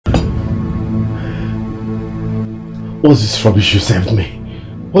What's this rubbish you served me?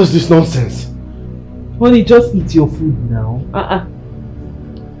 What's this nonsense? Honey, just eat your food now.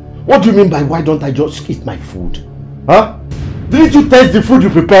 What do you mean by why don't I just eat my food? Huh? Didn't you taste the food you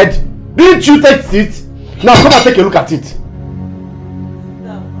prepared? Didn't you taste it? Now come and take a look at it.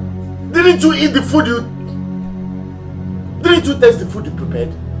 No. Didn't you eat the food you... Didn't you taste the food you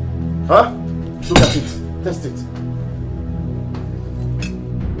prepared? Huh? Look at it. Taste it.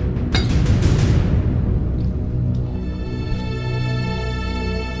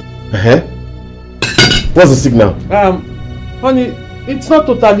 What's the signal? Honey, it's not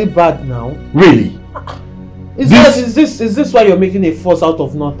totally bad now. Really? Is this why you're making a fuss out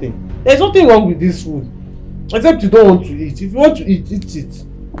of nothing? There's nothing wrong with this food. Except you don't want to eat. If you want to eat, eat it.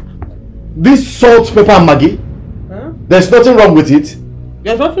 This salt, pepper and Maggi? Huh? There's nothing wrong with it?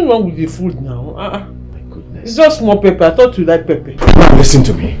 There's nothing wrong with the food now. My goodness. It's just more pepper. I thought you liked pepper. Now listen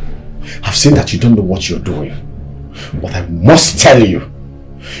to me. I've seen that you don't know what you're doing. But I must tell you,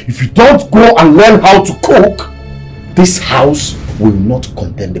 if you don't go and learn how to cook, this house will not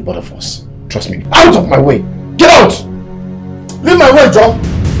contain the both of us. Trust me. Out of my way! Get out! Leave my way, John!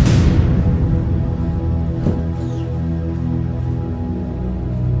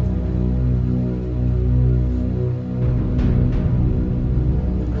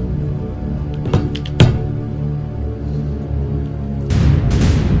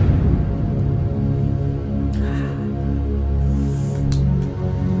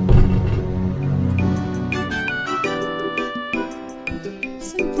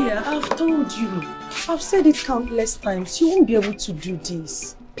 I've said it countless times. You won't be able to do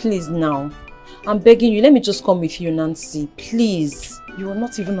this. Please now. I'm begging you. Let me just come with you, Nancy. Please. You are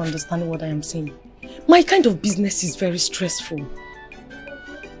not even understanding what I am saying. My kind of business is very stressful.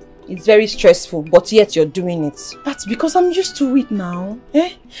 It's very stressful, but yet you're doing it. That's because I'm used to it now.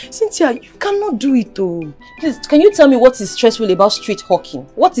 Eh? Cynthia, you cannot do it though. Please, can you tell me what is stressful about street hawking?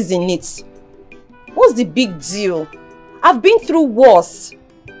 What is in it? What's the big deal? I've been through worse.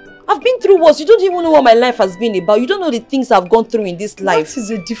 You don't even know what my life has been about. You don't know the things I've gone through in this life. That is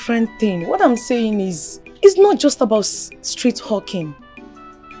a different thing. What I'm saying is, it's not just about street hawking.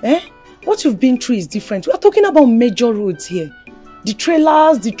 Eh? What you've been through is different. We are talking about major roads here. The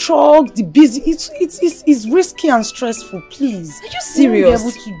trailers, the trucks, the busy. It's risky and stressful. Please. Are you serious? You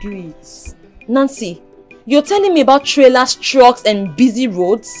won't be able to do it. Nancy, you're telling me about trailers, trucks, and busy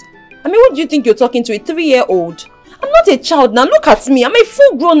roads? I mean, what do you think you're talking to? A 3-year-old? I'm not a child now. Look at me. I'm a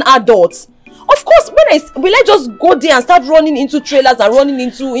full-grown adult. Of course, will I just go there and start running into trailers and running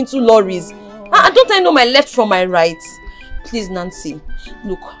into lorries? Don't I know my left from my right? Please, Nancy.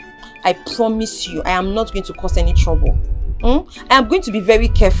 Look, I promise you, I am not going to cause any trouble. I am going to be very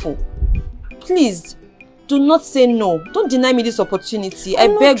careful. Please, do not say no. Don't deny me this opportunity. I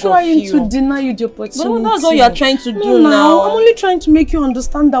beg of you. I'm not trying to deny you the opportunity. But that's what you are trying to do now. I'm only trying to make you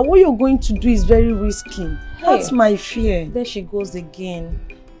understand that what you're going to do is very risky. That's my fear. There she goes again.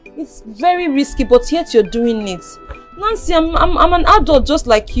 It's very risky, but yet you're doing it. Nancy, I'm an adult just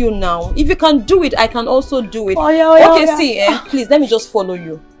like you now. If you can do it, I can also do it. See, please, let me just follow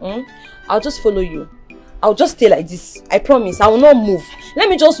you. I'll just follow you. I'll just stay like this. I promise. I will not move. Let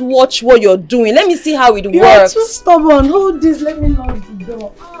me just watch what you're doing. Let me see how it works. You are too stubborn. Hold this. Let me lock the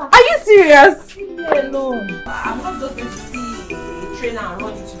door. Are you serious? Leave me alone. I'm not just going to see a trailer and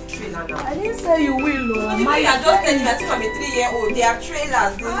run into the trailer now. I didn't say you will. So the way you're just telling me as if I'm a 3-year-old. They have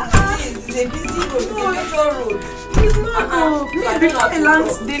trailers. It's a busy road. It's a major road. It's not. Before I learned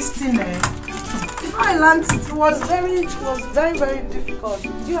this thing, before I learned it, it was very, very difficult. Do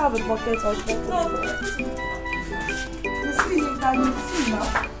you have a bucket or something? No. You see, you can see now.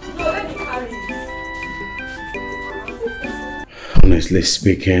 No, let me carry it. Honestly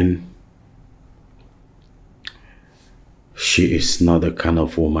speaking, she is not the kind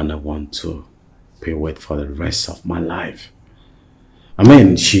of woman I want to be with for the rest of my life. I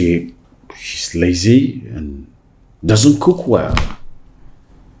mean, she's lazy and doesn't cook well.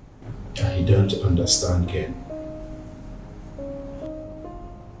 I don't understand, Ken.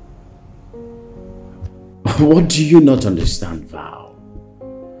 What do you not understand, Val?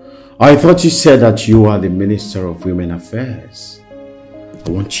 I thought you said that you are the Minister of Women Affairs. I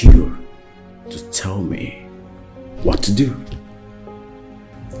want you to tell me what to do.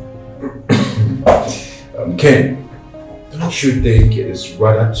 Ken, don't you think it is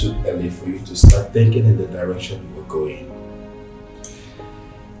rather too early for you to start thinking in the direction you were going?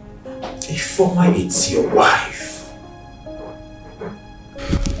 Ifeoma, it's your wife.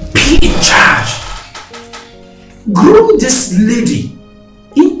 Be in charge. Groom this lady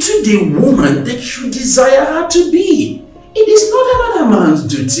into the woman that you desire her to be. It is not another man's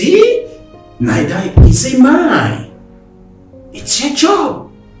duty, neither is it mine. It's your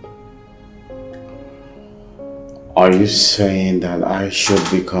job. Are you saying that I should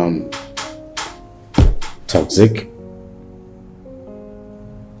become toxic?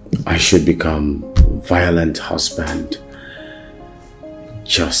 I should become violent husband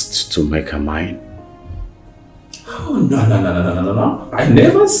just to make her mine? Oh, no. I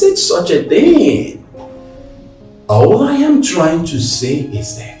never said such a thing. All I am trying to say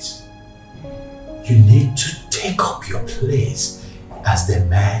is that you need to take up your place as the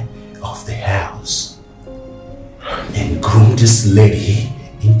man of the house and groom this lady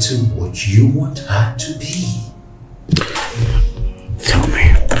into what you want her to be. Tell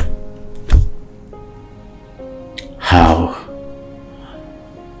me, how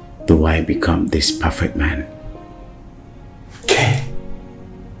do I become this perfect man? Okay,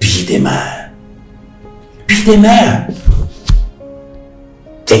 be the man. Be the man.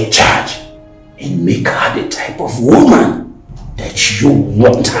 Take charge and make her the type of woman that you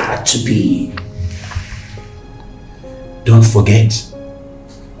want her to be. Don't forget,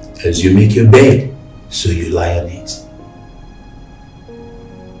 as you make your bed, so you lie on it.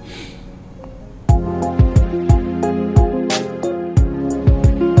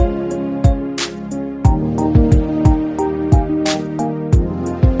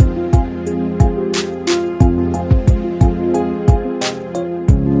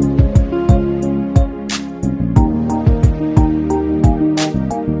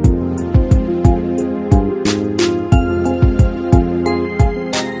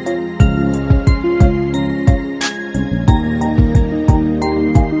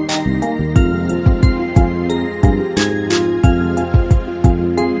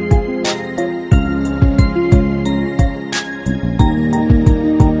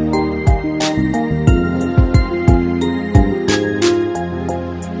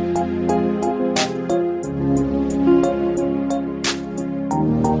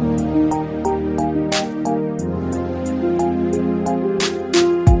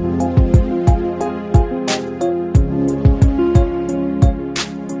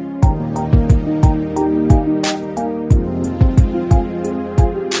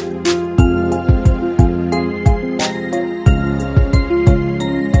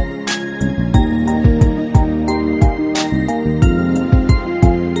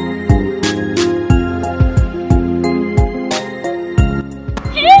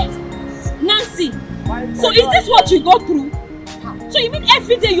 You go through. So you mean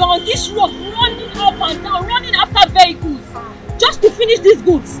every day you're on this road running up and down, running after vehicles just to finish these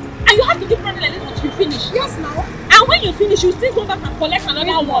goods, and you have to keep running like this until you finish? Yes, now. And when you finish, you still go back and collect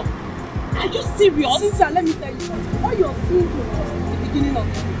another one. Are you serious? Cynthia, let me tell you something. What you're seeing is just the beginning of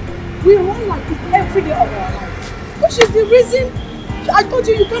it. We run like this every day of our lives, which is the reason I told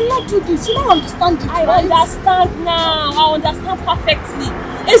you cannot do this. You don't understand it, right? I understand now. I understand perfectly.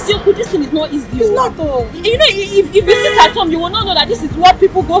 This thing is not easy. It's not though. You know, if you sit at home, you will not know that this is what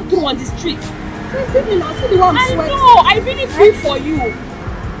people go through on the streets. I know. I really feel for you.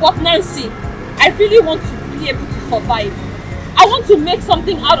 But Nancy, I really want to be able to survive. I want to make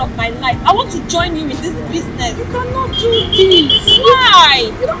something out of my life. I want to join you in this business. You cannot do this.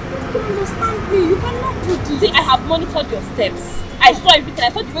 Why? You don't understand me. You cannot do this. See, I have monitored your steps. I saw everything. I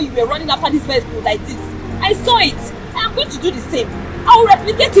saw the way you were running after this vehicle like this. I saw it. I am going to do the same. I will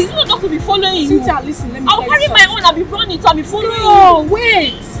replicate it. You don't have to be following you. Cynthia, listen, let me I'll carry my own. I'll be running it. I'll be following you. No,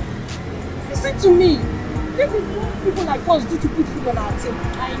 wait. Listen to me. This is what people like us do to put food on our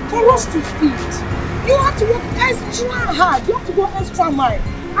table. For us to feed. You have to work extra hard. You have to go extra mile.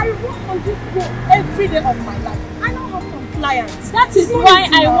 I work on this road every day of my life. I don't have some clients. That is why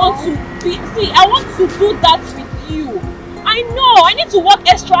I want to be. See, I want to do that with you. I know. I need to work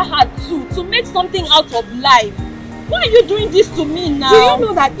extra hard too to make something out of life. Why are you doing this to me now? Do you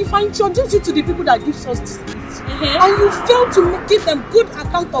know that if I introduce you to the people that gives us this and you fail to give them good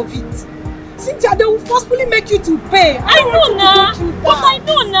account of it, Cynthia, they will forcefully make you to pay. I know now. But I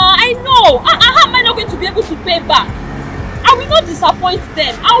know now. I know. How am I not going to be able to pay back? I will not disappoint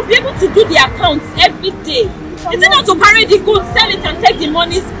them. I will be able to do the accounts every day. Is it not to carry the goods, sell it and take the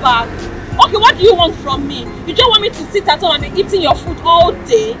monies back? Okay, what do you want from me? You don't want me to sit at home and be eating your food all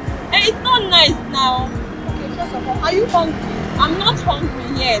day? Hey, it's not nice now. Okay, first of all, are you hungry? I'm not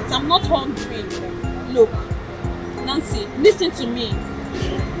hungry yet. I'm not hungry. Look, Nancy, listen to me.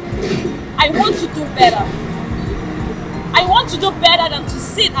 I want to do better. I want to do better than to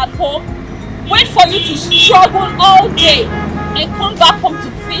sit at home, wait for you to struggle all day and come back home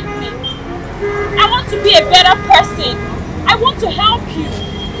to feed me. I want to be a better person. I want to help you.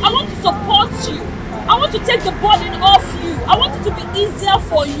 I want to support you. I want to take the burden off you. I want it to be easier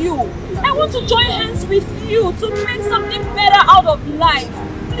for you. I want to join hands with you to make something better out of life.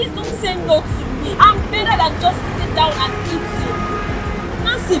 Please don't say no to me. I'm better than just sitting down and eating.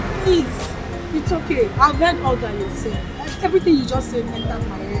 Nancy, please. It's okay. I've heard all that you say. Everything you just said entered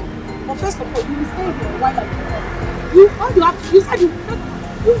my head. But first of all, you will stay here while I do. You said you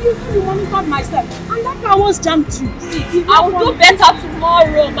monitored myself. And that car was jammed too. See, I will do better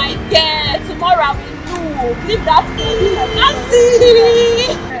tomorrow, my girl. Tomorrow I will do. Leave that to me. Nancy!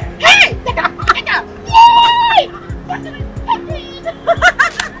 Hey! Take her!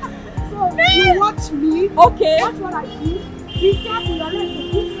 So, you watch me. Okay. Watch what I do. Be careful, you're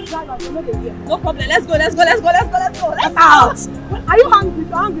ready to drive and you're not here. No problem. Let's go. Let's Out. Well, are you hungry? If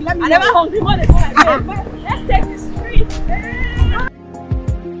you're hungry, let me know. I'm never hungry. More than what let's take the street.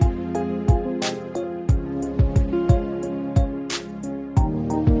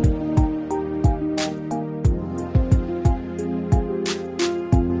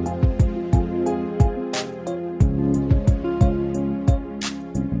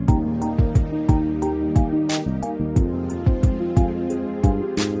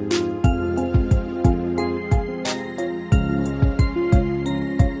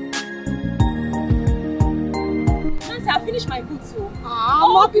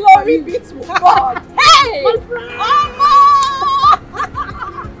 Glory be to God. Hey! My friend!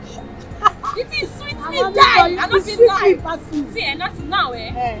 It is sweet me die. I'm not being nice. See, now,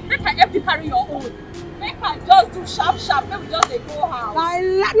 make her help you carry your own. Make her just do sharp. Maybe just go house.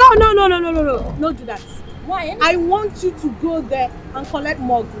 No. Don't do that. Why? I want you to go there and collect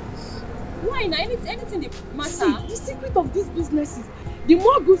more goods. Why? Now, anything that matters. See, the secret of this business is the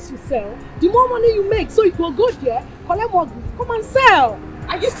more goods you sell, the more money you make. So you will go there, collect more goods, come and sell.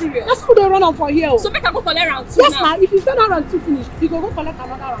 Are you serious? That's how they run on for here. So make her go collect round 2 yes, now. If you sell round 2 finish, you go collect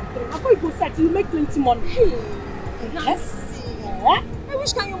another round 3. After you go set, you make plenty money. Nancy, I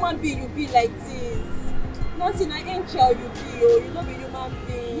wish can human being you be like this. Nancy, an angel you be, you don't be human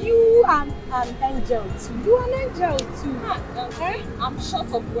being. You are an angel too. You are an angel too. Nancy, I'm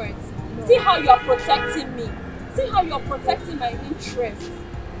short of words. No. See how you are protecting me. See how you are protecting my interests.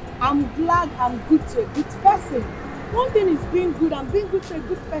 I'm glad I'm good to a good person. One thing is being good and being good to a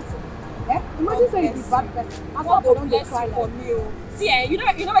good person. Imagine saying you're a bad person. I thought God bless you for me. See, you know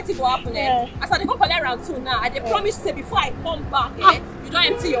what will happen. As I go collect round 2 now, I promise to say before I come back, you don't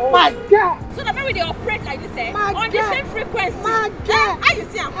empty your own. My God. So that when they operate like this, my on God. the same frequency. My God. How you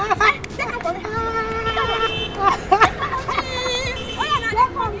see them? Take her from me.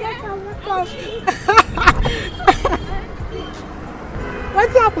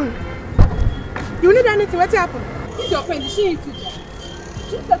 What's happened? You need anything? What's happened? This is your friend. Is she into jazz?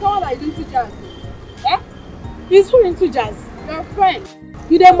 She's the one that is into jazz. Is who into jazz? Your friend.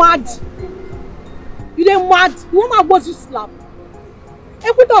 You dey mad? You want my boss to slap?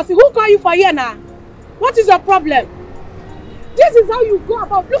 Equitos, who call you for here now? What is your problem? This is how you go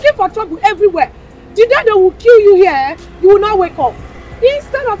about looking for trouble everywhere. The day they will kill you here, you will not wake up.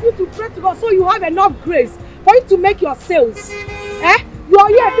 Instead of you to pray to God so you have enough grace for you to make your sales. You are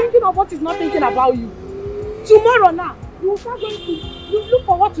here thinking of what is not thinking about you. Tomorrow now, you will start going to look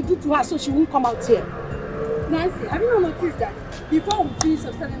for what to do to her so she won't come out here. Nancy, have you not noticed that before we finish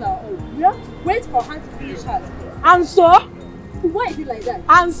selling our own, we have to wait for her to finish hers first? And so? Why is it like that?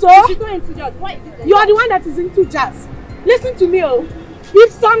 And so? She's not into jazz. Why is it like that? You are the one that is into jazz. Listen to me, oh.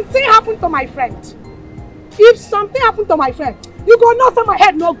 If something happened to my friend, you go not say my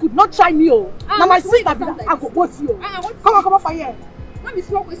head no good, not try me, oh. Now my sister be like, I go both you. Come on for here. Let me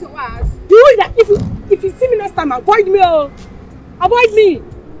smoke with your ass. Do it that if you see me next time, avoid me, oh. Avoid me.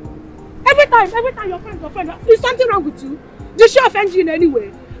 Every time your friend, is something wrong with you? Did she offend you in any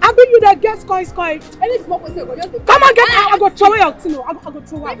way? I bring you the guest coin. Any smoke with you, just come on, get out. I go throw away your tino. I go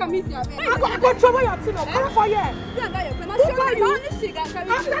throw away. I go throw away your tino. Come on for here. You and that your friend. Who call you?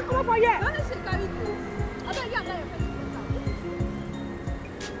 Come on for here. I bet you and that your friend.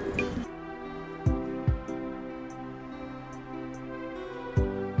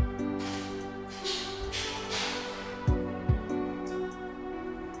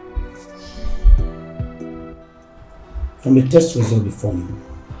 From the test result before me,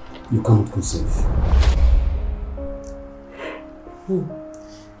 you cannot conceive.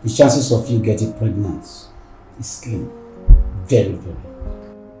 The chances of you getting pregnant is slim. Very, very.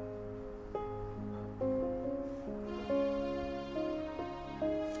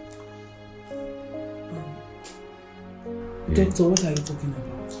 Doctor, what are you talking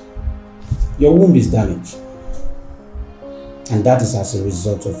about? Your womb is damaged. And that is as a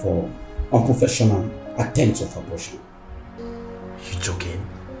result of unprofessional attempts of abortion. You joking?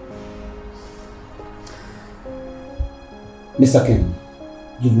 Mr. Ken,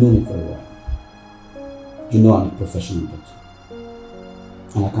 you've known me for a while. You know I'm a professional doctor.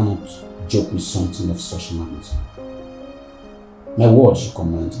 And I cannot joke with something of such magnitude. My word should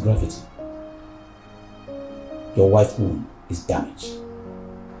command gravity. Your wife's womb is damaged.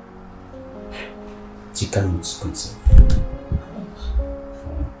 She cannot conceive.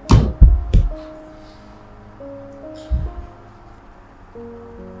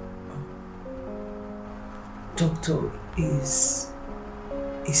 Doctor, is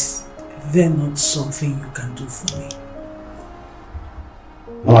there not something you can do for me?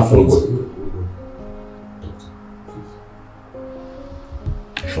 I'm afraid.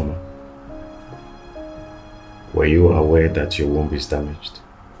 Ifoma, were you aware that your womb is damaged?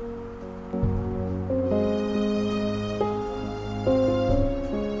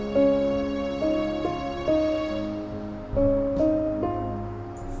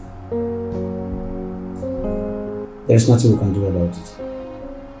 There's nothing we can do about it.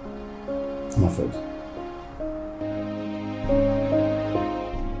 I'm afraid.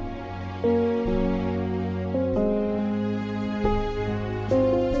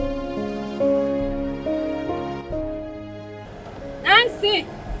 Nancy!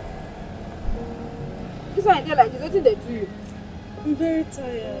 This one I tell like this, what did they do you? I'm very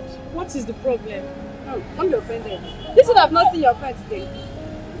tired. What is the problem? Oh, don't be offended. This one I've not seen your friend today.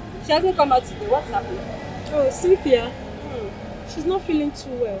 She hasn't come out today. What's happening? Oh, Cynthia. She's not feeling too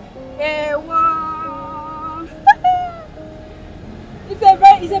well. Wow. It's a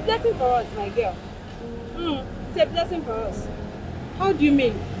blessing for us, my girl. It's a blessing for us. How do you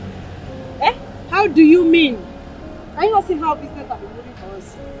mean? Eh? How do you mean? Can you not see how business has been moving for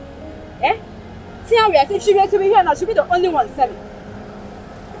us? Eh? See how we are saying she were to be here now, she'll be the only one selling.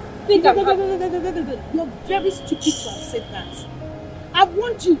 Think I'm You're very stupid to have said that. I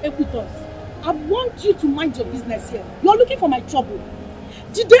want you, Equitos. I want you to mind your business here. You're looking for my trouble.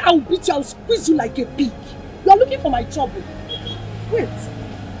 The day I will beat you, I will squeeze you like a pig. You're looking for my trouble. Wait.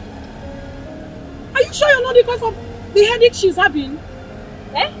 Are you sure you're not because of the headache she's having?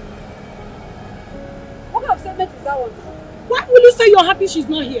 Eh? What kind of statement is that one? Why will you say you're happy she's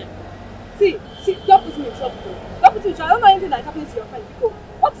not here? See, don't put me in trouble. Don't put me in trouble. I don't know anything that's happening to your friend. Because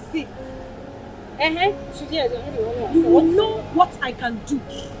what is it? She's here. You will know what I can do.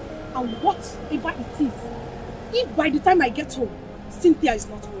 And whatever it is, if by the time I get home, Cynthia is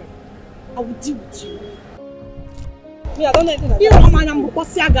not well, I will deal with you. Me, I don't know anything like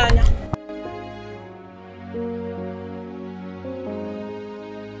that.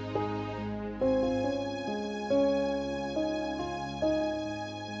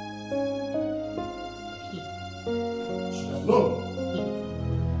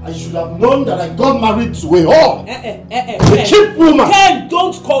 I should have known that I got married to a whore. A cheap woman. Ken,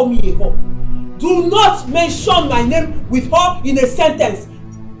 don't call me a whore. Do not mention my name with her in a sentence.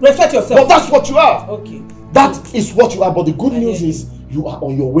 Respect yourself. But that's what you are. Okay. That is what you are. But the good news is you are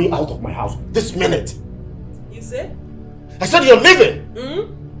on your way out of my house this minute. You say? I said you're leaving.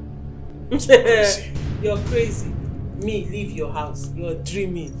 You're crazy. Me, leave your house. You're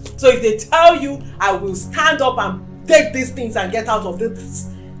dreaming. So if they tell you I will stand up and take these things and get out of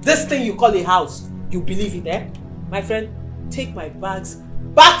this thing you call a house, you believe it, eh? My friend, take my bags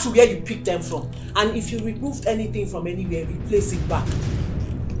back to where you picked them from. And if you removed anything from anywhere, replace it back.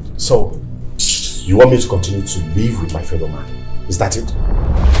 So, you want me to continue to live with my fellow man? Is that it?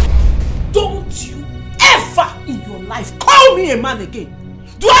 Don't you ever in your life call me a man again.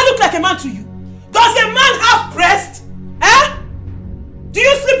 Do I look like a man to you? Does a man have breast? Eh? Do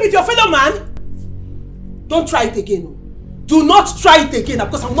you sleep with your fellow man? Don't try it again. Do not try it again,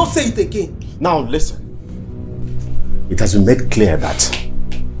 because I will not say it again. Now listen. It has been made clear that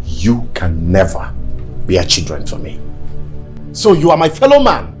you can never bear children for me. So you are my fellow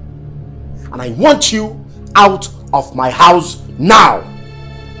man. And I want you out of my house now.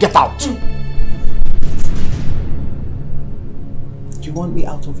 Get out. You want me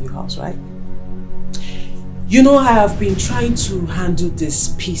out of your house, right? You know I have been trying to handle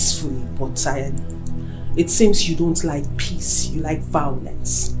this peacefully, but it seems you don't like peace, you like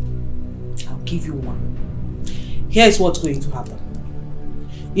violence. I'll give you one. Here's what's going to happen.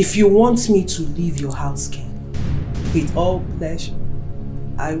 If you want me to leave your house, Ken, with all pleasure,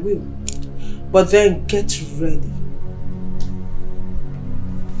 I will. But then get ready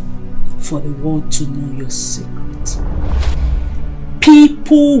for the world to know your secret.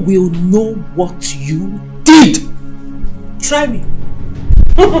 People will know what you did. Try me.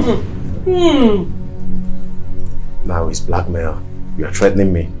 Now it's blackmail. You are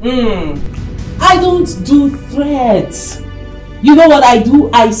threatening me. I don't do threats. You know what I do?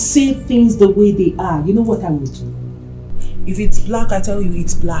 I say things the way they are. You know what I will do? If it's black, I tell you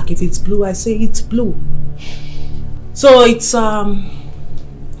it's black. If it's blue, I say it's blue. So it's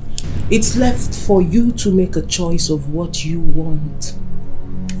left for you to make a choice of what you want.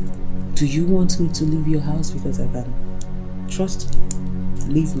 Do you want me to leave your house because I can? Trust me,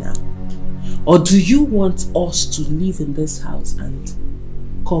 leave now. Or do you want us to live in this house and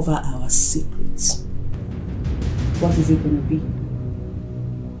cover our secrets? What is it going to be?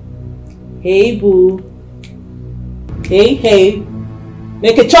 Hey, boo. Hey.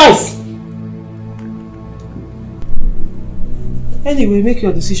 Make a choice. Anyway, make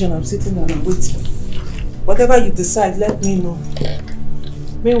your decision. I'm sitting down and waiting. Whatever you decide, let me know.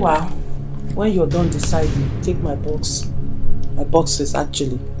 Meanwhile, when you're done deciding, take my boxes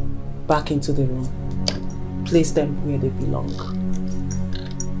actually, back into the room. Place them where they belong.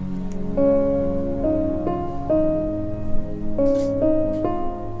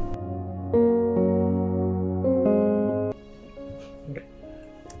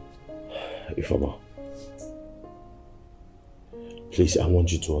 Ifeoma, please, I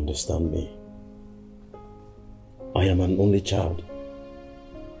want you to understand me. I am an only child.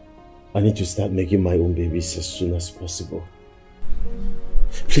 I need to start making my own babies as soon as possible.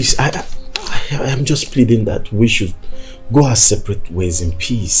 Please, I am just pleading that we should go our separate ways in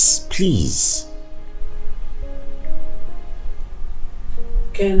peace. Please.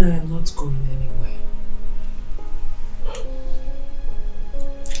 Ken, I am not going anywhere.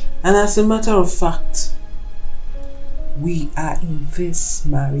 And as a matter of fact, we are in this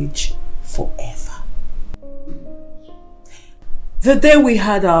marriage forever. The day we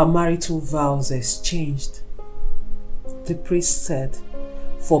had our marital vows exchanged, the priest said,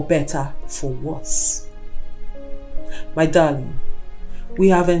 for better, for worse. My darling, we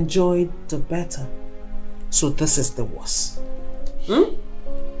have enjoyed the better, so this is the worse.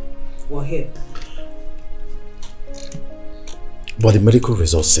 We're here. But the medical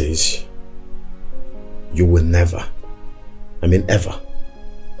result says you will never, ever,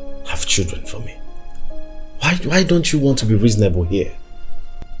 have children for me. Why don't you want to be reasonable here?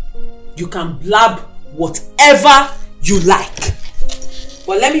 You can blab whatever you like.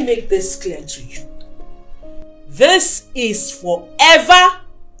 But let me make this clear to you. This is forever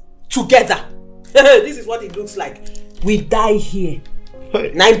together. This is what it looks like. We die here.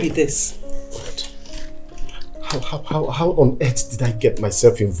 Now be this. How on earth did I get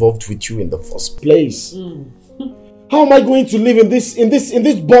myself involved with you in the first place? How am I going to live in this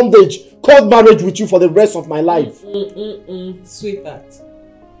bondage called marriage with you for the rest of my life? Sweetheart,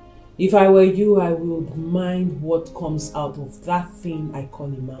 if I were you, I would mind what comes out of that thing I call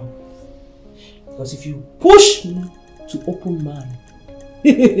a mouth. Because if you push me to open mine,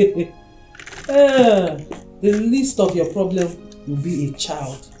 the least of your problem will be a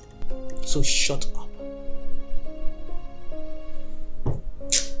child. So shut up.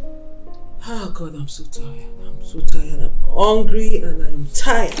 Oh God, I'm so tired. I'm so tired. I'm hungry and I'm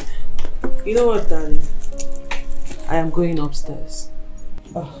tired. You know what, darling? I am going upstairs.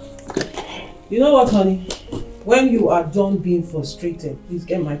 Oh. You know what, honey? When you are done being frustrated, please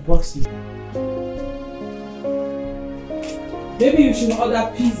get my boxes. Maybe you should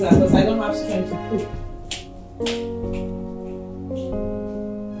order pizza because I don't have strength to cook.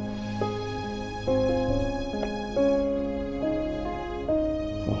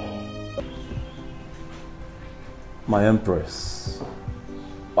 My Empress,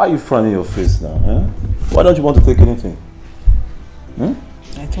 why are you frowning your face now? Eh? Why don't you want to take anything? I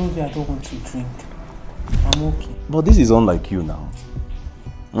told you I don't want to drink. I'm okay. But this is unlike you now.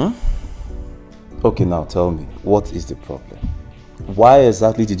 Okay, now tell me, what is the problem? Why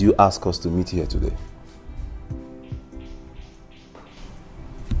exactly did you ask us to meet here today?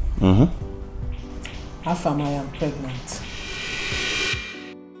 How come I am pregnant?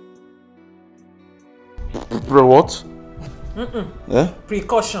 What? Yeah?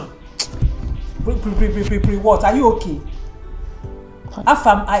 Precaution. What? Are you okay?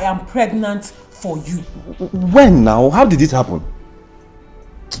 Afam, I am pregnant for you. When now? How did it happen?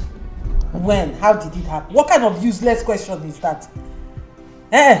 When? How did it happen? What kind of useless question is that?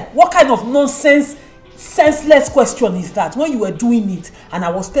 What kind of nonsense, senseless question is that? When you were doing it and I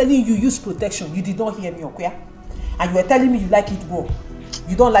was telling you use protection, you did not hear me, okay? And you were telling me you like it raw.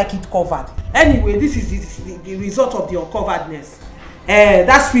 You don't like it covered. Anyway, this is the result of the uncoveredness.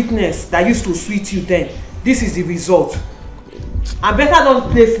 That sweetness that used to sweet you then, this is the result. I better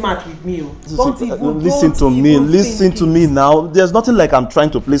don't play smart with me. Listen to me now. There's nothing like I'm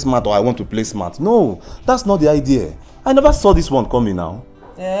trying to play smart or I want to play smart. No, that's not the idea. I never saw this one coming now.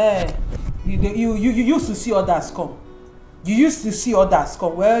 You used to see others come. You used to see others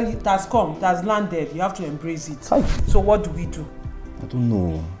come. Well, it has come, it has landed. You have to embrace it. Hi. So what do we do? I don't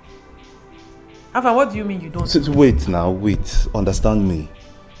know. Afa, what do you mean you don't know? Wait now, wait. Understand me.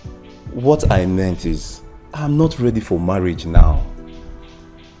 What I meant is, I'm not ready for marriage now.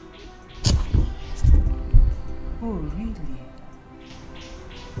 Oh, really?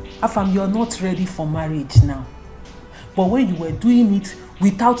 Afam, you're not ready for marriage now. But when you were doing it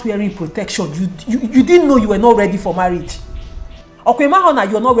without wearing protection, you didn't know you were not ready for marriage. Okay, Mahona,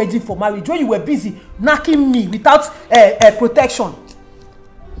 you're not ready for marriage. When you were busy knocking me without protection,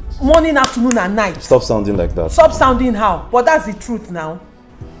 morning, afternoon, and night. Stop sounding like that. Stop sounding how? But that's the truth now.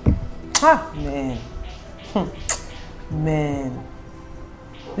 Ah, man. Man.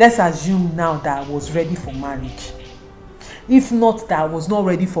 Let's assume now that I was ready for marriage. If not that I was not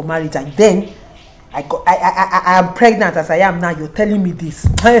ready for marriage, and then I am pregnant as I am now, you're telling me this.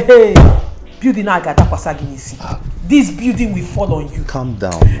 Hey, building Agata Kwasaginisi. This building will fall on you. Calm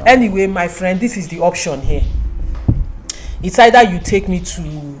down now. Anyway, my friend, this is the option here. It's either you take me to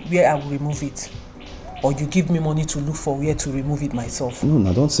where I will remove it, or you give me money to look for where to remove it myself.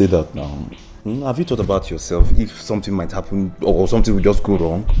 No, don't say that now. Have you thought about yourself? If something might happen or something will just go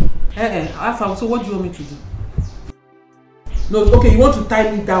wrong? Alpha, so what do you want me to do? No, okay, you want to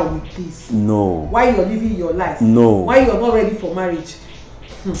tie me down with this? No. Why you're living your life? No. Why you're not ready for marriage?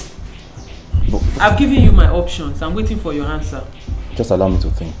 I've given you my options. I'm waiting for your answer. Just allow me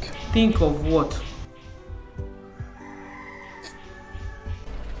to think. Think of what?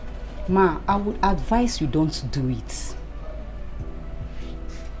 Ma, I would advise you don't do it.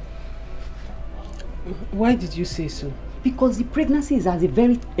 Why did you say so? Because the pregnancy is at a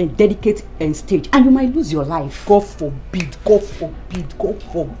very delicate stage and you might lose your life. God forbid, God forbid, God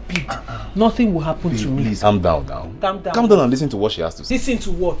forbid. Nothing will happen to me. Please, calm down now. Calm down. Calm down and listen to what she has to say. Listen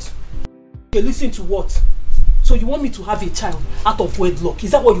to what? Okay, listen to what? So you want me to have a child out of wedlock?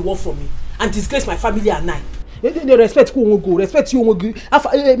 Is that what you want from me? And disgrace my family and I? They respect who won't go, respect you won't go.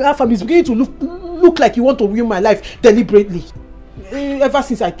 Our family is beginning to look like you want to ruin my life deliberately. Ever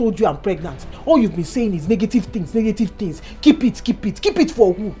since I told you I'm pregnant, all you've been saying is negative things, negative things. Keep it, keep it. Keep it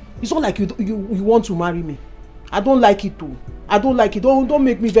for who? It's not like you want to marry me. I don't like it too. I don't like it. Don't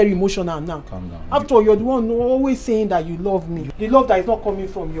make me very emotional now. Calm down. After all, you're the one always saying that you love me. The love that is not coming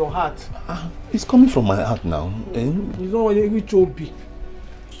from your heart. It's coming from my heart now. It's not which will be.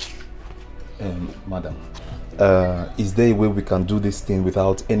 Madam, is there a way we can do this thing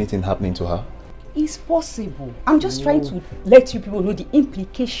without anything happening to her? It's possible. I'm just trying to let you people know the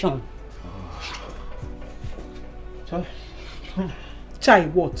implication. Chai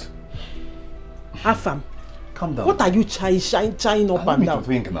what? Afam. Calm down. What are you trying up and down?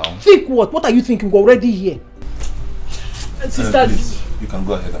 Think now. Think what? What are you thinking? We're already here. Sister, please, you can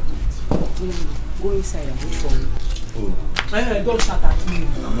go ahead and do it. Go inside and wait for me. Oh. Don't shout at me.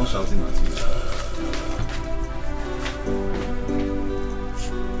 I'm not shouting at you.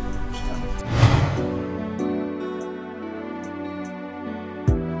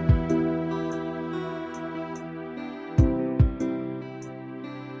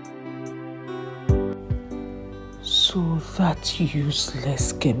 So that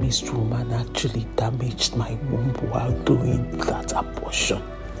useless chemist woman actually damaged my womb while doing that abortion.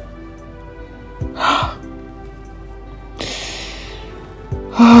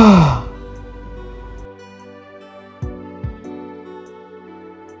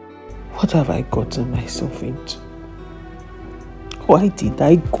 What have I gotten myself into? Why did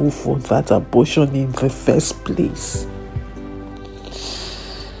I go for that abortion in the first place?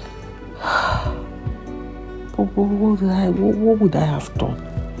 What would I have done?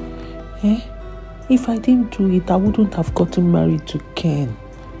 If I didn't do it, I wouldn't have gotten married to Ken.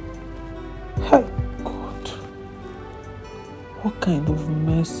 Hey, God. What kind of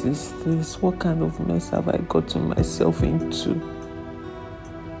mess is this? What kind of mess have I gotten myself into?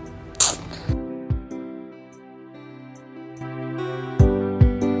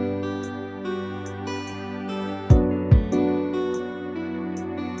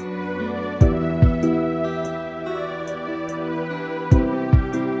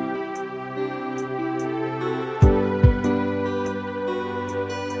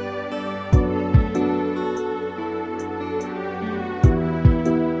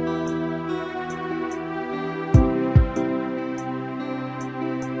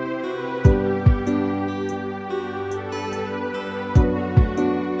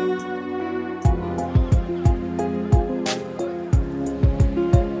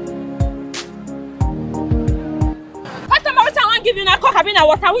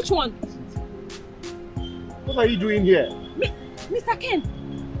 Water, which one? What are you doing here? Mr. Ken!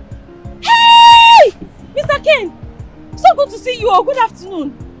 Hey! Mr. Ken! So good to see you. Good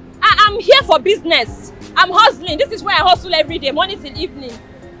afternoon. I'm here for business. I'm hustling. This is where I hustle every day, morning till evening.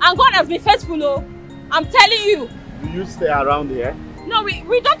 And God has been faithful, oh. I'm telling you. Do you stay around here? No,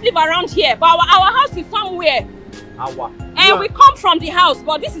 we don't live around here, but our house is somewhere. And we come from the house,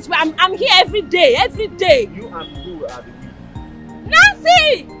 but this is where I'm here every day, every day. You and who are the people?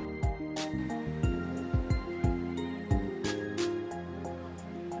 Nancy!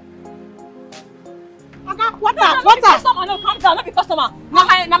 What? Customer, no, calm down, not be customer.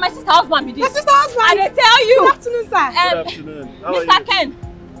 Now my sister husband be this. My sister husband? And they tell you. Good afternoon, sir. Good afternoon. How are Mr. you? Ken,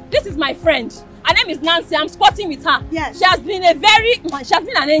 this is my friend. Her name is Nancy. I'm squatting with her. Yes. She has been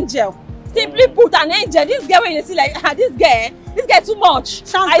an angel. Simply put, an angel. This girl, when you see like this girl too much.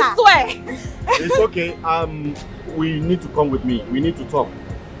 I swear. It's okay. We need to come with me. We need to talk.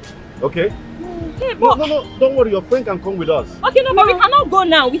 Okay? Okay, but No, don't worry. Your friend can come with us. okay, no, but we cannot go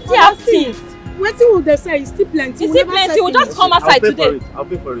now. We still have things. What will they say? It's still plenty. It's still plenty. We'll just come outside today. I'll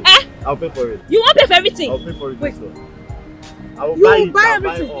pay for it. Eh? I'll pay for it. You won't pay for everything? I'll pay for it. Wait. Also. I will You buy will it. buy I'll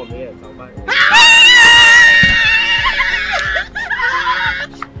everything? buy all. Yes, I'll buy all.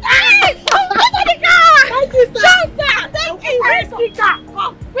 Thank you, sir. Thank you. Where's the car?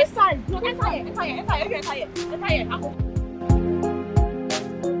 Come. Which side? No, enter here.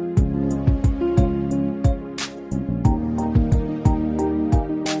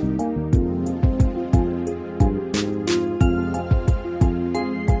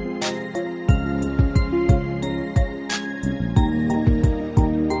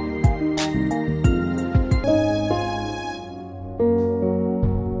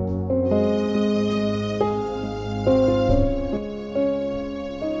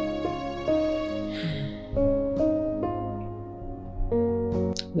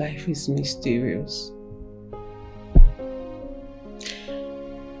 Life is mysterious.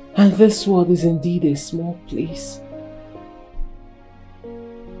 And this world is indeed a small place. I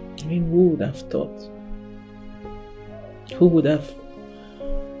mean, who would have thought? Who would have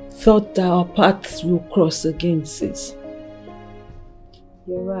thought that our paths will cross again, sis?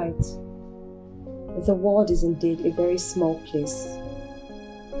 You're right. The world is indeed a very small place.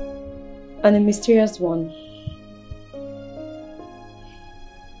 And a mysterious one.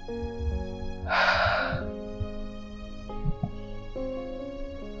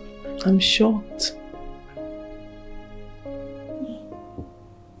 I'm shocked.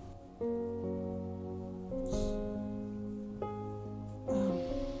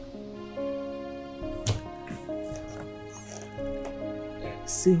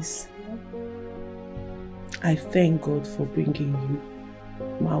 Sis, I thank God for bringing you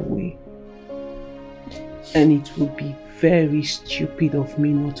my way. And it would be very stupid of me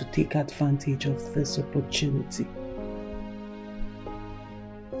not to take advantage of this opportunity.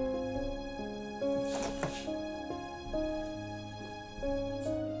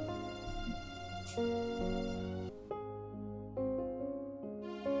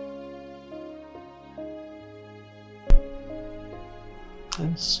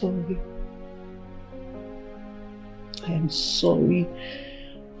 I'm sorry. I am sorry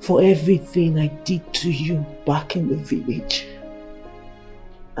for everything I did to you back in the village.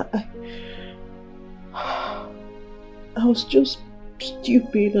 I was just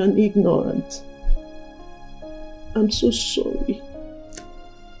stupid and ignorant. I'm so sorry.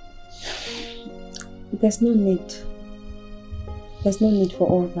 There's no need. There's no need for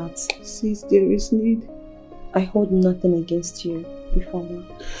all that. Sis, there is need. I hold nothing against you before now.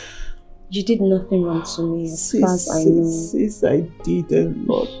 You did nothing wrong to me as far as I know. Sis, I did a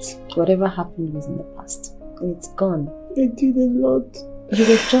lot. Whatever happened was in the past. And it's gone. I did a lot. You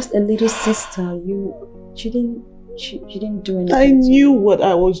were just a little sister. You didn't do anything. I knew what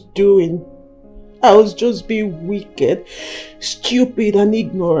I was doing. I was just being wicked, stupid and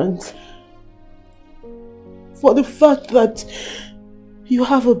ignorant. For the fact that you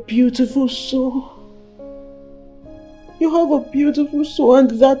have a beautiful soul. You have a beautiful soul,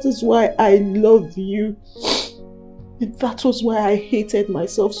 and that is why I love you. And that was why I hated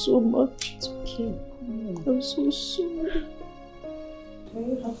myself so much. It's okay. I'm so sorry.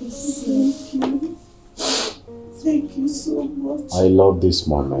 Very happy to see you. Thank you so much. I love this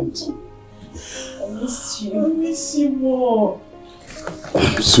moment. I miss you. I miss you more.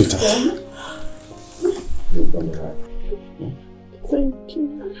 Sweetheart. Thank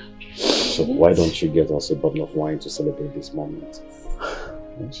you. So why don't you get us a bottle of wine to celebrate this moment?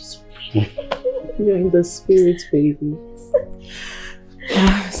 You're in the spirit, baby.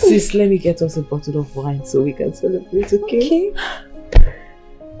 Sis, let me get us a bottle of wine so we can celebrate, okay?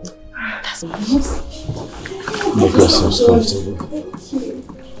 That's nice. Make yourselves comfortable. Thank you.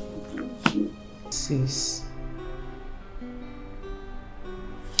 Thank you. Sis, I miss you more. Thank you so much. I miss you more. Thank you so much. I miss you more. Thank you so much. I miss you more. Thank you so much. I miss you more. Thank you so much. I miss you more. Thank you so much. I miss you more. Thank you.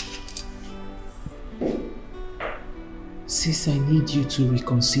 Sis, I need you to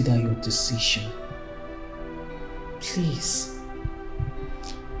reconsider your decision. Please.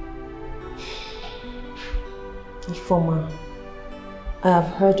 Ifoma, I have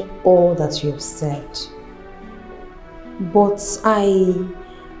heard all that you have said. But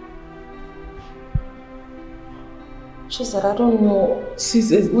she said, I don't know.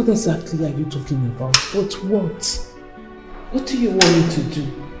 Sis, what exactly are you talking about? But what? What do you want me to do?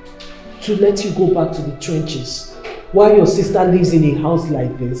 To let you go back to the trenches? While your sister lives in a house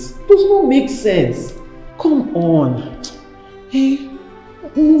like this? Does not make sense. Come on. Hey,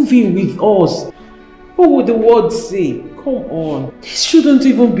 move in with us. What would the world say? Come on. This shouldn't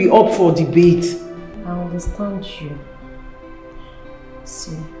even be up for debate. I understand you.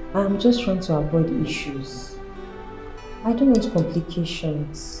 See, I'm just trying to avoid issues. I don't want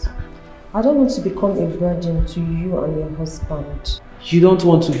complications. I don't want to become a burden to you and your husband. You don't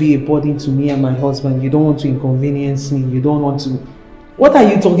want to be a burden to me and my husband. You don't want to inconvenience me. You don't want to... What are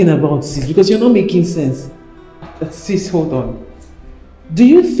you talking about, sis? Because you're not making sense. Sis, hold on. Do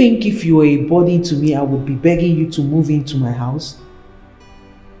you think if you were a burden to me, I would be begging you to move into my house?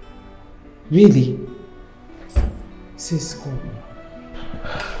 Really? Sis, come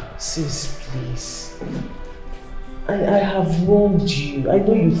on. Sis, please. I have wronged you. I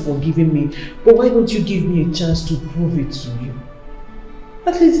know you've forgiven me. But why don't you give me a chance to prove it to you?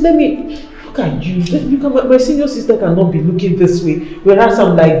 At least let me... Look at you. My senior sister cannot be looking this way, whereas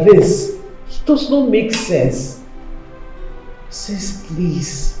I'm like this. It does not make sense. Sis,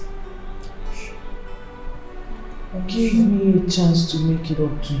 please. Give me a chance to make it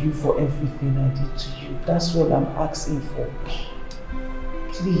up to you for everything I did to you. That's what I'm asking for.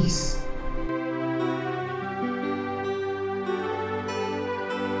 Please.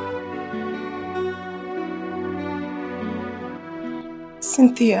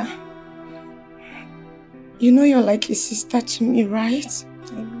 Cynthia, you know you're like a sister to me, right?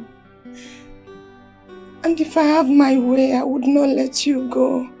 I know. And if I have my way, I would not let you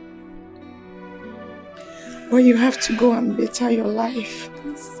go. But you have to go and better your life.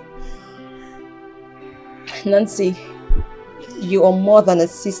 Yes. Nancy, you are more than a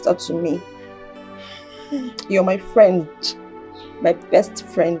sister to me. You're my friend, my best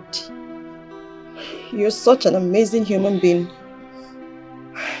friend. You're such an amazing human being.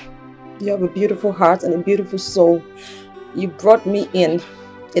 You have a beautiful heart and a beautiful soul. You brought me in,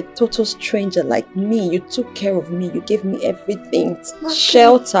 a total stranger like me. You took care of me. You gave me everything.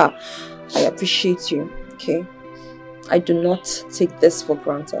 Shelter. I appreciate you, okay? I do not take this for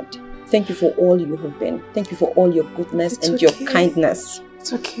granted. Thank you for all you have been. Thank you for all your goodness and your kindness.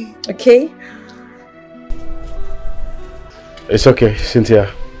 It's okay. Okay? It's okay,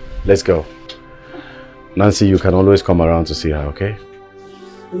 Cynthia. Let's go. Nancy, you can always come around to see her, okay?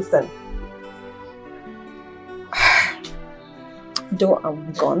 Listen. Though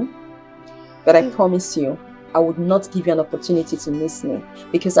I'm gone, but I promise you, I would not give you an opportunity to miss me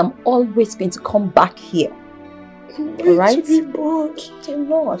because I'm always going to come back here. Alright? To be bored. You're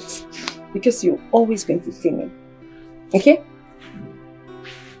not. Because you're always going to see me. Okay?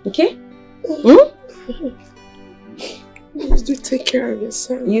 Okay? Please do take care of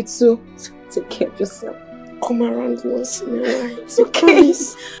yourself. You too. Take care of yourself. Come around once in a while. It's okay.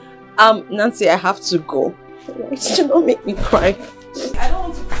 Nancy, I have to go. Do not make me cry. I don't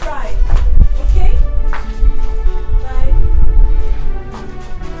want to cry. Okay? Bye.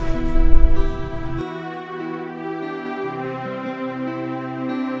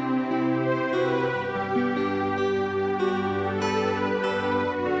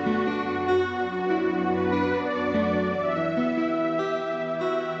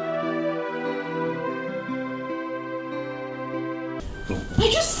 Are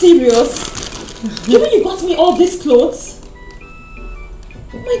you serious? You mean you got me all these clothes?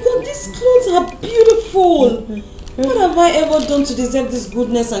 Oh my god, these clothes are beautiful! What have I ever done to deserve this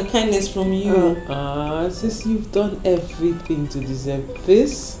goodness and kindness from you? Sis, you've done everything to deserve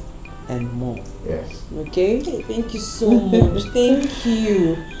this and more. Yes. Okay? Hey, thank you so much. Thank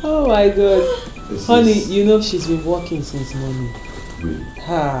you. Oh my god. Honey, you know she's been working since morning. Really?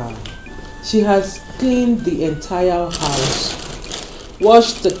 She has cleaned the entire house.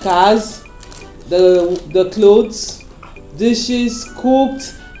 Washed the cars, the clothes, dishes,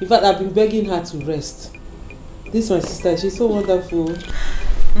 cooked. In fact, I've been begging her to rest. This is my sister. She's so wonderful.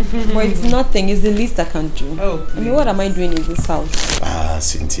 But it's nothing. It's the least I can do. Oh, I mean, what am I doing in this house?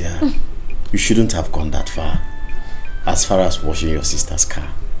 Cynthia, you shouldn't have gone that far. As far as washing your sister's car.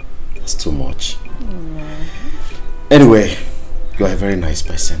 That's too much. Anyway, you're a very nice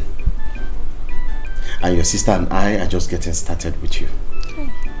person. And your sister and I are just getting started with you.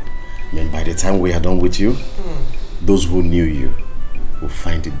 I mean, by the time we are done with you, those who knew you will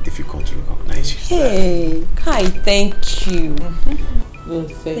find it difficult to recognize you. Hey, Kai, thank you. Oh,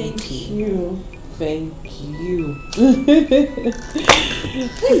 thank you. Thank you.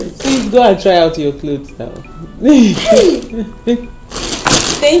 Please go and try out your clothes now.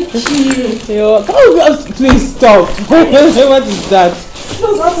 Thank you. Oh, please stop. What is that?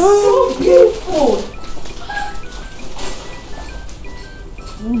 Those are so beautiful.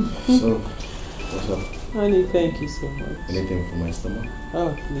 So, what's up? Honey, thank you so much. Anything for my stomach?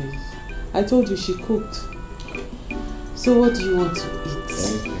 Oh, please. I told you she cooked. So what do you want to eat?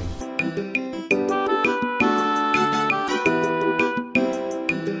 Thank you.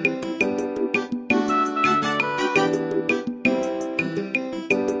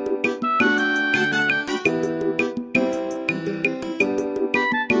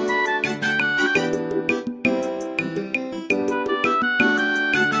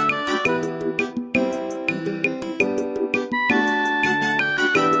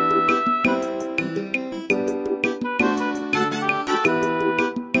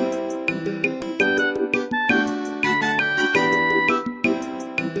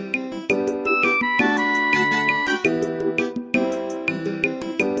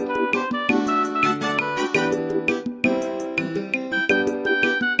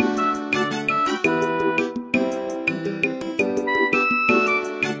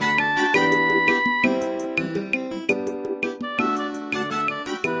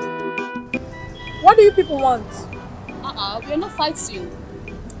 What do you people want? We are not fighting.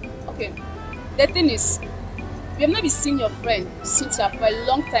 Okay, the thing is, we have not been seeing your friend Cynthia for a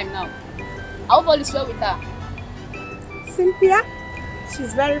long time now. I hope all is well with her. Cynthia?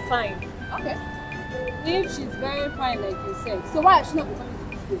 She's very fine. Okay. If she's very fine like you said, so why has she not been coming to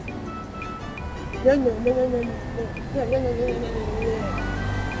this place?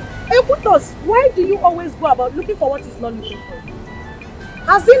 Ekutos, why do you always go about looking for what is not looking for?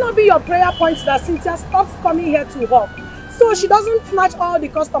 Has it not been your prayer point that Cynthia stops coming here to work so she doesn't snatch all the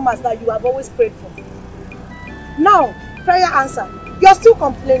customers that you have always prayed for? Now, prayer answer. You're still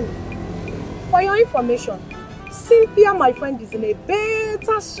complaining. For your information, Cynthia, my friend, is in a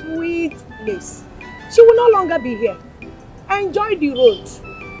better, sweet place. She will no longer be here. Enjoy the road.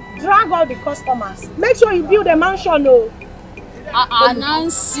 Drag all the customers. Make sure you build a mansion.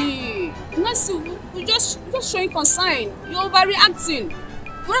 Nancy, we're just showing concern. You're overreacting.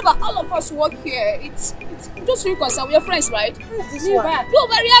 Remember, all of us work here. It's just showing concern. We're friends, right? Leave her. You're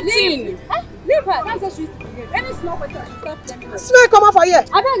overreacting. Leave her. That's how she used to behave. Any small question, she starts telling us. Smell, come out for here.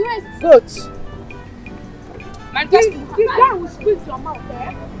 I beg rest. Good. The guy will squeeze your mouth,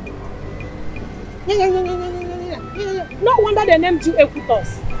 eh? No wonder they named you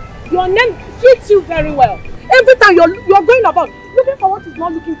Ekutos. Your name fits you very well. Every time you're going about looking for what is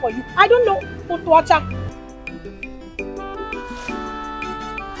not looking for you. I don't know what to watch.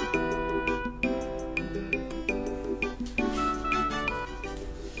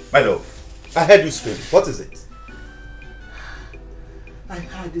 My love, I heard you scream. What is it? I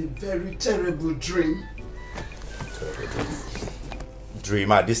had a very terrible dream.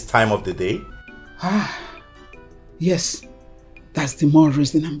 Dream at this time of the day? Yes. That's the more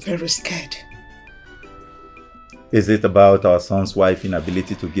reason I'm very scared. Is it about our son's wife's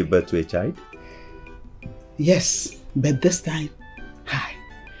inability to give birth to a child? Yes, but this time,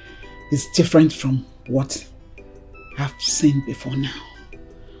 it's different from what I've seen before now.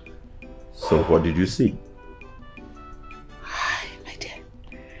 So what did you see? My dear,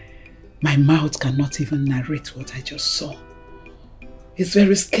 my mouth cannot even narrate what I just saw. It's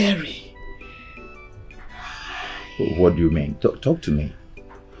very scary. What do you mean? Talk to me.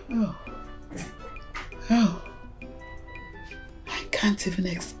 Oh, I can't even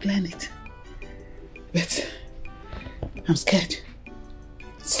explain it. But I'm scared.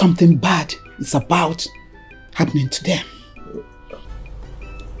 Something bad is about happening to them.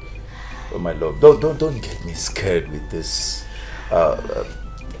 Oh, my love, don't get me scared with this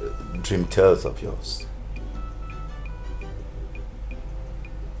dream tales of yours.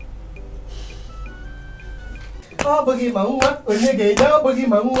 Onye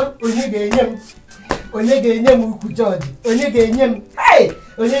ga-enye m ukwu George, onye ga-enye m,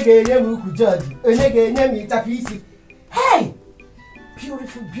 onye ga-enye m ukwu George, onye ga-enye m ịchafụ isi. Hey!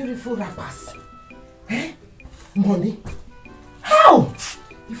 Beautiful, beautiful rappers. Money. How?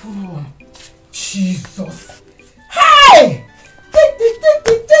 If you know, Jesus. Hey!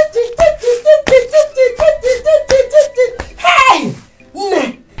 Hey!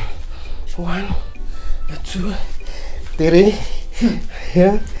 1, 2, 3.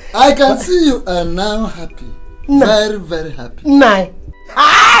 Yeah. I can see you are now happy. Very, very happy.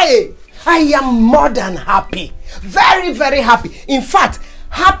 I am more than happy. Very, very happy. In fact,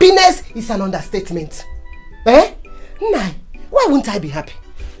 happiness is an understatement. Eh? Nah, why wouldn't I be happy?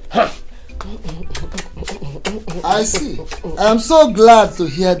 Huh. I see. I'm so glad to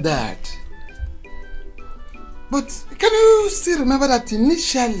hear that. But can you still remember that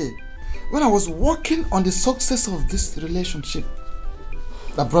initially, when I was working on the success of this relationship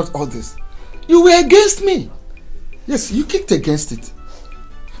that brought all this, you were against me. Yes, you kicked against it.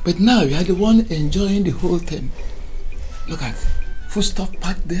 But now you are the one enjoying the whole thing. Look at food stuff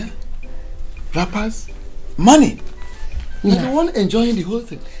packed there, wrappers, money. You're the one enjoying the whole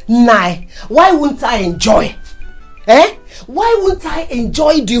thing. Nah, why wouldn't I enjoy? Eh? Why wouldn't I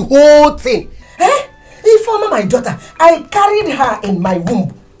enjoy the whole thing? Eh? If my daughter, I carried her in my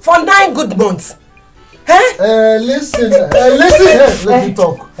womb for 9 good months. Eh? Listen, let me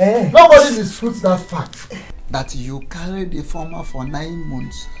talk. Nobody disputes that fact. That you carried the former for 9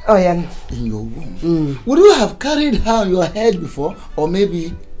 months. Oh yeah. In your womb. Would you have carried her on your head before, or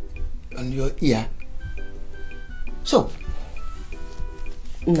maybe on your ear? So,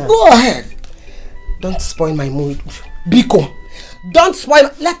 no. Go ahead. Don't spoil my mood. Biko, don't spoil.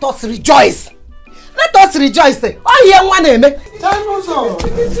 Let us rejoice. Let us rejoice. Oh yeah, one name. Now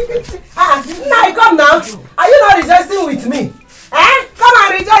come now. Are you not rejoicing with me? Eh? Come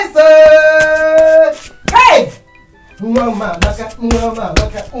and rejoice. Hey! Mama, maka, mama,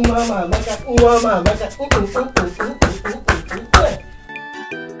 maka, mama, maka, mama, maka.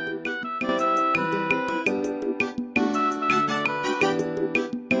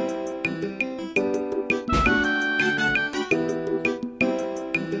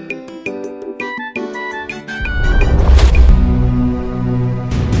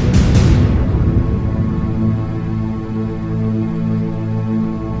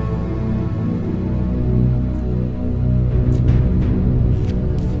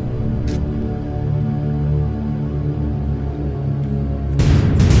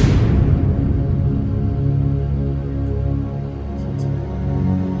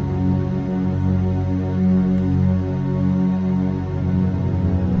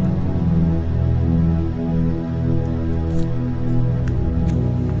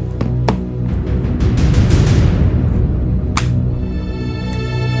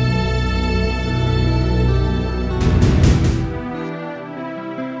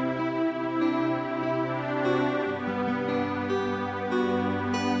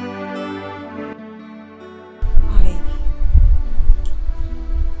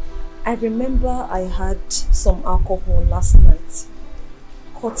 I remember I had some alcohol last night,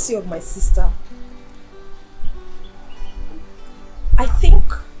 courtesy of my sister. I think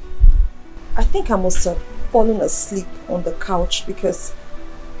I must have fallen asleep on the couch because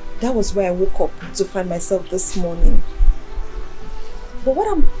that was where I woke up to find myself this morning. But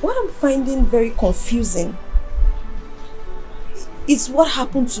what I'm finding very confusing is what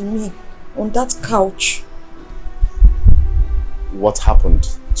happened to me on that couch. What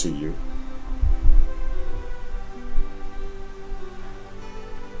happened to you?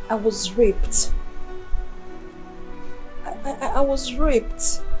 I was raped. I was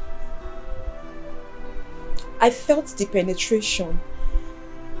raped. I felt the penetration.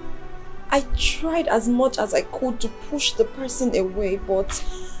 I tried as much as I could to push the person away, but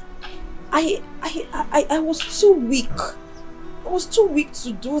I was too weak. I was too weak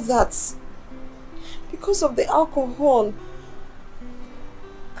to do that because of the alcohol.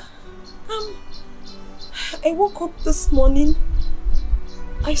 I woke up this morning.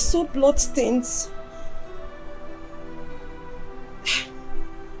 I saw blood stains.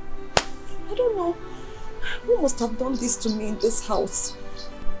 I don't know who must have done this to me in this house.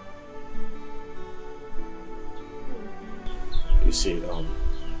 You see,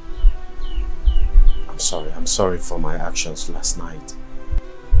 I'm sorry for my actions last night.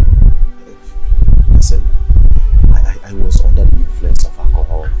 Listen, I was under the influence of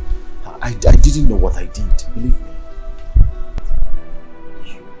alcohol. I didn't know what I did, believe me.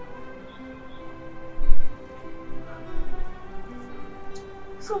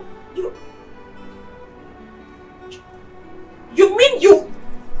 So, you mean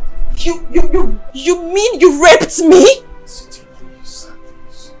you mean you raped me? City, please.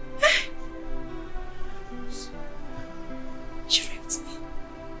 You raped me?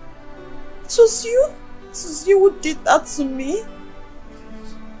 It was you? It was you who did that to me?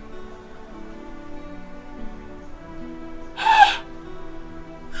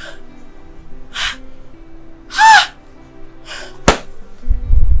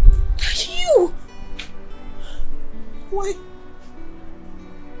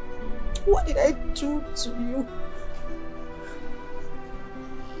 What did I do to you?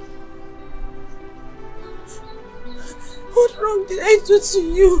 wrong did I do to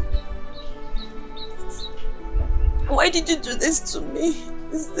you? Why did you do this to me?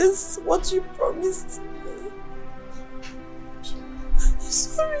 Is this what you promised me? I'm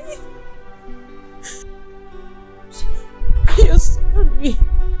sorry. Are you sorry?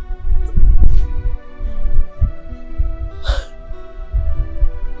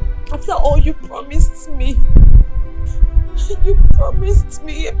 After all you promised me, you promised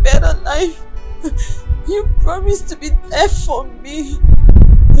me a better life. You promised to be there for me.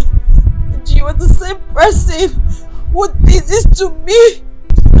 And you are the same person who did this to me.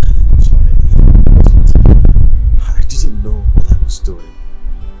 I didn't know what I was doing.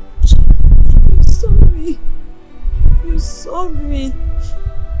 You're sorry. You're sorry.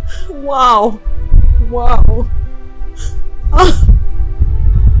 Wow. Wow. Ah.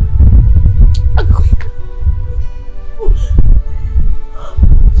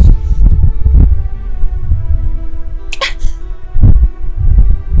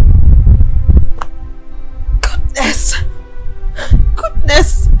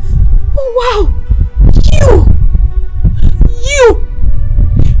 Goodness! Oh wow! You!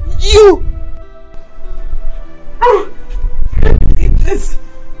 I can't believe this.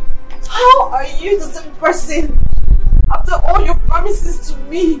 How are you the same person after all your promises to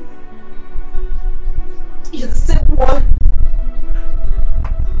me? You're the same one.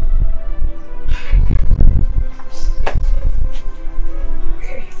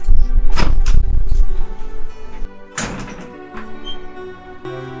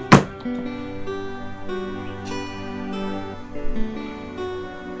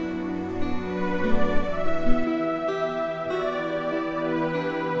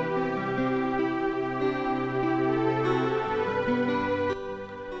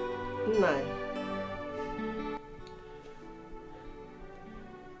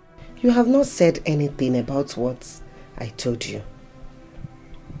 You have not said anything about what I told you.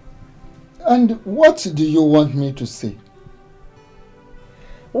 And what do you want me to say?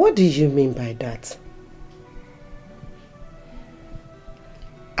 What do you mean by that?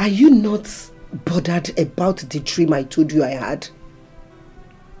 Are you not bothered about the dream I told you I had?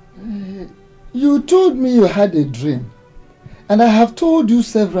 You told me you had a dream. And I have told you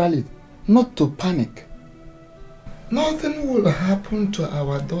severally not to panic. Nothing will happen to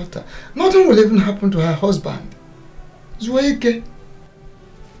our daughter. Nothing will even happen to her husband. Zueke.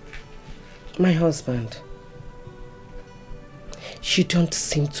 My husband. You don't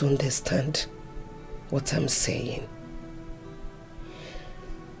seem to understand what I'm saying.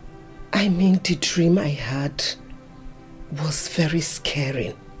 I mean, the dream I had was very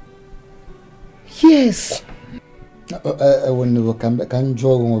scary. Yes.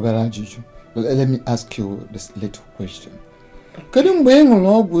 Let me ask you this little question.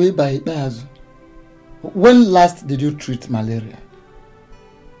 When last did you treat malaria?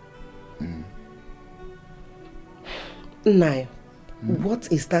 Now, what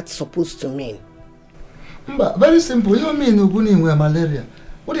is that supposed to mean? Very simple. You mean you have malaria.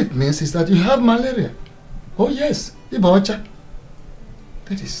 What it means is that you have malaria. Oh yes, Iba.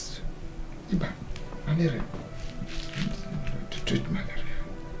 That is Iba. Malaria. To treat malaria.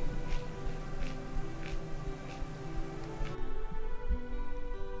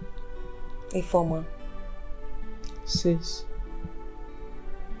 Informer. Sis.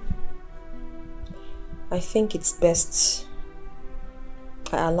 I think it's best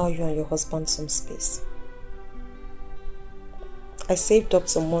I allow you and your husband some space. I saved up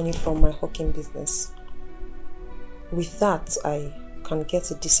some money from my hawking business. With that, I can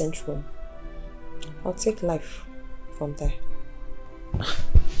get a decent room. I'll take life from there.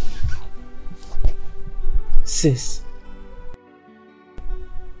 Sis,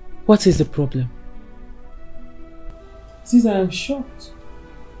 what is the problem? Sis, I am shocked.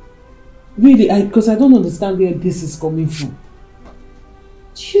 Really, because I don't understand where this is coming from.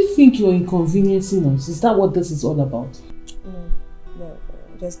 Do you think you're inconveniencing us? Is that what this is all about? No,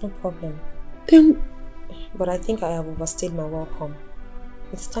 there's no problem. Then... But I think I have overstayed my welcome.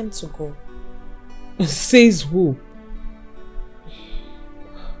 It's time to go. Says who?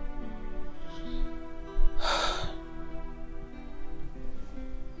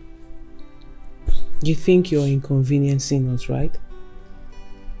 You think you're inconveniencing us, right?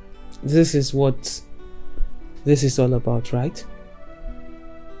 This is what this is all about, right?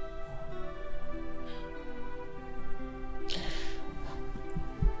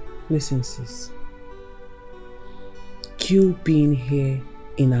 Listen, sis. You being here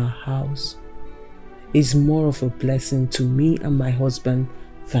in our house is more of a blessing to me and my husband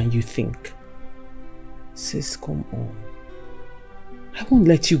than you think. Sis, come on. I won't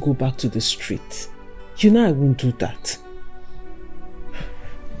let you go back to the street. You know I won't do that.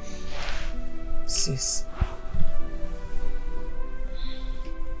 Jesus.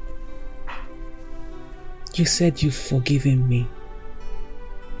 You said you've forgiven me.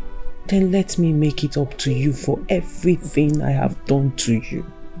 Then let me make it up to you for everything I have done to you.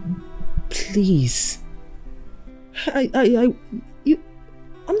 Please. I'm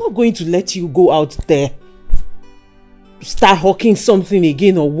not going to let you go out there. Start hawking something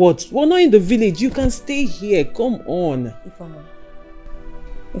again or what? We're not in the village. You can stay here. Come on.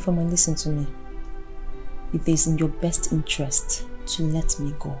 Ifeoma, listen to me. It is in your best interest to let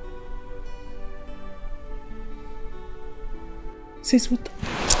me go. Sis, what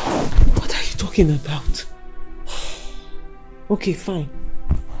are you talking about? Okay, fine.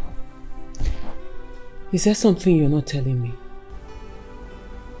 Is there something you're not telling me?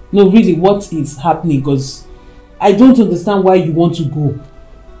 No, really, what is happening? Because I don't understand why you want to go.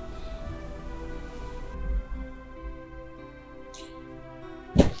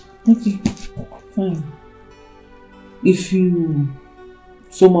 Okay, fine. If you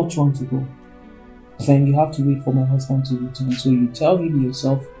so much want to go, then you have to wait for my husband to return. So you tell him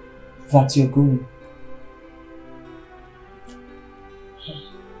yourself that you're going.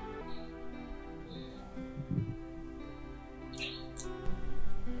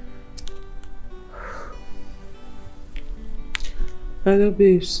 Hello,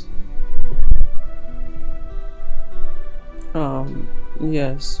 babes.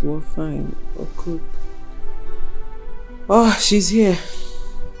 Yes, we're fine. We're good. Oh, she's here.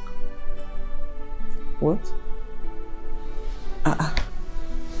 What?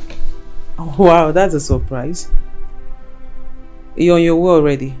 Oh, wow, that's a surprise. You're on your way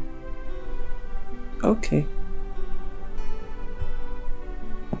already? Okay.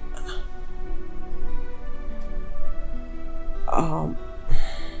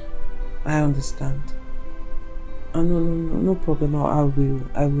 I understand. No problem. I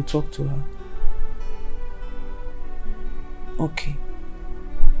will talk to her. Okay.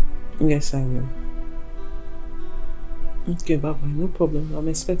 Yes, I will. Okay, bye-bye. No problem. I'm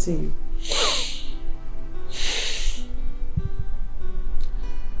expecting you.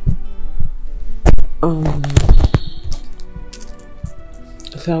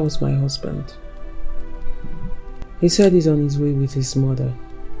 That was my husband. He said he's on his way with his mother.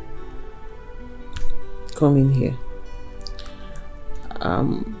 Coming here.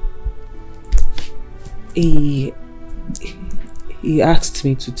 He asked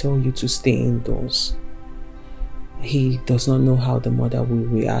me to tell you to stay indoors. He does not know how the mother will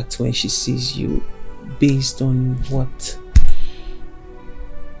react when she sees you based on what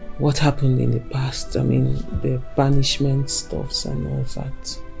happened in the past. I mean, the banishment stuffs and all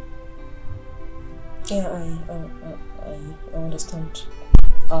that. Yeah, I understand.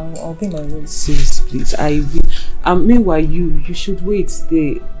 I'll be my way. Sis, please. Meanwhile, you should wait.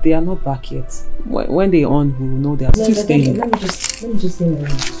 They are not back yet. When they on, we will know they are still staying. Let me just say my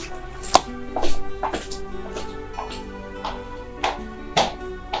room.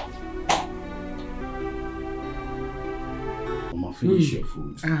 Finish your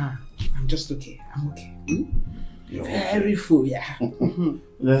food. I'm just okay. I'm okay. You're very full, yeah.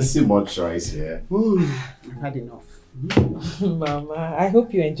 There's too much rice here. I've had enough. Mama, I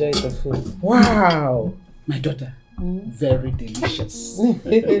hope you enjoyed the food. Wow, my daughter, very delicious.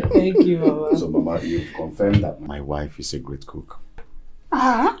 Thank you, Mama. So, Mama, you've confirmed that my wife is a great cook.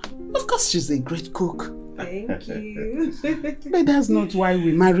 Of course she's a great cook. Thank you. But that's not why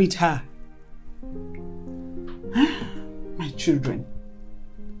we married her. My children,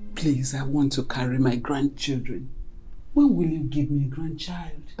 please, I want to carry my grandchildren. When will you give me a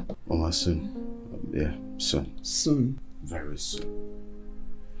grandchild? Mama, soon. Yeah, soon. Soon? Very soon.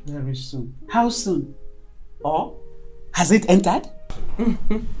 Very soon. How soon? Or has it entered?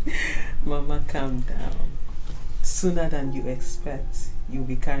 Mama, calm down. Sooner than you expect, you'll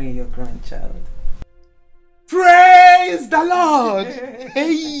be carrying your grandchild. Praise the Lord!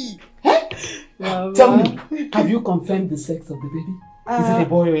 Hey! Tell me, have you confirmed the sex of the baby? Is it a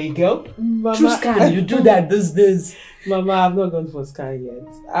boy or a girl? Mama, True scan, you do that these days. Mama, I've not gone for scan yet.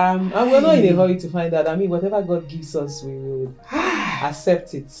 And we're not in a hurry to find out. I mean, whatever God gives us, we will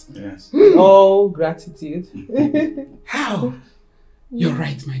accept it. Yes. With all gratitude. How? You're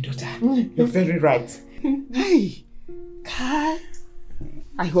right, my daughter. You're very right. Hey, Kai.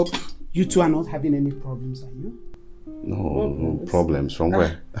 I hope you two are not having any problems, are you? No problems. From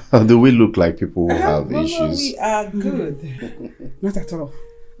where? Do we look like people who have Mama, issues? we are good. Not at all.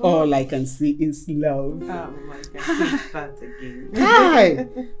 All I can see is love. Oh my God, that again. Hi!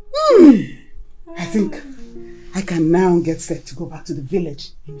 I think I can now get set to go back to the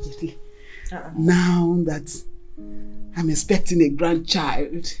village immediately. Now that I'm expecting a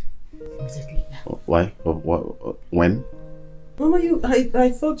grandchild. immediately. Why? When? Mama, I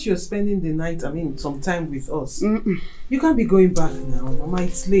thought you're spending the night, some time with us. You can't be going back now, Mama,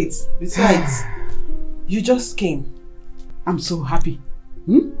 it's late. Besides, you just came. I'm so happy.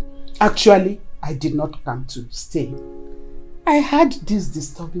 Actually, I did not come to stay. I had this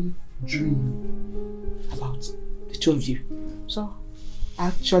disturbing dream about the two of you. So, I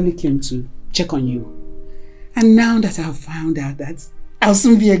actually came to check on you. And now that I've found out that I'll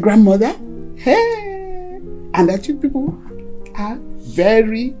soon be a grandmother, hey, and that you people are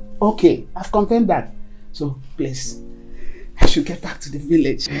very okay. I've confirmed that. So, please, I should get back to the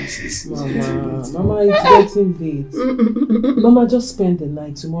village. Mama, it's getting late. Mama, just spend the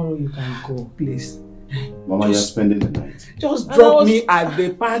night. Tomorrow you can go. Please. Mama, you're spending the night. Just drop me at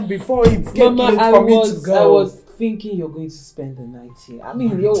the park before it gets late for me to go. I was thinking you're going to spend the night here. I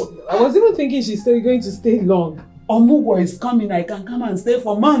was even thinking she's still going to stay long. Omugo is coming. I can come and stay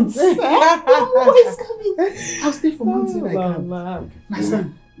for months. Omugo is coming. I'll stay for months if I can. My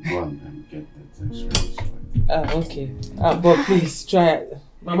son. Go on and get that things ready. Okay. But please try it.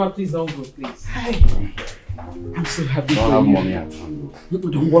 Mama, please don't go, please. I'm so happy Don't for have you. money at home.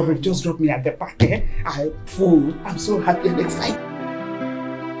 Don't worry, just drop me at the park. I'm full. I'm so happy and excited.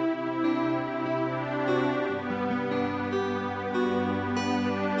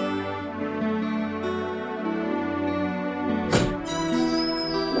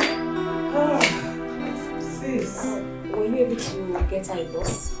 Were you able to get her a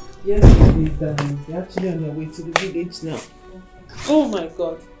bus? Yes, they're actually on their way to the village now. Oh my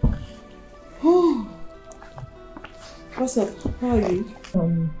God. Oh. What's up? How are you?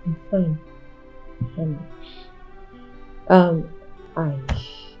 I'm fine. I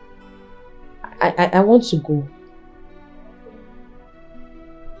want to go.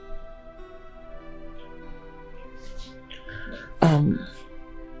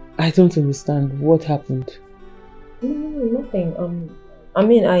 I don't understand. What happened? No, nothing.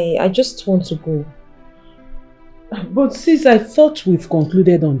 I just want to go. But sis, I thought we've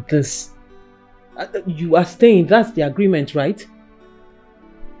concluded on this. You are staying, that's the agreement, right?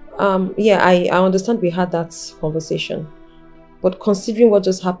 Yeah, I understand we had that conversation. But considering what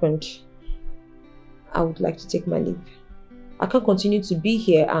just happened, I would like to take my leave. I can't continue to be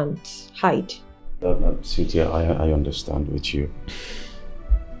here and hide. Sweetie, I understand with you.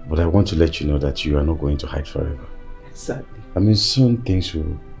 But I want to let you know that you are not going to hide forever. Exactly. Soon things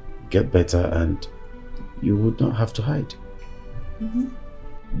will get better and you would not have to hide.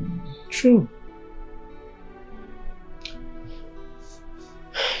 True.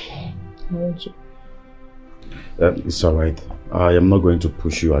 I want to. It's alright. I am not going to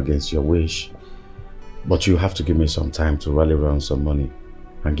push you against your wish. But you have to give me some time to rally around some money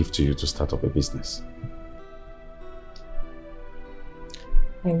and give to you to start up a business.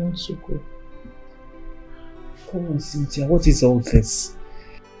 I want to go. Come on, Cynthia, what is all this?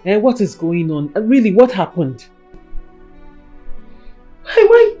 What is going on? Really, what happened?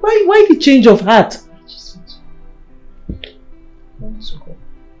 Why the change of heart? I want to go.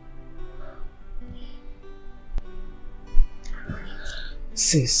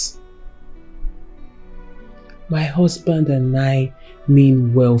 Sis, my husband and I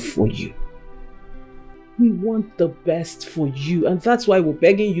mean well for you. We want the best for you, and that's why we're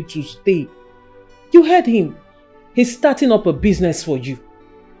begging you to stay. You heard him. He's starting up a business for you.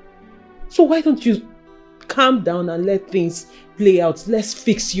 So why don't you calm down and let things play out? Let's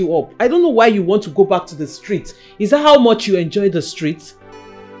fix you up. I don't know why you want to go back to the street. Is that how much you enjoy the street?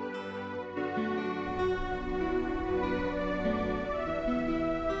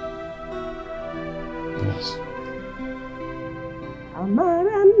 Yes.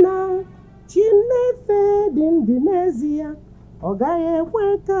 Amarana Chinefe Dindinezia Ogaye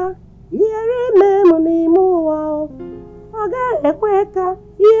Kweka Yere Memo Nimu Wao Ogaye Kweka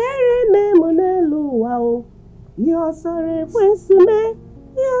Yere Memo Nelu Wao Yosore Kwensume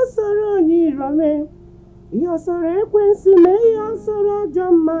Yosoro Nirome Yosore Kwensume Yosoro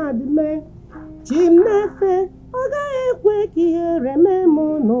Jomadme Chinefe Ogaye Kweki Yere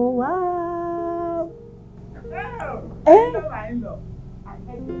Memo No Wao.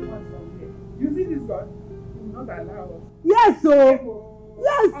 You see this God? He will not allow us. Yes, so.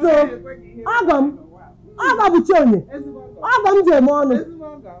 Yes, so. Agam. Agam Buchoni. Agam Jemono.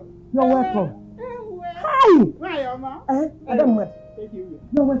 You're welcome. Hi.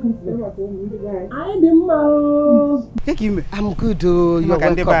 You're welcome. I didn't Take him. I'm good. You're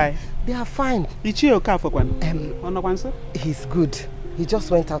welcome. They are fine. He's good. He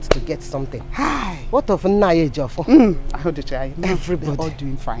just went out to get something. Hi. What of Naye Joffo? I heard the child. Everybody. They're all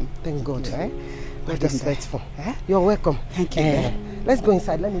doing fine. Thank God. Yeah. God is faithful. You're welcome. Thank you. Let's go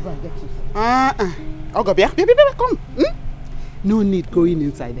inside. Let me go and get you. Ogo, come. No need going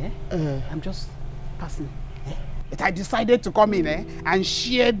inside, I'm just passing. But I decided to come in and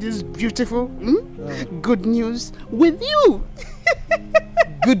share this beautiful good news with you.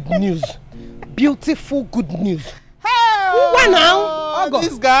 Good news. Beautiful good news. Hey! What now? Ogo.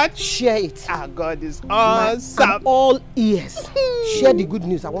 This God. Share it. Our God is awesome. I'm all ears. Share the good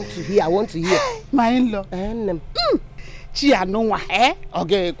news. I want to hear. My in-law. Chia no wa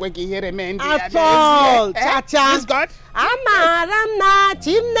okay, kweki here me ndi at all, Chacha. This God. Amaranna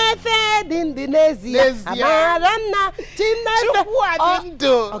chimnefe dindinezia. Amaranna chimnefe.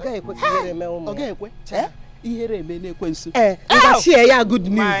 Okay, kweki here me umu. Okay, kwe. Ihere me ne kwensu. Share ya good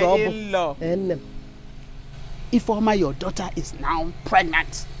news. My in-law. Ifeoma, your daughter is now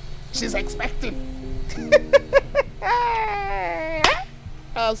pregnant. She's expecting.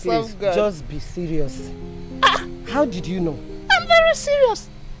 Please, just be serious. How did you know? I'm very serious.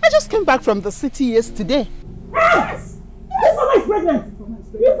 I just came back from the city yesterday. Yes! Ifeoma is pregnant.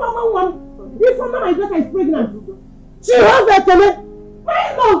 Ifeoma, my daughter is pregnant. She has a child.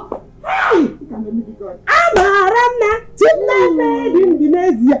 My love. Hey! Amaranna chimnefe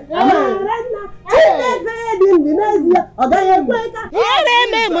dindinezia. Amaranna chimnefe dindinezia. Ogaye kweka. Here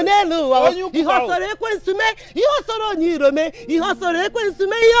me monelu wa. Ihosoro ekwensume. Ihosoro onyirome. Ihosoro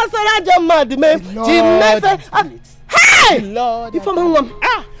ekwensume. Ihosoro ajamad me. Chimnefe. Hey! Ifeoma ngam.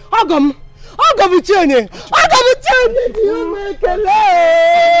 Ogom. Ogabichenye. Diomekele.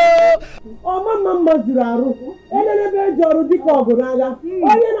 Mama mazuru aru. Elelebe joru dika ogunaga.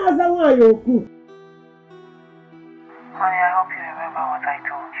 Onye na-aza nwaanyị oku. Honey, I hope you remember what I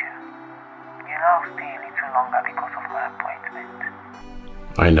told you. You know I'll stay a little longer because of my appointment.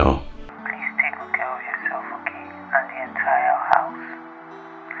 I know. Please take good care of yourself, okay? And the entire house.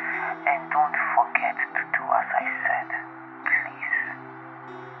 And don't forget to do as I said. Please.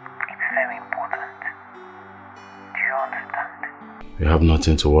 It's very important. Do you understand? You have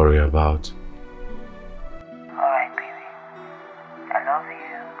nothing to worry about. Alright, baby. I love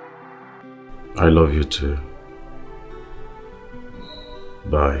you. I love you too.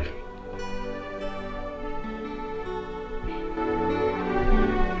 Bye.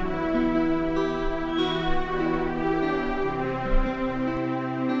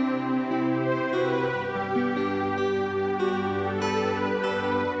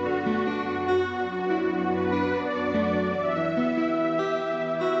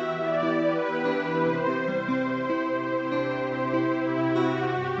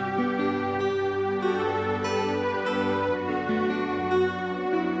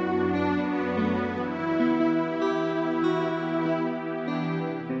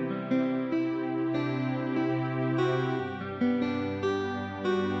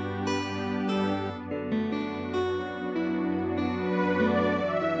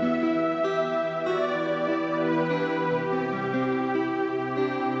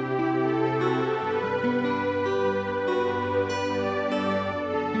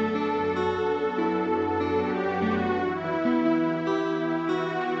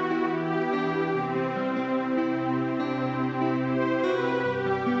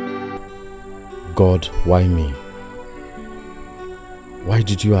 God, why me? Why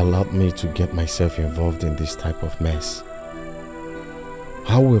did you allow me to get myself involved in this type of mess?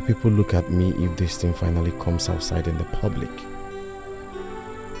 How will people look at me if this thing finally comes outside in the public?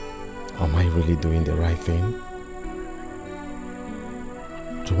 Am I really doing the right thing?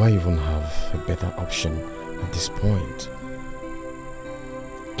 Do I even have a better option at this point?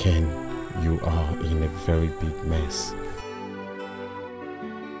 Ken, you are in a very big mess.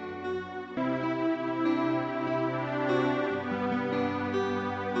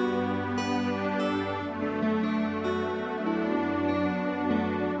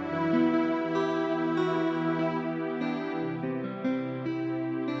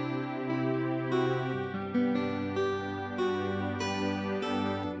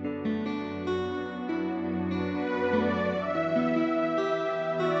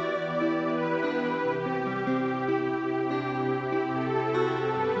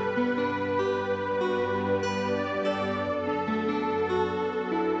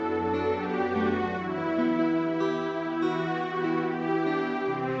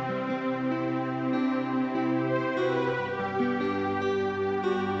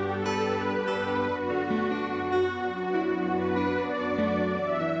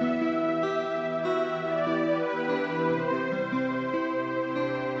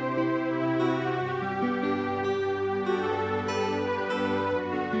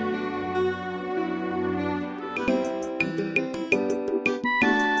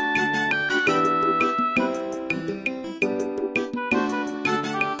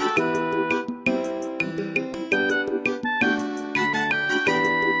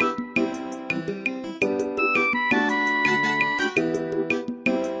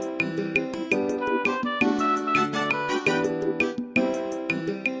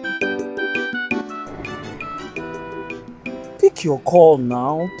 Pick your call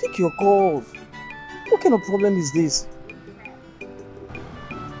now. Pick your call. What kind of problem is this?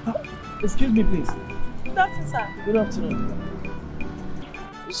 Excuse me, please. Good afternoon, sir. Good afternoon.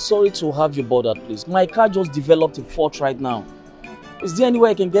 Sorry to have you bothered, please. My car just developed a fault right now. Is there any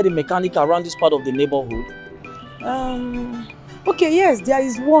way I can get a mechanic around this part of the neighborhood? Okay, yes, there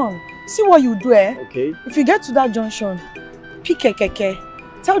is one. See what you do, eh? Okay. If you get to that junction, pick a keke.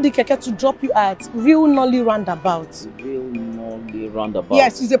 Tell the keke to drop you at Real Nolly Roundabout. Real Nolly Roundabout?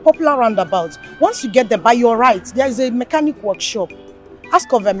 Yes, it's a popular roundabout. Once you get there, by your right, there is a mechanic workshop.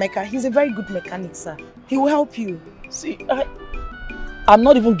 Ask of Emeka. He's a very good mechanic, sir. He will help you. See, I'm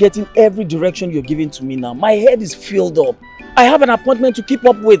not even getting every direction you're giving to me now. My head is filled up. I have an appointment to keep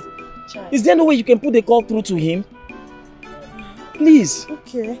up with. Child. Is there no way you can put the call through to him? Please.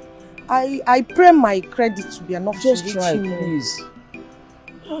 Okay. I pray my credit to be enough Just to try, reach him. please.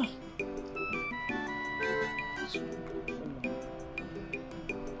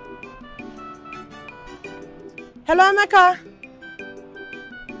 Hello, Emeka.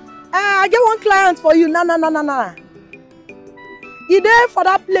 I get one client for you. Nah. He there for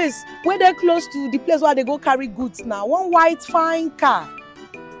that place where they close to the place where they go carry goods now. One white fine car.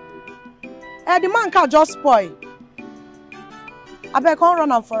 The man car just spoil. I beg come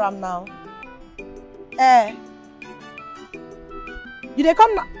run am for him now. You dey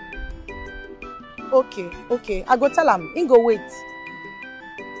come now? Okay. I go tell him. He go wait.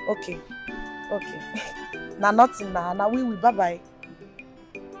 Okay. Nah, nothing now. Now we bye.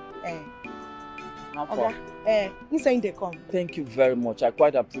 Okay. He saying they come. Thank you very much. I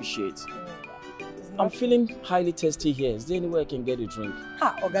quite appreciate. I'm feeling highly thirsty here. Is there any way I can get a drink?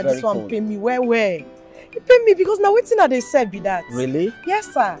 Okay, this one pay me where? He pay me because now waiting that they serve be that. Really?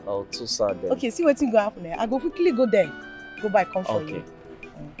 Yes, sir. Oh, too sad then. Okay, see what's going to happen there. I go quickly go there. Go buy come for you.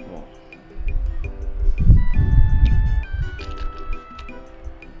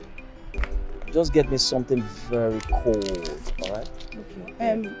 Just get me something very cold, alright?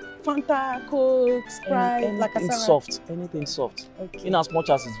 Okay. Fanta, Coke, Sprite, anything soft. Anything soft. Okay. In as much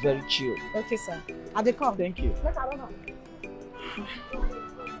as it's very chill. Okay, sir. Are they come? Thank you.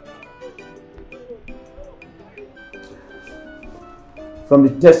 From the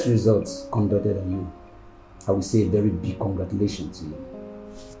test results conducted on you, I will say a very big congratulations to you.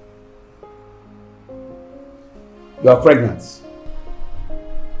 You are pregnant.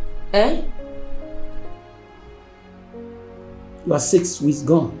 Eh? You are 6 weeks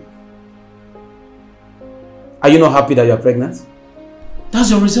gone. Are you not happy that you are pregnant?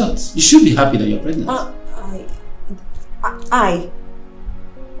 That's your results. You should be happy that you're pregnant.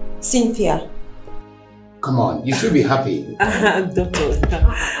 Cynthia. Come on, you should be happy. Doctor,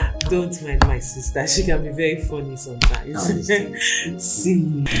 don't mind my sister. She can be very funny sometimes.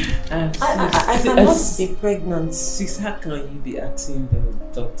 See, I cannot be pregnant. Sis, how can you be asking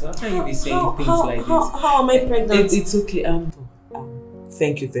the doctor? How can you be saying things like this? How am I pregnant? It's okay.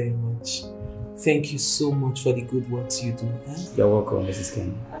 Thank you very much. Thank you so much for the good works you do. You're welcome, Mrs.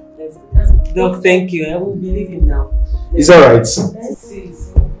 Kenny. Doc, thank you. I will be leaving now. It's alright. Let's see.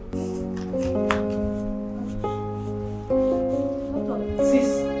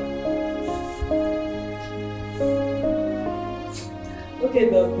 Okay,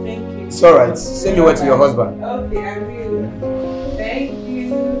 Doc, thank you. It's alright. Send me word to your husband. Okay, I will. Thank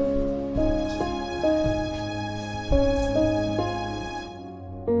you.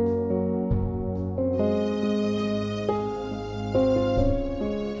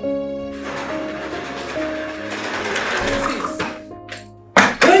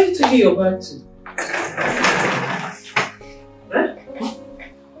 Where are you taking your bag to? Huh?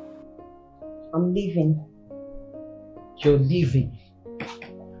 I'm leaving. You're leaving?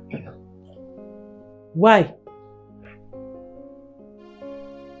 Why?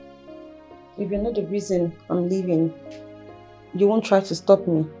 If you're not the reason I'm leaving, you won't try to stop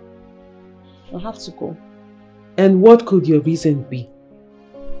me. I have to go. And what could your reason be?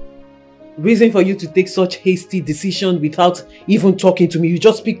 Reason for you to take such hasty decision without even talking to me? You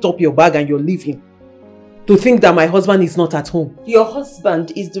just picked up your bag and you're leaving. To think that my husband is not at home. Your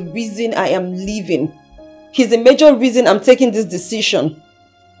husband is the reason I am leaving. He's the major reason I'm taking this decision.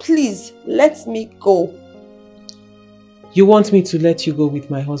 Please, let me go. You want me to let you go with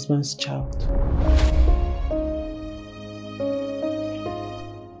my husband's child?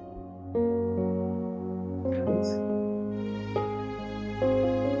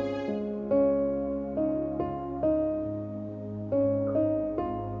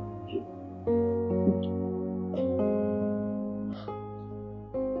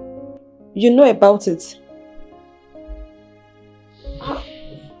 You know about it.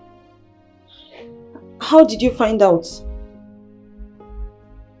 How did you find out?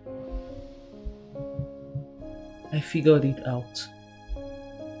 figured it out.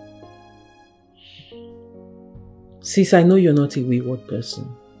 Sis, I know you're not a wayward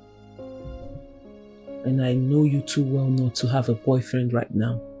person. And I know you too well not to have a boyfriend right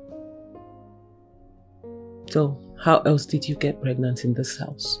now. So, how else did you get pregnant in this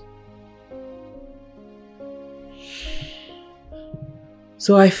house?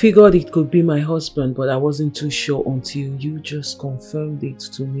 So I figured it could be my husband, but I wasn't too sure until you just confirmed it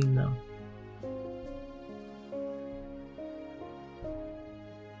to me now.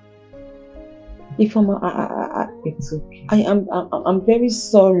 Ifeoma, it's okay. I'm very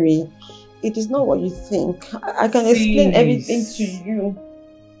sorry. It is not what you think. I can explain everything to you.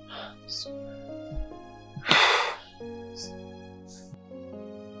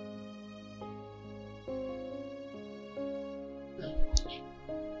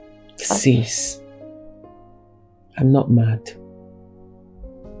 Sis, I'm not mad.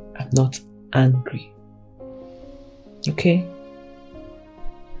 I'm not angry. Okay?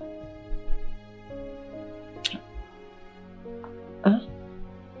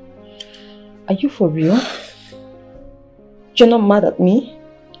 Are you for real? You're not mad at me?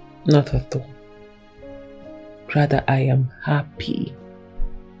 Not at all. Rather, I am happy.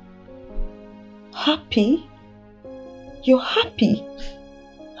 Happy? You're happy?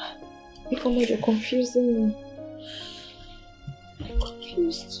 Ifeoma, you're confusing me. I'm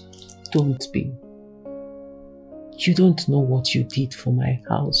confused. Don't be. You don't know what you did for my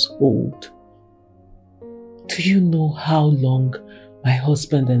household. Do you know how long my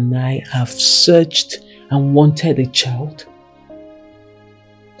husband and I have searched and wanted a child?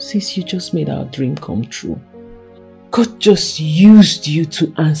 Sis, you just made our dream come true. God just used you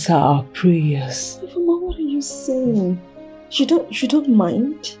to answer our prayers. Ifeoma, what are you saying? You don't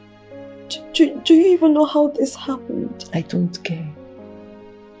mind? Do you even know how this happened? I don't care.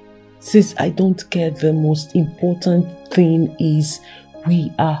 Sis, I don't care. The most important thing is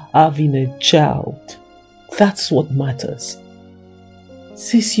we are having a child. That's what matters.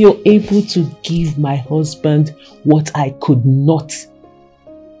 Sis, you're able to give my husband what I could not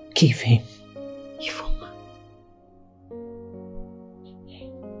give him.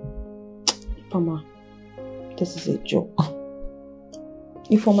 Ifeoma, this is a joke.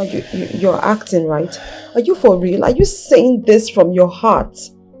 Ifeoma, you're acting, right? Are you for real? Are you saying this from your heart?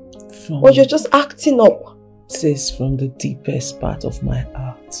 Or you're just acting up? Sis, from the deepest part of my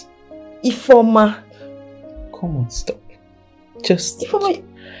heart. Ifeoma. Come on, stop. Just... Ifeoma.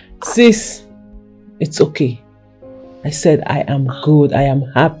 Sis, it's okay. I said I am good. I am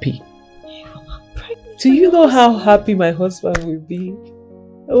happy. Do you know how happy my husband will be?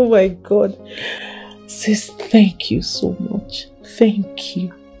 Oh my God. Sis, thank you so much. Thank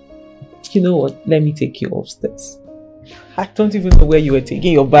you. You know what? Let me take you upstairs. I don't even know where you were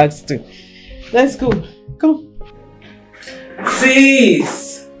taking your bags to. Let's go. Come.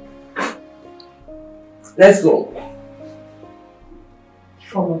 Sis! Let's go.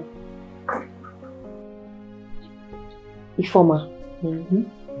 Ifeoma.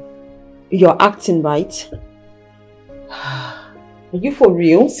 You're acting, right? Are you for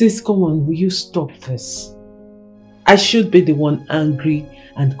real? Sis, come on. Will you stop this? I should be the one angry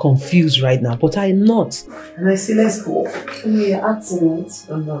and confused right now, but I'm not. And I say, let's go. You're acting, right?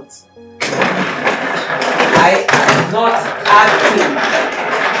 I'm not. I am not acting.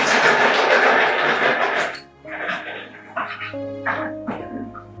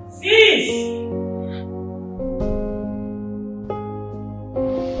 Sis!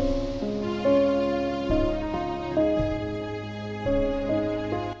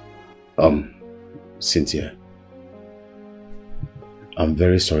 Cynthia, I'm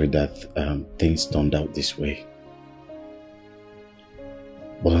very sorry that things turned out this way.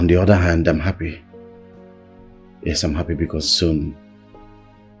 But on the other hand, I'm happy. Yes, I'm happy because soon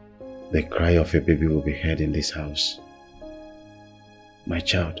the cry of a baby will be heard in this house. My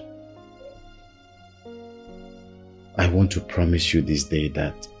child, I want to promise you this day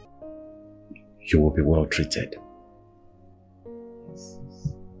that you will be well treated.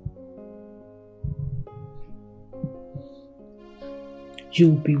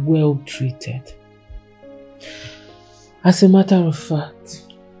 You'll be well treated. As a matter of fact,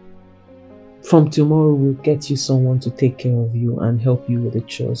 from tomorrow we'll get you someone to take care of you and help you with the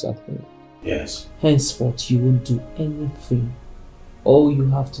chores at home. Yes. Henceforth, you won't do anything. All you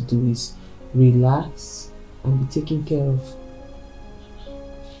have to do is relax and be taken care of.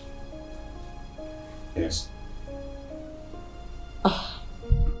 Yes.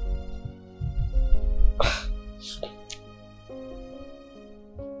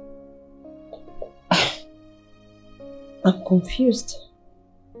 I'm confused.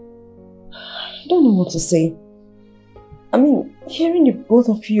 I don't know what to say. Hearing the both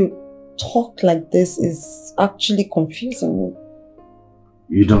of you talk like this is actually confusing me.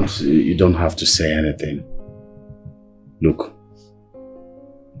 You don't have to say anything. Look,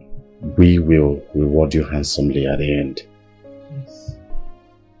 we will reward you handsomely at the end. Yes.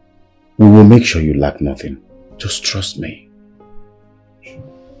 We will make sure you lack nothing. Just trust me.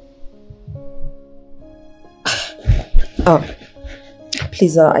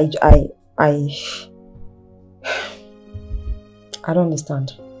 Please, I don't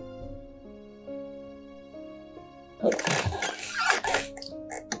understand.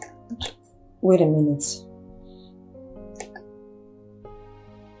 Wait a minute.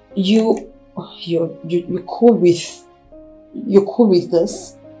 You're cool with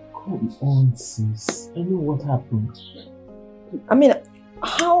this? Come on, sis. I know what happened. I mean,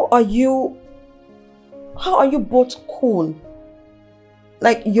 how are you both cool?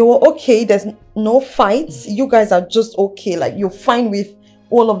 Like, you're okay, there's no fights, you guys are just okay, like you're fine with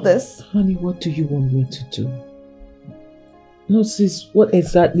all of this? Honey, what do you want me to do? No, sis, what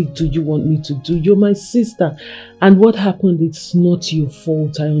exactly do you want me to do? You're my sister. And what happened, it's not your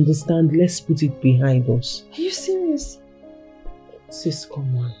fault. I understand. Let's put it behind us. Are you serious? Sis,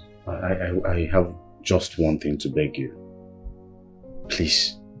 come on. I have just one thing to beg you.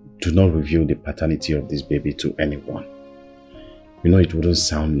 Please, do not reveal the paternity of this baby to anyone. You know, it wouldn't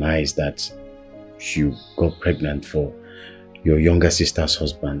sound nice that you got pregnant for your younger sister's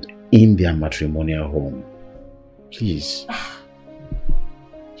husband in their matrimonial home. Please.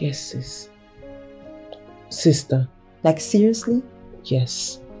 Yes, sis. Sister. Like, seriously?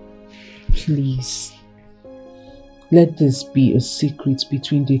 Yes. Please. Let this be a secret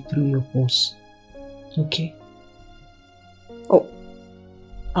between the three of us. Okay? Oh.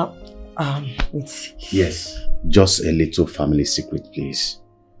 Wait. Yes. Just a little family secret, please.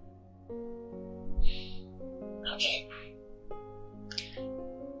 Okay.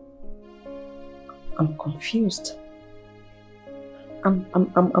 I'm confused.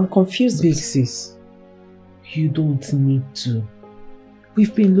 I'm confused. Big sis, you don't need to.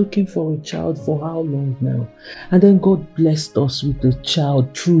 We've been looking for a child for how long now? And then God blessed us with a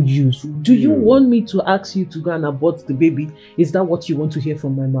child through you. Do you want me to ask you to go and abort the baby? Is that what you want to hear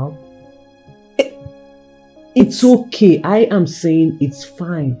from my mouth? It's okay. I am saying it's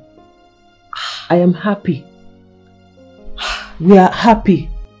fine. I am happy. We are happy.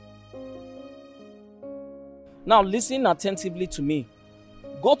 Now listen attentively to me.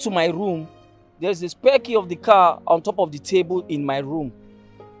 Go to my room. There's a spare key of the car on top of the table in my room.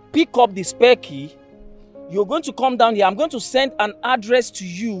 Pick up the spare key. You're going to come down here. I'm going to send an address to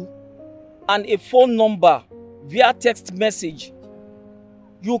you and a phone number via text message.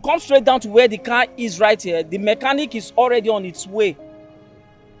 You come straight down to where the car is right here. The mechanic is already on its way.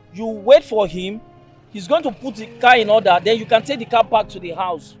 You wait for him. He's going to put the car in order. Then you can take the car back to the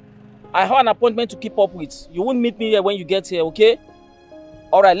house. I have an appointment to keep up with. You won't meet me here when you get here, okay?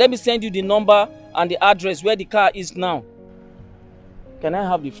 Alright, let me send you the number and the address where the car is now. Can I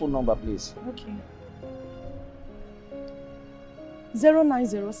have the phone number, please? Okay.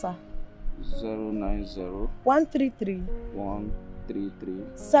 090, sir. 090 133 133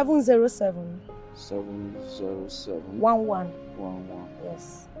 707 707 11. 11.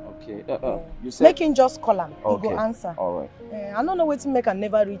 Yes. Okay. You said... Make him just call him. Okay. He go answer. Alright. I don't know what to make and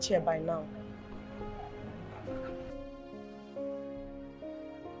never reach here by now.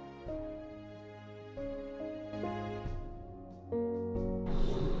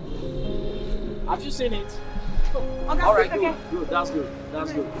 Have you seen it? Okay, alright, okay. Good. That's good.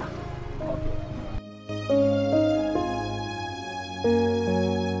 That's good. Okay.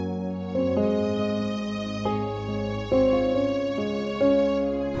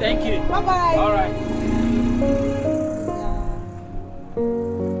 Thank you. Bye-bye. All right.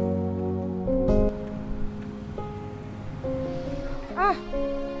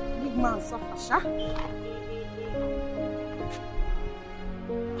 Big man suffer, sha.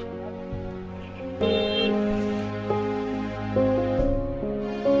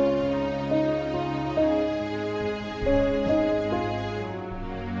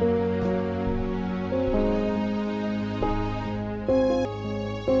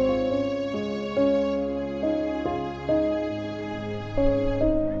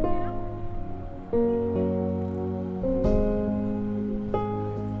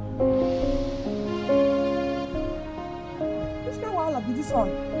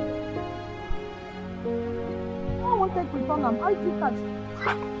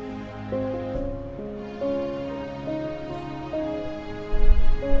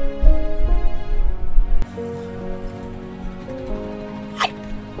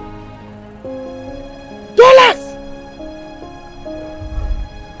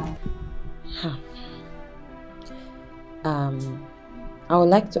 I would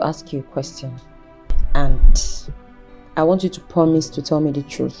like to ask you a question. And I want you to promise to tell me the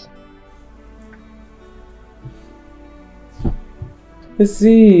truth.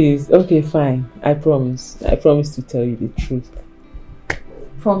 Sis, okay, fine. I promise. I promise to tell you the truth.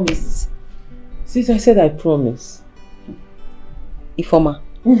 Promise. Sis, I said I promise. Ifoma,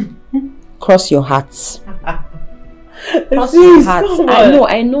 cross your heart. Cross Sis, your heart. come on.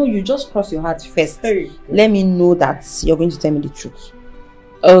 I know. You just cross your heart first. Let me know that you're going to tell me the truth.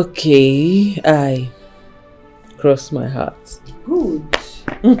 Okay, I cross my heart. Good.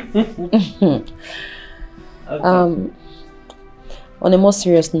 Okay. On a more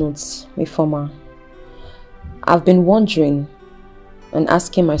serious note, Ifoma, I've been wondering and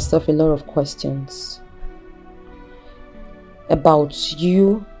asking myself a lot of questions about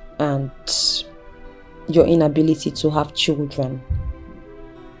you and your inability to have children.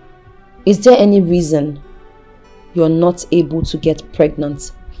 Is there any reason you're not able to get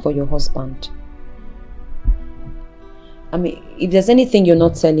pregnant for your husband? I mean, if there's anything you're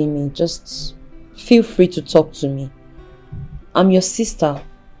not telling me, just feel free to talk to me. I'm your sister,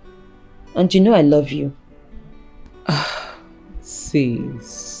 and you know I love you.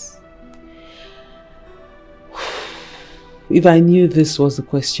 Sis, if I knew this was the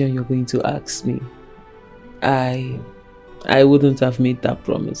question you're going to ask me, I wouldn't have made that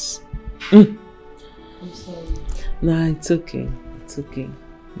promise. I'm sorry. Nah, it's okay. It's okay.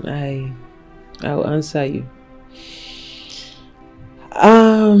 I'll answer you.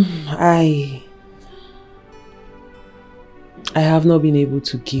 I have not been able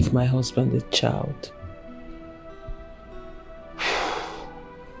to give my husband a child.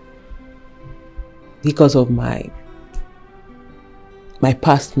 Because of my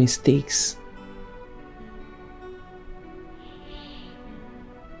past mistakes.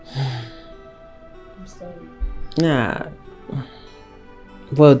 I'm sorry. Nah.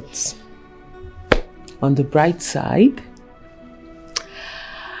 But on the bright side,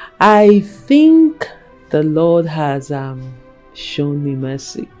 I think the Lord has shown me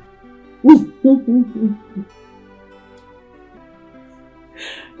mercy.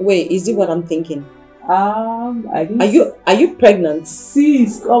 Wait, is it what I'm thinking? I didn't. Are you pregnant?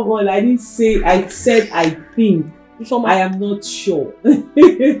 Sis, come on! I didn't say. I said I think. I am not sure,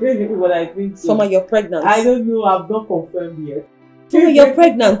 but I think so. Foma, you're pregnant. I don't know. I've not confirmed yet. Foma, you're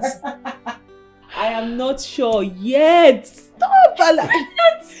pregnant. I am not sure yet. Stop!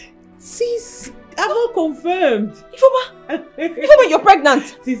 Sis, I'm not confirmed. Ifoma, you're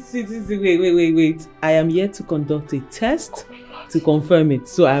pregnant. Sis, wait. I am yet to conduct a test to confirm it,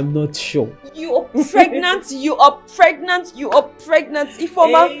 so I am not sure. You are pregnant. You are pregnant. You are pregnant.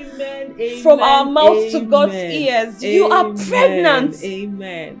 Ifoma, amen, from our mouth to God's amen, ears, you are pregnant.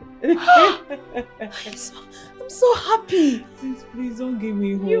 Amen. I'm so happy. Sis, please don't give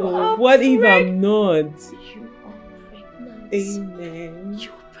me hope. You are What if I'm not? You are pregnant. Amen. You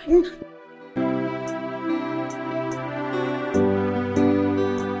are pregnant.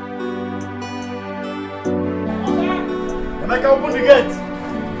 Emeka, open the gate.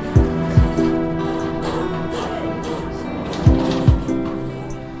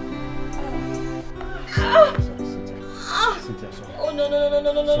 Oh no.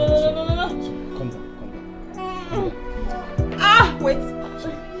 Come down. Wait.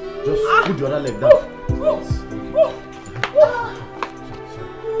 Just put the other leg down.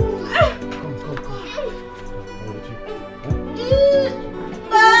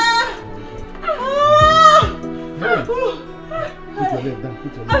 Put your leg down.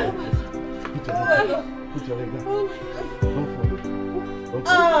 Put your leg down.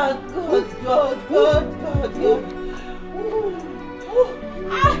 Don't fall. Good.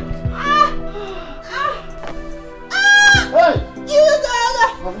 Hey! You go.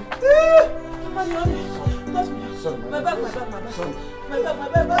 Sorry, My back. Sorry. My back.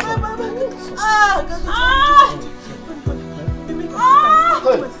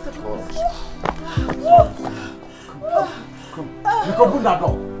 Come. You can open that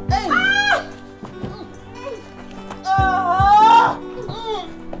door.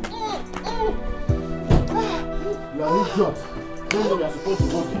 You are idiot. Don't know you are supposed to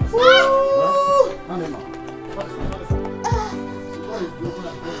go there. Animal. What is the open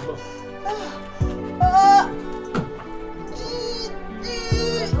and close door?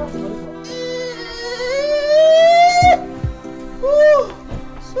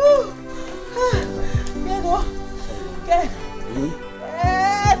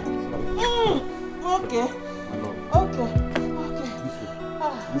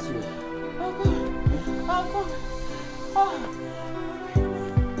 This way.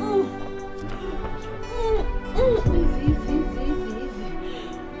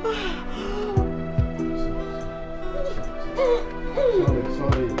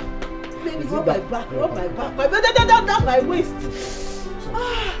 Rub my back, rub my back. That's my waist.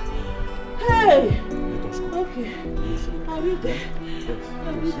 Hey. Okay. Are you there?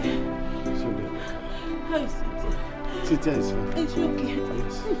 Are you there? How is it? Sit here, it's fine. Is she okay?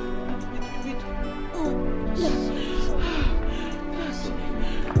 Yes.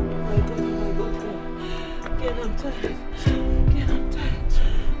 Again, I'm tired. Again, I'm tired.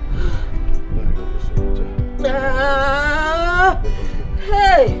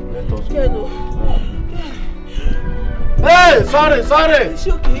 Hey! Keno. Hey, sorry. Is she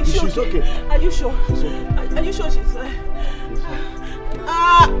okay? She's okay. Are you sure? She's okay. Are you sure she's fine?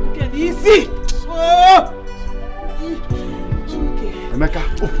 Get easy. Oh! Okay. Emeka,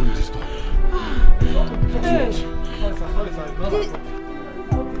 open this door. Hey. Sorry.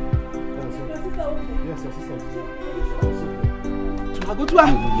 Yes, your sister. I'll go to her.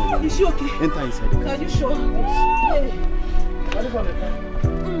 Is she okay? Enter inside. Are you sure? Hey.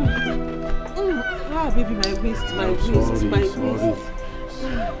 Baby, my waist. Is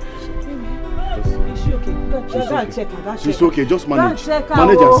she okay? Check her. She's okay, just manage. Check her.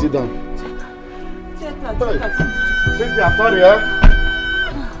 Manage and sit down. Check her. Cynthia, sorry,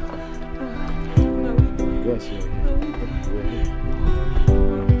 Yes,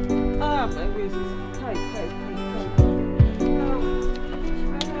 my waist. Tight.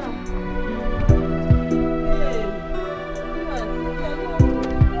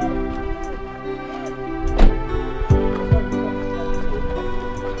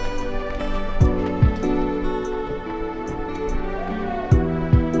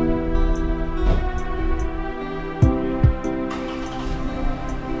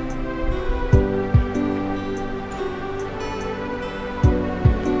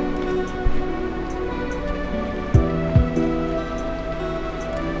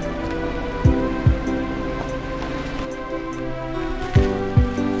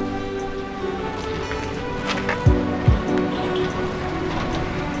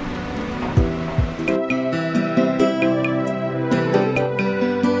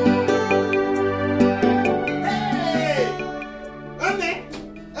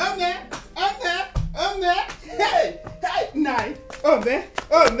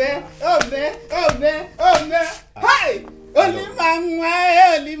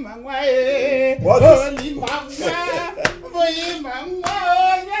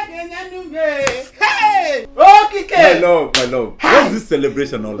 My love. What's this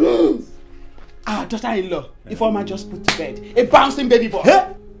celebration all about? Our daughter-in-law, Ifeoma just put to bed. A bouncing baby boy.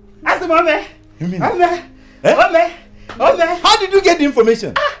 Ask the mommy. You mean? Mommy. How did you get the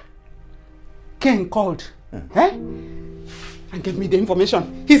information? Ken called. And gave me the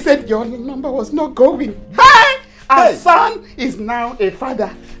information. He said your number was not going. Our son is now a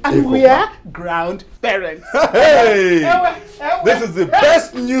father. And we are ground parents. Hey! This is the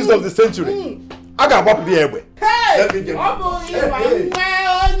best news of the century. I got pop the airway. Let me get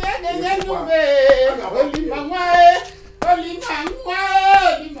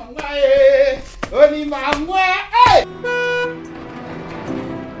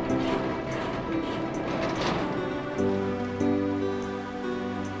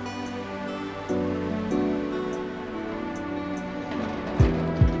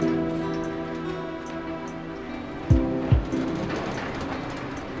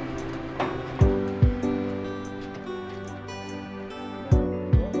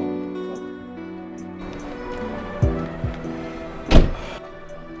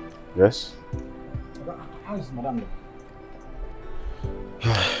Yes? How is Madam?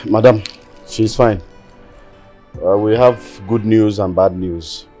 Madam, she's fine. We have good news and bad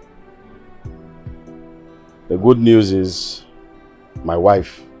news. The good news is my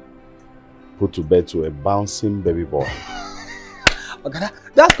wife put to bed to a bouncing baby boy. Okay,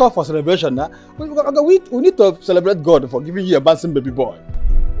 that's called for celebration now. We need to celebrate God for giving you a bouncing baby boy.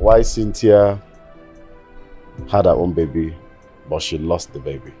 Why Cynthia had her own baby, but she lost the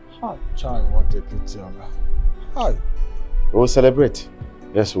baby. Oh, child, what a pity. Hi. We will celebrate.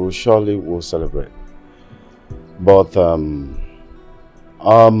 Yes, we surely will celebrate. But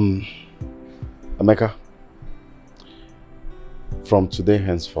Emeka, from today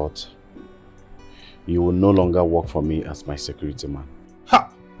henceforth, you will no longer work for me as my security man.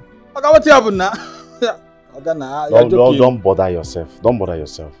 Ha! Okay, what happened now? Don't bother yourself. Don't bother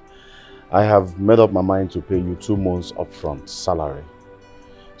yourself. I have made up my mind to pay you 2 months upfront salary,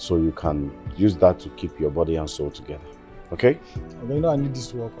 so you can use that to keep your body and soul together. Okay? Okay, you know I need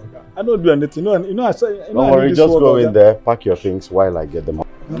this work. Okay? I don't do anything. You know I say. Don't worry, just go in there, pack your things while I get them up.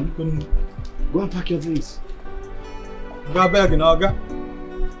 Go and pack your things. Go back, you know, okay?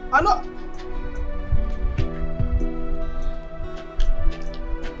 I know.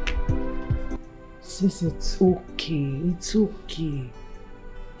 Sis, it's okay. It's okay.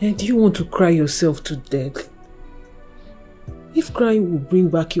 And do you want to cry yourself to death? If crying will bring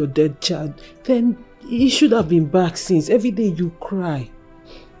back your dead child, then he should have been back since. Every day you cry.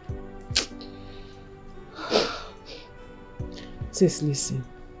 Sis, listen.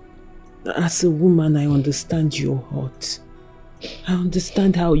 As a woman, I understand your heart. I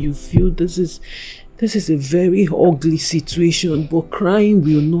understand how you feel. This is a very ugly situation, but crying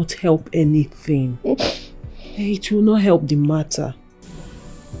will not help anything. It will not help the matter.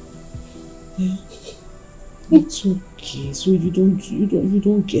 It's okay, so you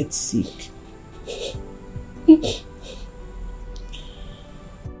don't get sick.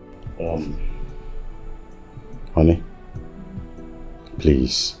 Honey,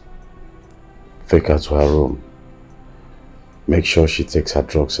 please take her to her room. Make sure she takes her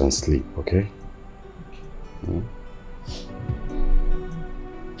drugs and sleep, okay?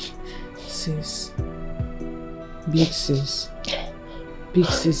 Sis, big sis,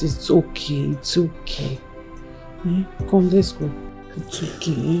 it's okay, it's okay. Come, let's go. It's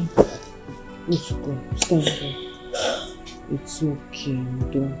okay. Let's go. Stand there. It's okay,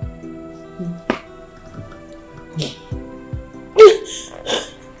 don't.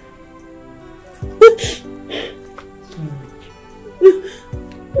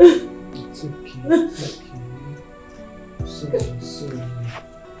 It's okay. Sorry.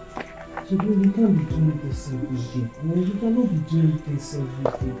 You can't be doing this every day. You cannot be doing this every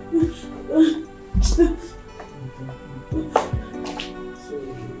day.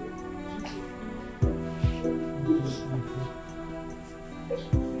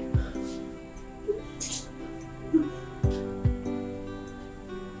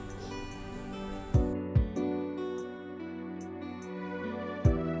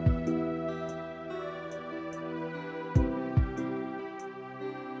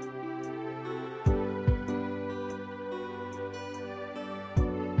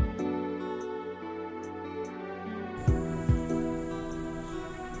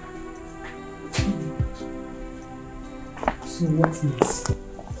 So what's next?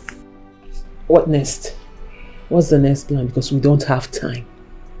 What next? What's the next plan? Because we don't have time.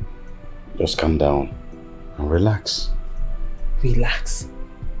 Just calm down and relax. Relax?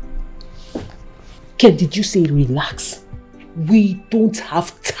 Ken, did you say relax? We don't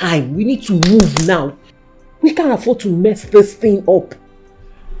have time. We need to move now. We can't afford to mess this thing up.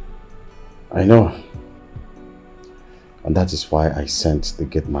 I know. And that is why I sent the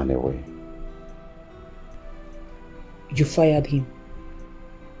gate man away. You fired him?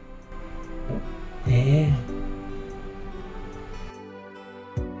 Yeah.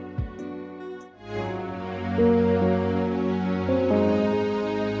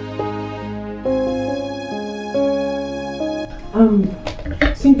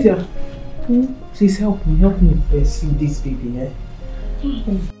 Cynthia, please help me breastfeed this baby, eh?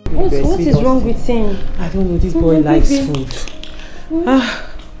 What is wrong with him? I don't know, this boy likes food.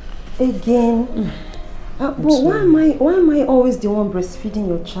 Again? But why am I always the one breastfeeding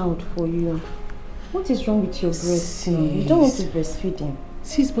your child for you? What is wrong with your breast? You don't want to breastfeed him.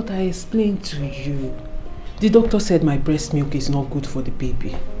 Sis, but I explained to you. The doctor said my breast milk is not good for the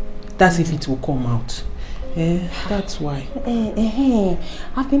baby. That's if it will come out. That's why.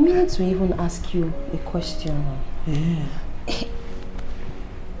 I've been meaning to even ask you a question.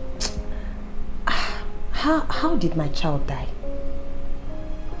 How did my child die?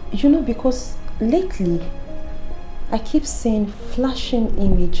 You know, because lately I keep seeing flashing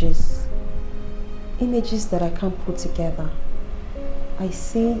images that I can't put together. I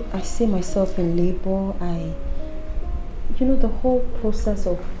see myself in labor. You know, the whole process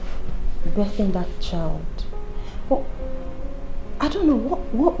of birthing that child. Well, I don't know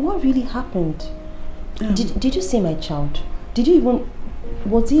what really happened. Did you see my child?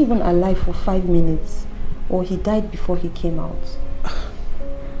 Was he even alive for 5 minutes, or he died before he came out?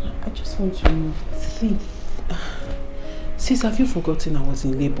 I just want to know. Sis, have you forgotten I was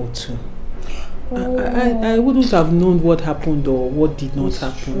in labor too? I wouldn't have known what happened or what did not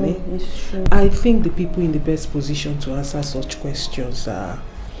happen. It's true. I think the people in the best position to answer such questions are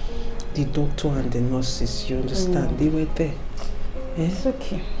the doctor and the nurses. You understand? They were there. It's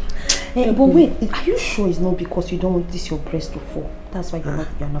okay. But wait, are you sure it's not because you don't want your breast to fall? That's why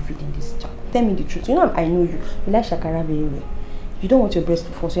you're not feeding this child? Tell me the truth. You know, I know you. You like Shakara very well. You don't want your breast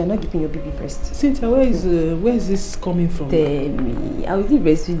to fall, so you're not giving your baby breast. Cynthia, where is this coming from? Tell me. I will still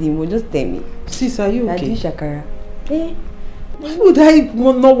breastfeed him. Just tell me. Sis, are you okay? Shakara. Why would I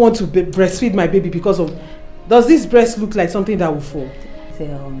not want to breastfeed my baby because of... Does this breast look like something that will fall?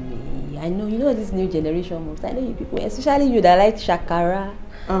 tell me. I know, you know this new generation moves. I know you people, especially you that like shakara.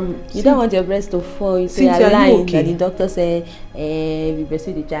 You don't want your breast to fall. You say a line that the doctor said, we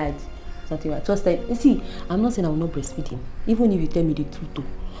breastfeed the child. Something like just like, you see, I'm not saying I will not breastfeed him. Even if you tell me the truth too,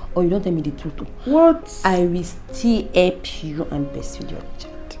 or you don't tell me the truth too. What? I will still help you and breastfeed your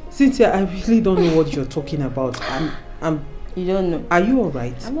child. Cynthia, I really don't know what you're talking about. You don't know. Are you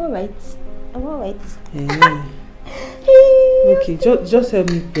alright? I'm alright. I'm alright. Yeah. Okay, just help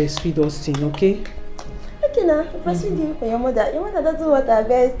me breastfeed Austin, okay? Okay now, breastfeed you for your mother. Your mother doesn't want her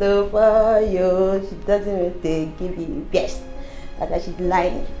best for you. She doesn't want to give you best. That's why she's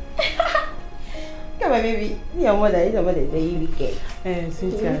lying. Come on, baby. Your mother is very wicked.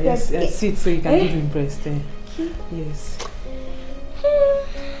 Cynthia, yes, sit so you can give him breast. Yes.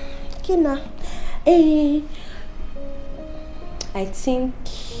 Okay now.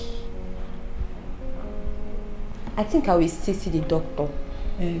 I think I will still see the doctor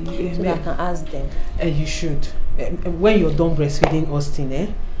so that I can ask them. You should. When you're done breastfeeding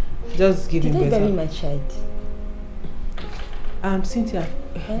Austin, just give him breast. Did they bury my child? Cynthia,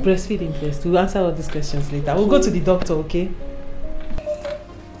 breastfeeding first. We'll answer all these questions later. We'll go to the doctor, okay?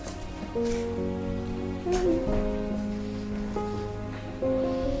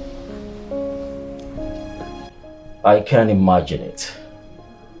 I can't imagine it.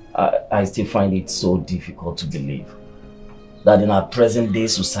 I still find it so difficult to believe that in our present day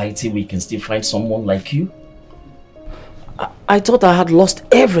society we can still find someone like you. I thought I had lost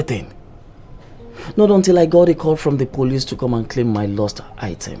everything. Not until I got a call from the police to come and claim my lost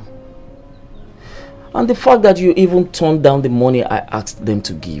item. And the fact that you even turned down the money I asked them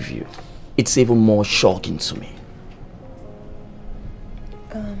to give you, it's even more shocking to me.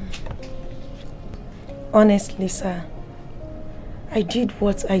 Honestly, sir, I did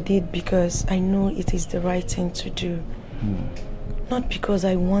what I did because I know it is the right thing to do. Not because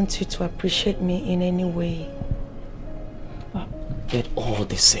I want you to appreciate me in any way. But all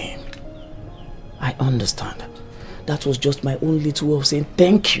the same, I understand. That was just my own little way of saying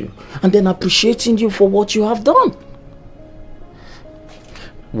thank you and then appreciating you for what you have done.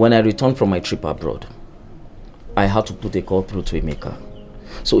 When I returned from my trip abroad, I had to put a call through to Emeka.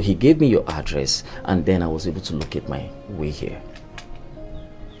 So he gave me your address and then I was able to locate my way here.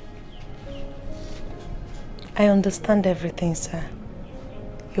 I understand everything, sir.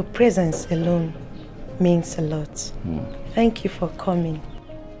 Your presence alone means a lot. Thank you for coming.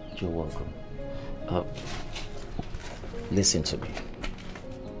 You're welcome. Listen to me.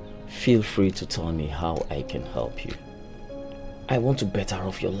 Feel free to tell me how I can help you. I want to better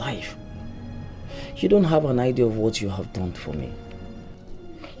off your life. You don't have an idea of what you have done for me.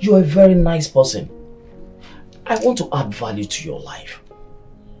 You're a very nice person. I want to add value to your life.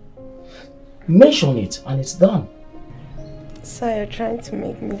 Mention it and it's done. Sir, you're trying to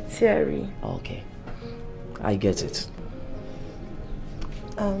make me teary. Okay. I get it.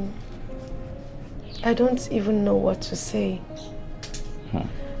 I don't even know what to say.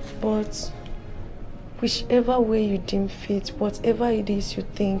 But whichever way you deem fit, whatever it is you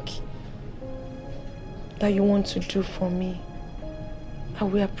think that you want to do for me, I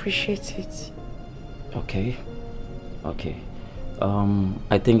will appreciate it. Okay. Okay.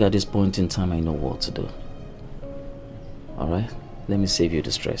 I think at this point in time I know what to do. Alright? Let me save you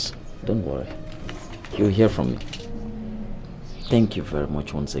the stress. Don't worry. You'll hear from me. Thank you very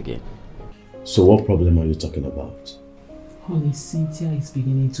much once again. So what problem are you talking about? Honey, Cynthia is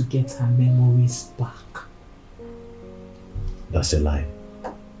beginning to get her memories back. That's a lie.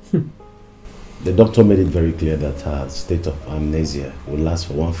 The doctor made it very clear that her state of amnesia will last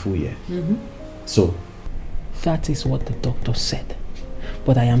for 1 full year. So? That is what the doctor said.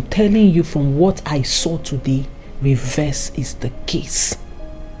 But I am telling you from what I saw today, reverse is the case.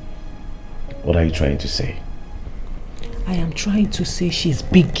 What are you trying to say? I am trying to say she's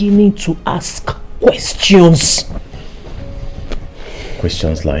beginning to ask questions.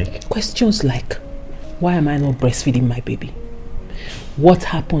 Questions like? Questions like, why am I not breastfeeding my baby? What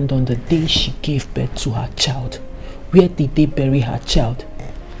happened on the day she gave birth to her child? Where did they bury her child?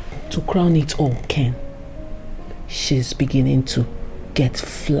 To crown it all, Ken, she's beginning to get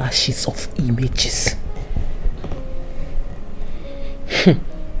flashes of images.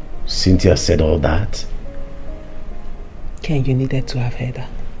 Cynthia said all that? Ken, you needed to have heard her.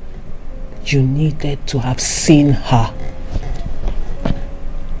 You needed to have seen her.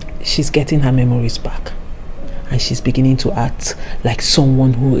 She's getting her memories back. And she's beginning to act like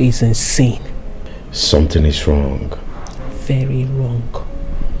someone who is insane. Something is wrong. Very wrong.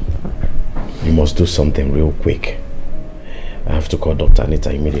 You must do something real quick. I have to call Dr.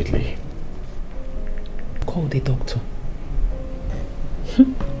 Anita immediately. Call the doctor.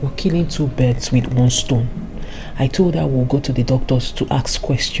 We're killing two birds with one stone. I told her we'll go to the doctors to ask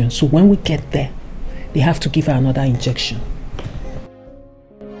questions. So when we get there, they have to give her another injection.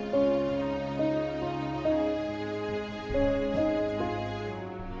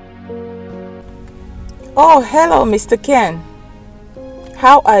 Oh, hello, Mr. Ken.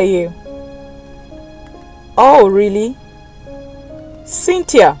 How are you? Oh, really?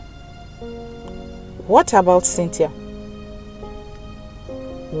 Cynthia. What about Cynthia?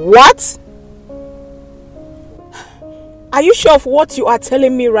 What? Are you sure of what you are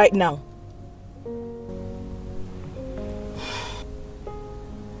telling me right now?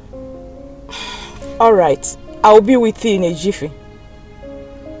 All right, I'll be with you in a jiffy.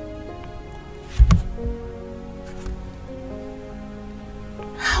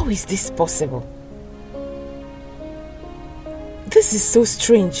 How is this possible? This is so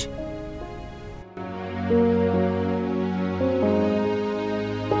strange.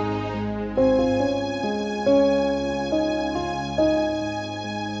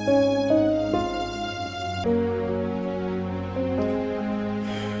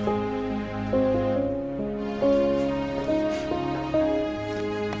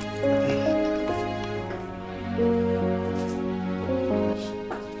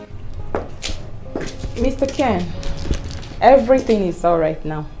 Mr. Ken, everything is all right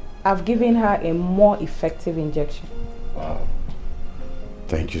now. I've given her a more effective injection. Wow.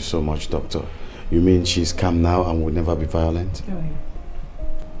 Thank you so much, doctor. You mean she's calm now and will never be violent? Oh, yeah.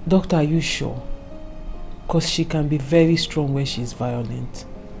 Doctor, are you sure? Because she can be very strong when she's violent.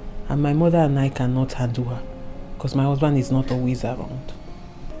 And my mother and I cannot handle her. Because my husband is not always around.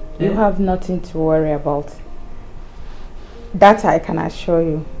 You have nothing to worry about. That I can assure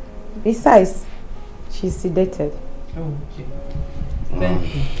you. Besides, she's sedated. Oh, okay.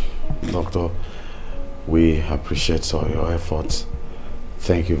 Thank you. Doctor, we appreciate all your efforts.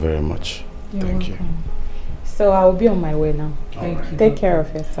 Thank you very much. You're Thank welcome. You. So I'll be on my way now. Thank you. Take care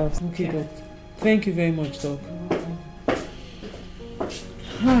of yourself. Okay, Doc. Thank you very much, Doc.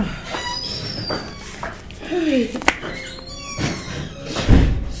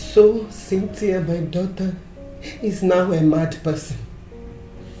 So, Cynthia, my daughter, is now a mad person.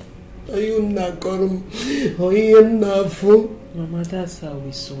 Are you not going to Mama, that's how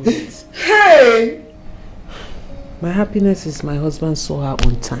we saw it. Hey! My happiness is my husband saw her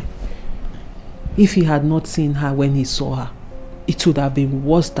on time. If he had not seen her when he saw her, it would have been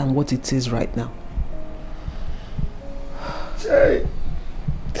worse than what it is right now. Hey!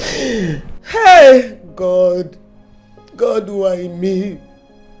 Hey! God! God, why me?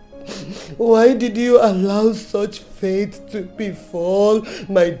 Why did you allow such fate to befall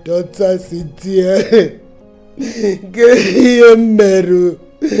my daughter Cynthia? Meru,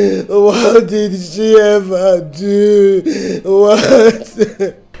 what did she ever do?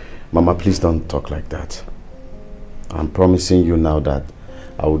 What? Mama, please don't talk like that. I'm promising you now that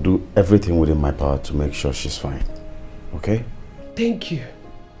I will do everything within my power to make sure she's fine. Okay? Thank you.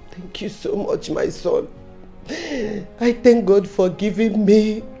 Thank you so much, my son. I thank God for giving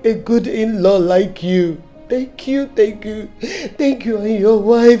me a good in-law like you. Thank you, thank you. Thank you and your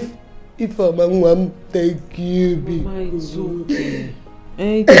wife. If I'm a mom, thank you. Mama, it's okay.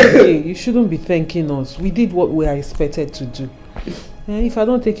 It's okay. You shouldn't be thanking us. We did what we are expected to do. If I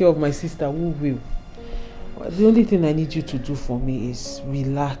don't take care of my sister, who will? The only thing I need you to do for me is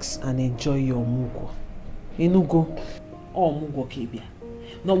relax and enjoy your mugo. Inugo. Oh, mugo kebia.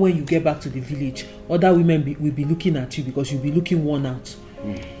 Not when you get back to the village. Other women will be looking at you because you'll be looking worn out.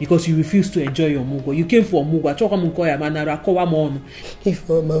 Because you refuse to enjoy your mugo. You came for mugo.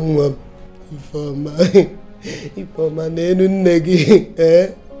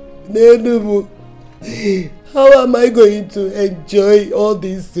 How am I going to enjoy all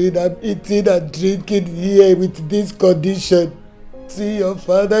this food I'm eating and drinking here with this condition? See, your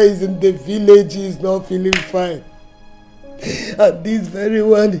father is in the village, he is not feeling fine. And this very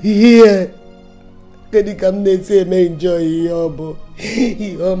one here, can you come and say me enjoy your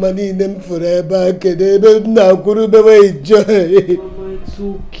your money in them forever? Can they now enjoy? Mama, it's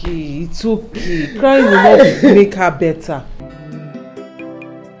okay, it's okay. Crying will not make her better.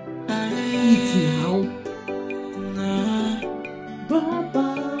 Eat now.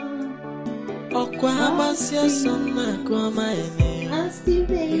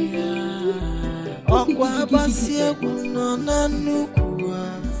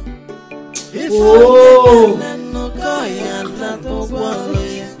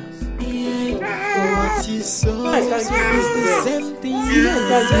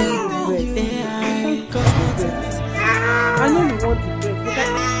 I know you want to drink, but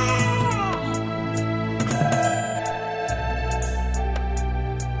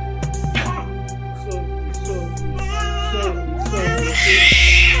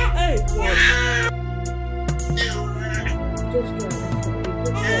Eat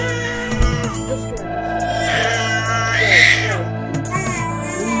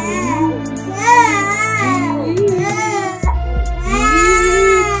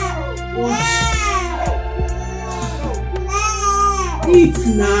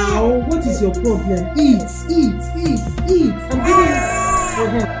now. What is your problem? Eat. I'm giving you your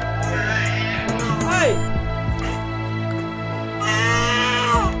head. Hey.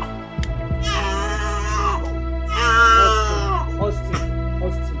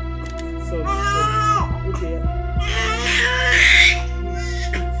 Austin. Sorry. Okay.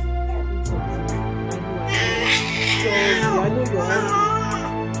 I know you're hungry.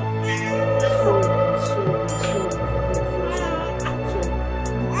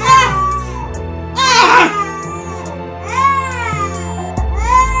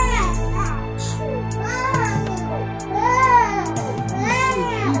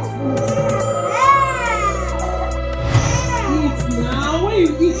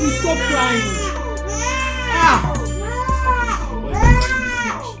 Stop crying.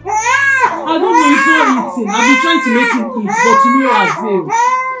 I don't know, he's not eating. I've been trying to make him eat, but to no avail.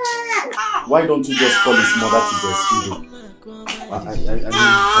 Why don't you just call his mother to breastfeed him? I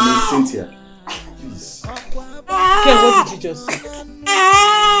mean Cynthia. Please. Ken, what did you just say?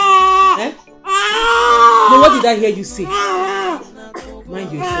 Eh? No, what did I hear you say?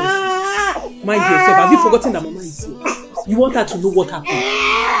 Mind yourself. Have you forgotten that Mama is here? You want her to know what happened?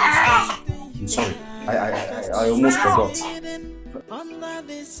 I'm sorry. I almost forgot.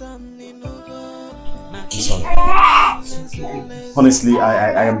 I'm sorry. Honestly,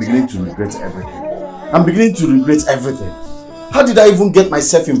 I am beginning to regret everything. How did I even get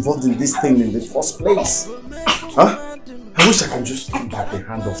myself involved in this thing in the first place? Huh? I wish I could just take back the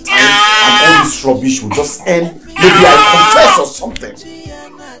hand of time and all this rubbish would just end. Maybe I confess or something.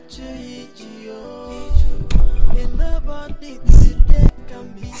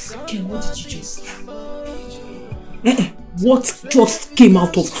 Ken, what did you just say? What just came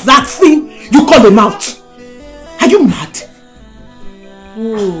out of that thing you call a mouth? Are you mad?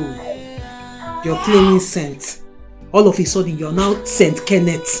 Oh, you're claiming Saint. All of a sudden you're now Saint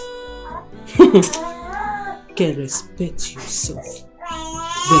Kenneth. Ken, respect yourself.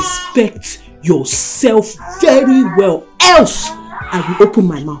 Respect yourself very well. Else, I will open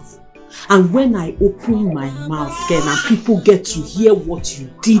my mouth. And when I open my mouth, Ken, and people get to hear what you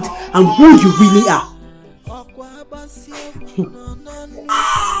did and who you really are.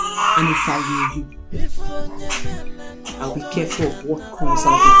 And if I were you, I'll be careful of what comes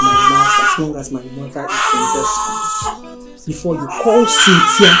out of my mouth as long as my mother is in this house. Before you call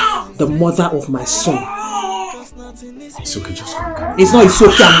Cynthia the mother of my son. It's okay, just come. It's not it's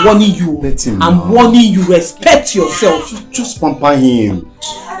okay, I'm warning you. Let him I'm warning you, respect yourself. Just pamper him.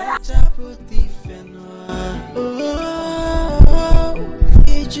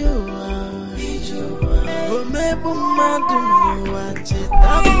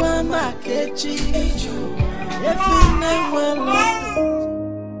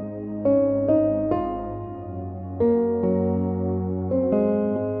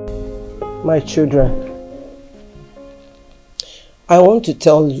 My children, I want to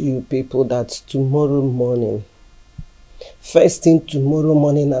tell you people that tomorrow morning, first thing tomorrow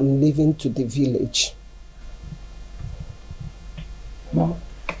morning, I'm leaving to the village. Mom,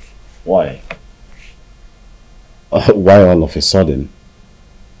 why? Why all of a sudden?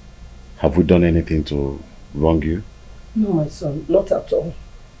 Have we done anything to wrong you? No, my son, not at all.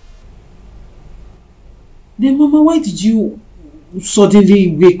 Then, Mama, why did you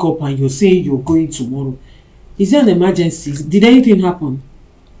suddenly wake up and you're saying you're going tomorrow? Is there an emergency? Did anything happen?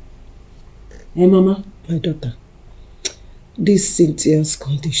 Hey, Mama? My daughter, this Cynthia's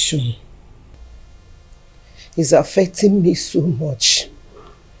condition is affecting me so much.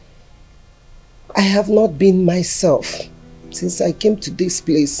 I have not been myself since I came to this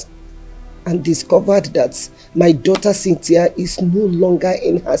place and discovered that my daughter Cynthia is no longer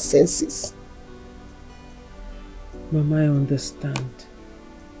in her senses. Mama, I understand.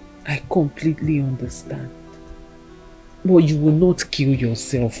 I completely understand. But you will not kill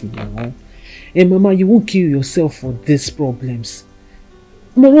yourself now. And Mama, you won't kill yourself for these problems.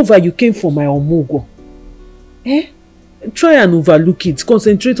 Moreover, you came for my omugo. Try and overlook it.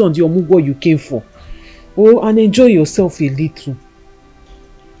 Concentrate on the omugo you came for. Oh, and enjoy yourself a little.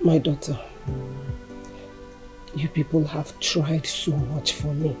 My daughter, you people have tried so much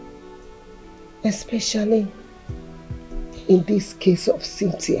for me. Especially in this case of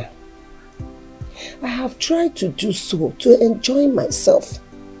Cynthia. I have tried to do so to enjoy myself.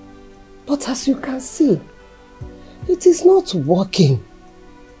 But as you can see, it is not working.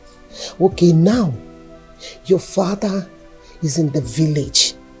 Okay, now, your father is in the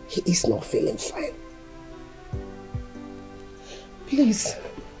village. He is not feeling fine. Please,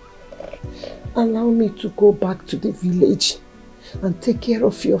 allow me to go back to the village and take care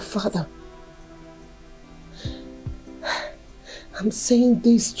of your father. I'm saying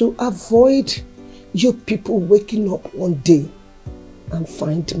this to avoid you people waking up one day and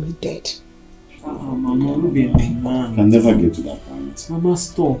find me dead. Mama, I can never get to that point. Mama,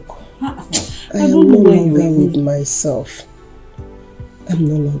 stop. I am no longer with myself. I'm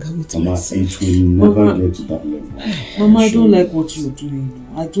no longer with myself. It will never get to that level. Mama, I don't like what you're doing.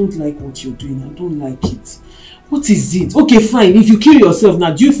 I don't like what you're doing. I don't like it. What is it? Okay, fine. If you kill yourself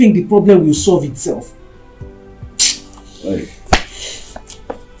now, do you think the problem will solve itself? Hey.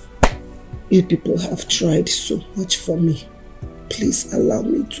 You people have tried so much for me. Please allow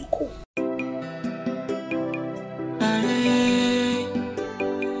me to go.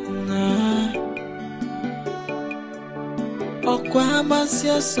 Okwa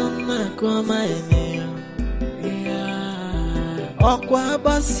basio sona kwa maeneo. Okwa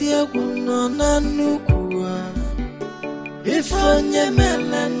basio kuno na nukua. Ifonye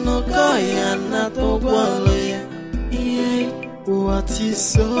meleno koya na togwaloya. What you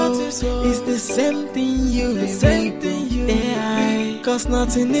saw is the same thing you reveal. Cause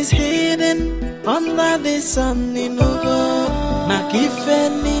nothing is hidden under the sun in Ogo.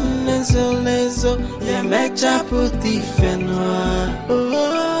 Makifeni nezo ya mecha puti fenwa.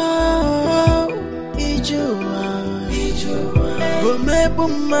 Ijua Omebu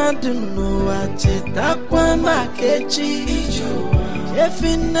madunu wacheta kwa makechi. Ijua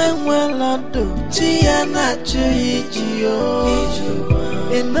Efine mwelado chia na chuijio.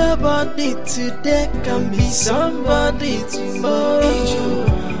 And nobody today can be somebody tomorrow.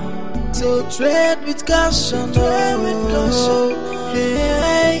 So tread with caution,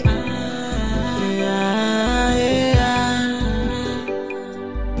 Hey.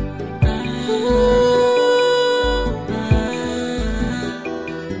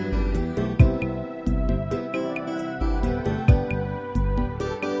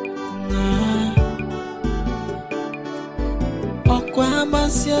 Okwa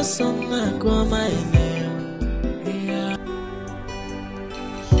sona kwa maeneo.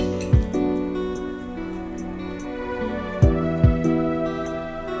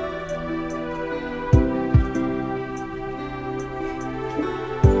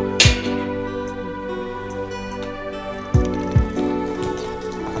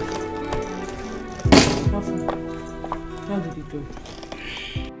 How did it go?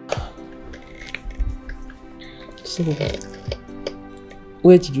 So,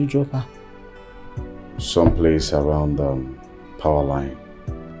 where did you drop her? Someplace around the power line.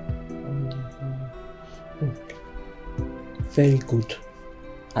 Very good.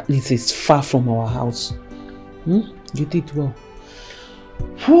 At least it's far from our house. You did well.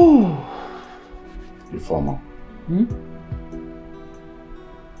 Reformer.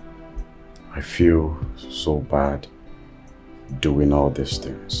 I feel so bad doing all these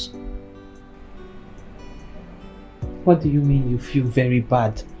things. What do you mean you feel very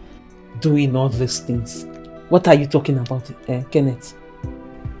bad doing all these things? What are you talking about, Kenneth?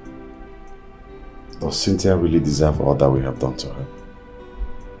 Does Cynthia really deserve all that we have done to her?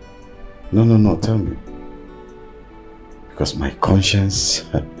 No, tell me. Because my conscience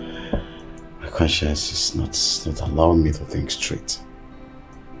is not allowing me to think straight.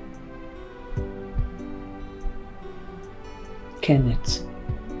 Kenneth,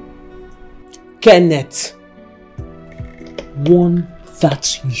 warn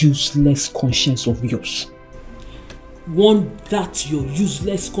that useless conscience of yours. Warn that your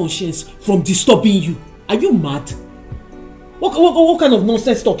useless conscience from disturbing you. Are you mad? What kind of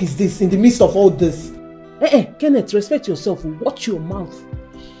nonsense talk is this in the midst of all this? Kenneth, respect yourself. Watch your mouth.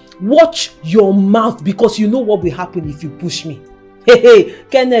 Watch your mouth, because you know what will happen if you push me. Hey,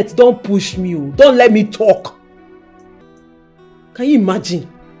 Kenneth, don't push me. Don't let me talk. Can you imagine?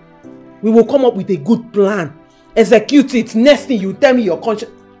 We will come up with a good plan. Execute it. Next thing you tell me your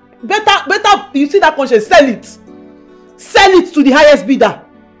conscience. Better, you see that conscience, sell it. Sell it to the highest bidder.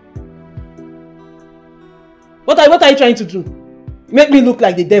 What are you trying to do? Make me look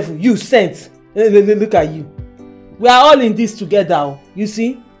like the devil. You sent. Look at you. We are all in this together. You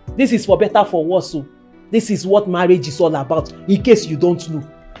see? This is for better, for worse. This is what marriage is all about, in case you don't know.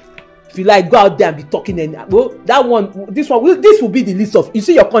 If you like, go out there and be talking, and well, this will be the list of, you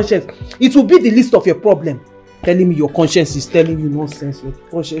see your conscience, it will be the list of your problem. Telling me your conscience is telling you nonsense, your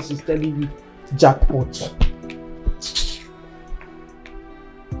conscience is telling you jackpot.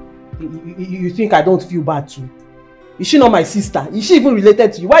 You think I don't feel bad too? Is she not my sister? Is she even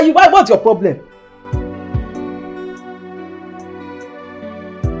related to you? What's your problem?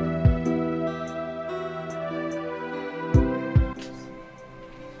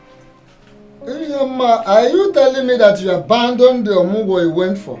 Ijoma, are you telling me that you abandoned the Omugo you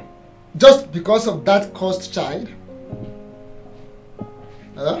went for just because of that cursed child?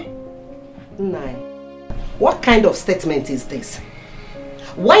 Huh? Nai, what kind of statement is this?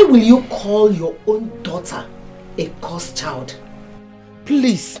 Why will you call your own daughter a cursed child?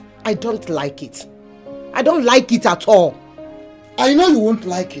 Please, I don't like it. I don't like it at all. I know you won't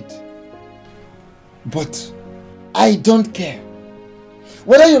like it, but I don't care.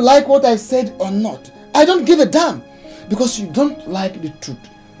 Whether you like what I said or not, I don't give a damn, because you don't like the truth.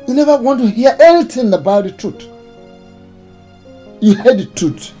 You never want to hear anything about the truth. You heard the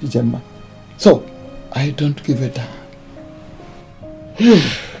truth, Ijema. So, I don't give a damn.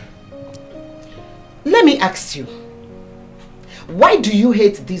 Let me ask you, why do you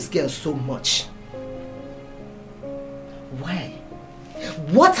hate this girl so much? Why?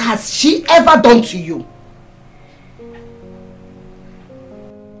 What has she ever done to you?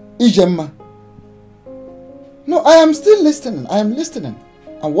 Ijema. No, I am still listening. I am listening.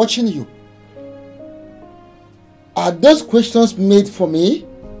 I'm watching you. Are those questions made for me?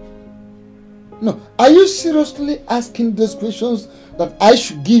 No. Are you seriously asking those questions that I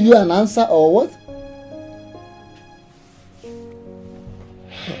should give you an answer or what?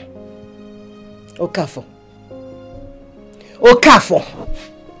 Okafor. Okafor.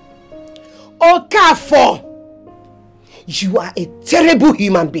 Okafor! You are a terrible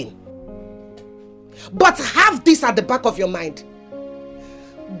human being. But have this at the back of your mind,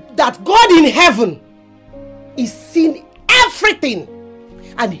 that God in heaven is seeing everything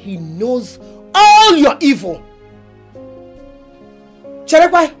and He knows all your evil.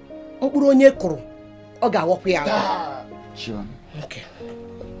 Cherekwa, okpuru onye kuru, ọ ga-awọkwa ya. Sure. Okay.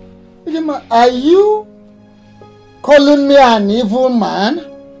 Are you calling me an evil man?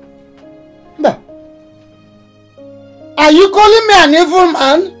 No. Are you calling me an evil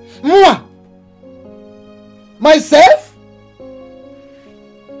man? Moi? Myself?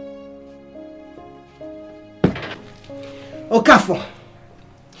 Okafor.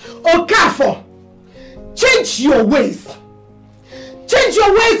 Okafor! Change your ways. Change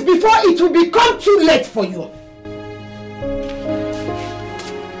your ways before it will become too late for you.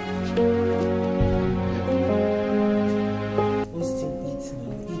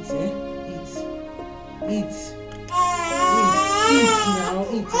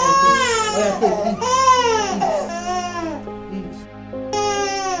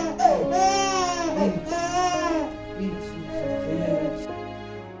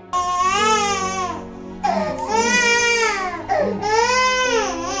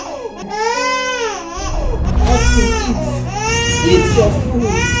 Eat your food.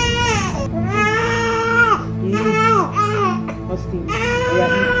 Austin,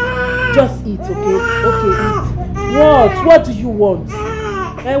 just eat, okay? Okay, eat. What? What do you want?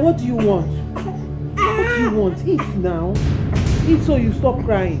 What do you want? What do you want? Eat now. Eat so you stop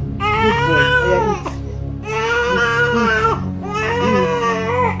crying. Good boy. Eat. Eat.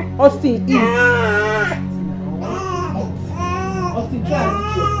 Austin, eat. Austin, try and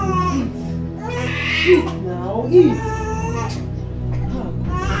eat your food. Eat. Eat now. Eat.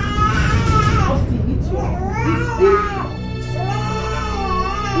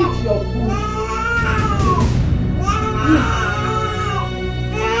 Eat your food.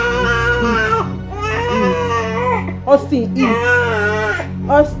 Austin, eat.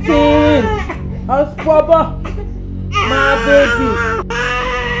 Austin. Baba. My baby.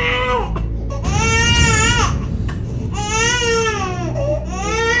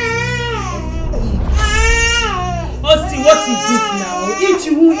 Austin, what is it now? Eat,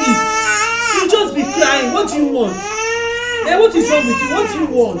 you won't eat. You just be crying. What do you want? What is wrong with you? What do you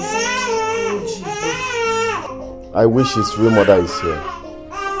want? Oh, Jesus. I wish his real mother is here.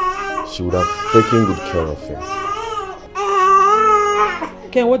 She would have taken good care of him.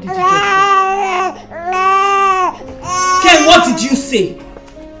 Ken, what did you just say? Ken, what did you say?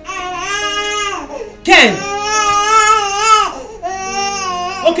 Ken!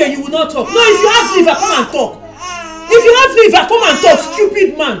 Okay, you will not talk. No, if you ask me if I come and talk. If you ask me if I come and talk,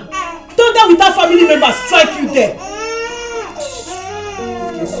 stupid man. Thunder without family members strike you there.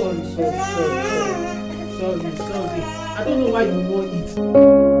 Okay, sorry. I don't know why you won't eat.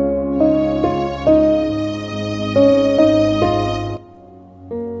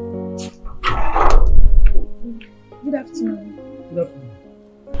 Good afternoon. Good afternoon.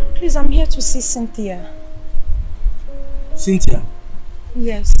 Please, I'm here to see Cynthia. Cynthia?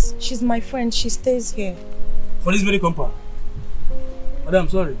 Yes, she's my friend. She stays here. For this very compound? Madam,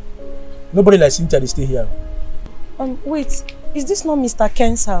 sorry. Nobody like Cynthia to stay here. Wait. Is this not Mr.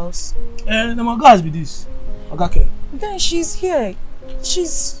 Ken's house? No, my girl has been this. Okay. Then she's here.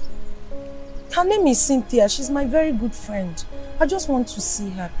 She's... Her name is Cynthia. She's my very good friend. I just want to see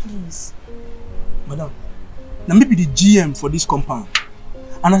her, please. Madam, now maybe the GM for this compound.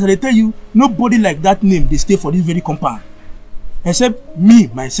 And as I tell you, nobody like that name, they stay for this very compound. Except me,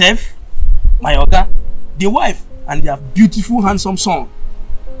 myself, my oga, the wife, and their beautiful, handsome son.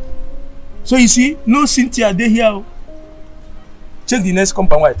 So you see, no Cynthia, they here. Check the next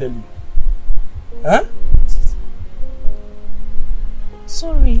compound, what I tell you. Huh?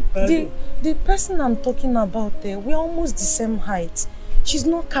 Sorry, the person I'm talking about there, we're almost the same height. She's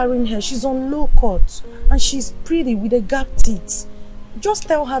not carrying hair, she's on low cut, and she's pretty with a gap teeth. Just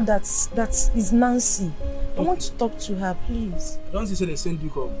tell her that is Nancy. I want to talk to her, please. Don't say they send you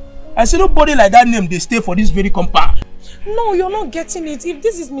come. I say nobody like that name, they stay for this very compound. No, you're not getting it. If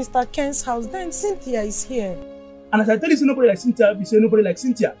this is Mr. Ken's house, then Cynthia is here. And as I tell you, say nobody like Cynthia, you say nobody like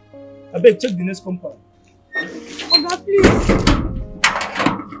Cynthia. I beg, check the next compound. Oga, please.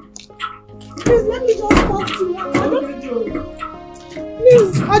 Please, let me just talk to her.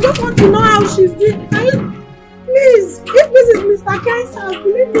 Please, I just want to know how she's doing. Please, if this is Mr. Ken's house,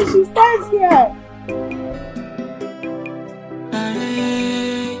 believe me, she stays here.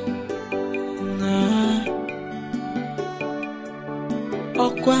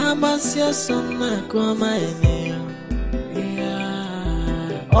 Okwabasia sona kwama eneo.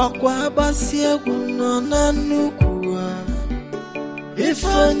 Okwabasia kuno na nukua.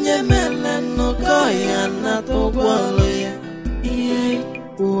 Ifonye meleno kaya na togwaloya.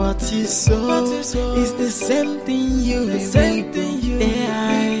 What you saw is the same thing you reveal.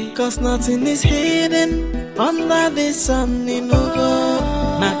 Cause nothing is hidden under the sun in Ogo.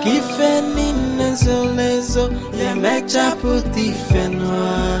 Nakife ni nezolezo ya mecha puti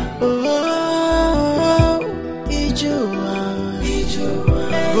fenwa. Ijua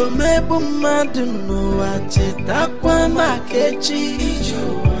Omebu madu no wacheta kwa makechi.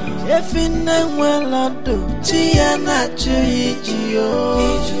 Ijua Efine mwelodo chia na chuijio.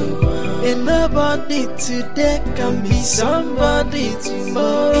 And nobody today can be somebody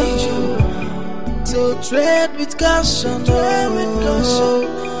tomorrow. So tread with caution,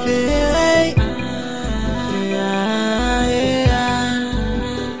 Hey.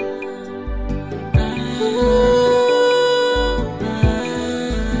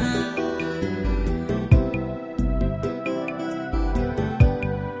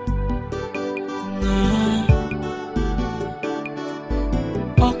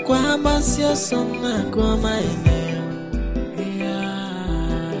 Okwabasia sona kwa maeneo.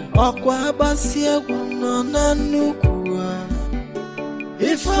 Okwabasia kuno na nukua.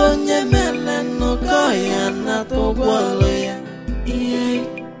 Ifonye meleno kaya na togwaloya.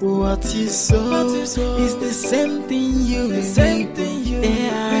 What you saw is the same thing you reveal.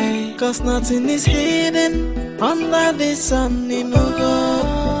 Cause nothing is hidden under the sun in Ogo.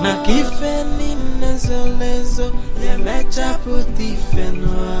 Nakife ni nezolezo ya mecha puti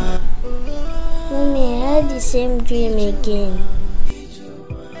fenwa. Mommy, I had the same dream again.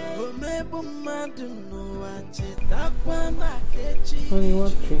 Honey,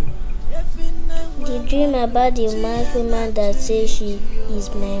 what dream? The dream about the mad woman that says she is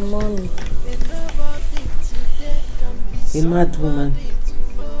my mommy. A mad woman?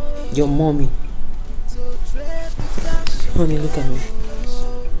 Your mommy? Honey, look at me.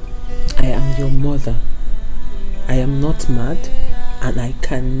 I am your mother. I am not mad, and I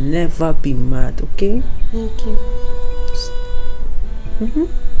can never be mad, okay? Thank you.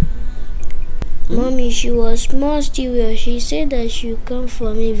 Mommy, she was more serious. She said that she'll come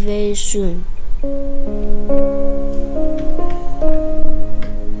for me very soon.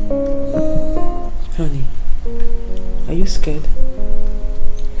 Honey, are you scared?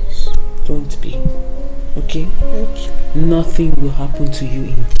 Yes. Don't be, okay? Okay. Nothing will happen to you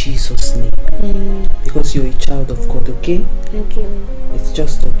in Jesus' name. Because you're a child of God, okay? Okay. It's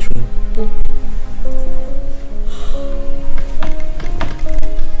just a dream.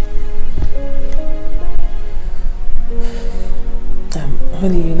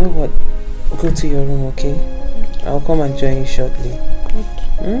 Honey, you know what? Go to your room, okay? I'll come and join you shortly.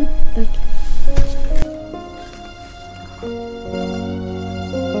 Okay. Okay.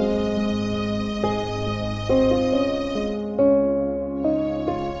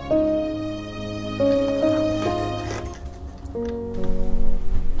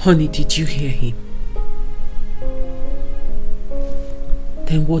 Honey, did you hear him?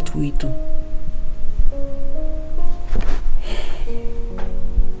 Then what will we do?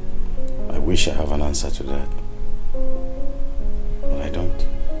 I wish I have an answer to that, but I don't.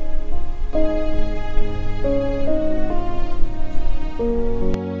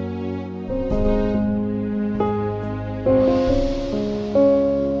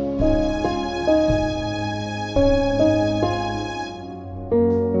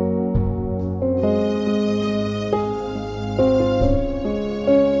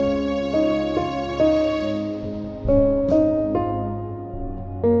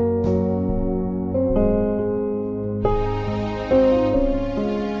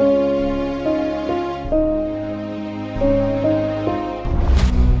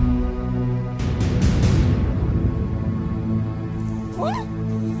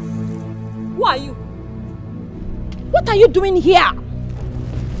 Who are you? What are you doing here?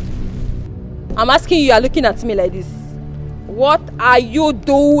 I'm asking you, you are looking at me like this. What are you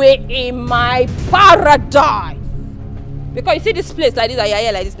doing in my paradise? Because you see this place like this, and you're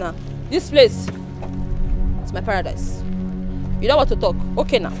here like this now. This place, it's my paradise. You don't want to talk?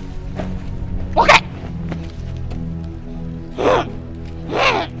 Okay now. Okay!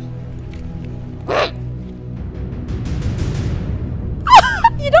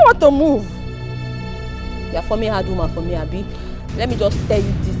 You don't want to move. You're for me hard woman, for me Abi. Let me just tell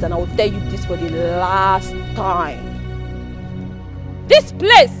you this, and I will tell you this for the last time. This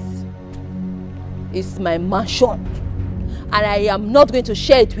place is my mansion, and I am not going to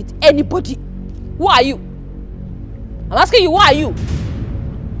share it with anybody. Who are you? I'm asking you, who are you?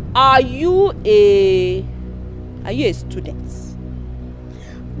 Are you a student?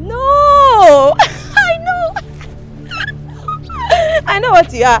 No! I know! I know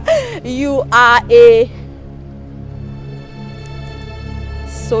what you are. You are a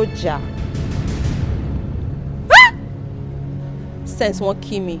soldier. Sense won't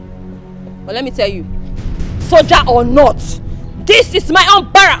kill me. But let me tell you, soldier or not, this is my own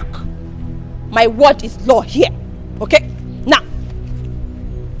barrack. My word is law here. Okay?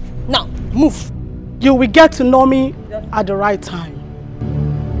 Now, move. You will get to know me at the right time.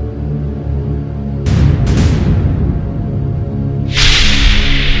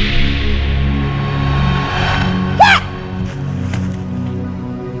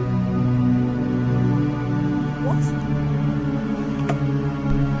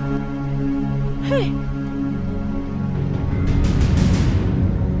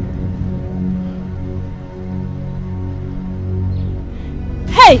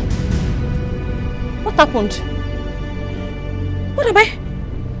 Hey! What happened? What am I?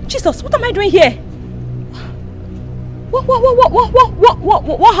 Jesus, what am I doing here?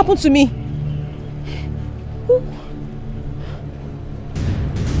 What happened to me?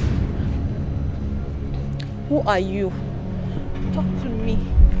 Who are you? Talk to me.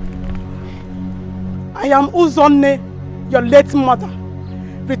 I am Uzonne, your late mother.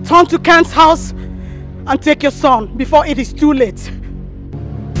 Return to Kent's house and take your son before it is too late.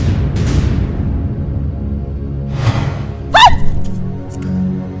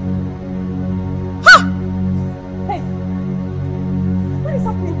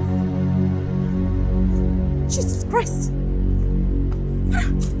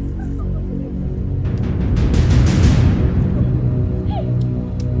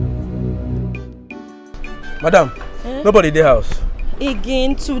 Madam, nobody in the house.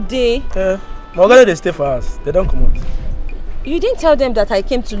 Again today? My organizer they stay for us. They don't come out. You didn't tell them that I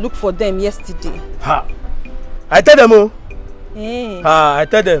came to look for them yesterday. Ha! I tell them, oh. Hey. Ha! I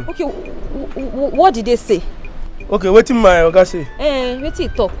tell them. Okay, what did they say? Okay, what did my organizer say? What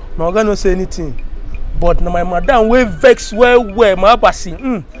did he talk? My organizer no say anything. But now my madam will vex well. My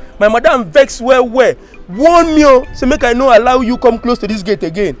passing. My madam vex well. Warn me, oh, so make I no allow you come close to this gate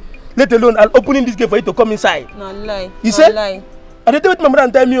again. Let alone I'll opening this gate for you to come inside. No lie. You said? I didn't tell what my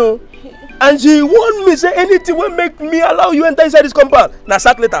madam tell me, oh. And she warned me say anything will make me allow you enter inside this compound. Now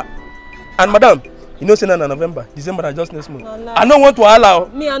sack later. And madam, you know say na November, December na just next month. No, I don't want to allow.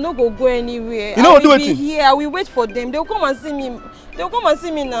 Me, I no go anywhere. You know what do it? Here, I will wait for them. They'll come and see me. They'll come and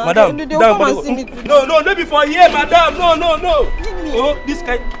see me now. Madam, they'll come and see me. No, not before here, madam. No. Oh,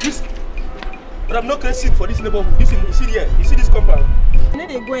 this. But I'm not crazy for this neighborhood. You see here. You see this compound. No,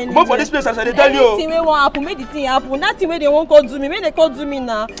 they go anywhere. But for this place, as I tell you. Anything wey wan happen, make the thing happen. That thing wey they won't call do me, make they call do me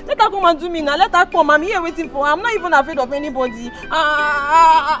now. Let her come and do me now. Let her come. I'm here waiting for her. I'm not even afraid of anybody.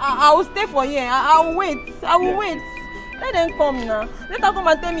 I will stay for here. I will wait. Let them come now. Let her come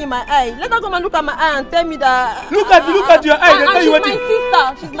and tell me in my eye. Let her come and look at my eye and tell me that. Look at your eye. They tell you what.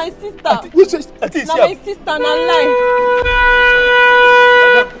 She's my sister. Which sister? Now my sister, na lie.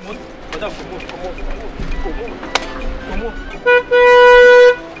 Madam, come on.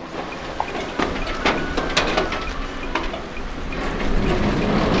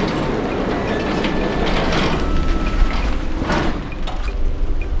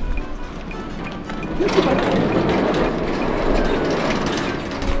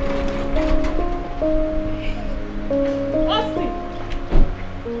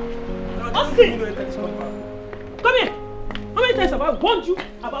 Austin! Come here! How many times have I warned you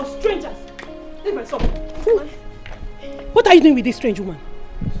about strangers? Leave my son. What are you doing with this strange woman?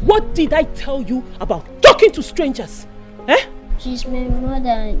 What did I tell you about talking to strangers? She's my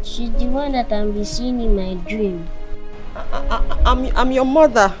mother. She's the one that I'm be seeing in my dream. I'm your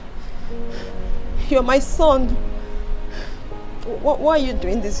mother. You're my son. Why are you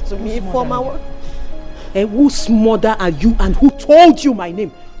doing this to me? For my... Whose mother are you and who told you my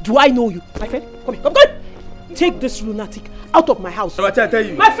name? Do I know you? My friend, come here, come on! Take this lunatic out of my house. Madam, I tell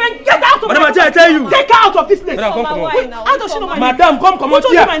you. My friend, get out of Madam, my house! I tell you. Take her out of this place! Madam, come on. How does she know my name? Madam, come on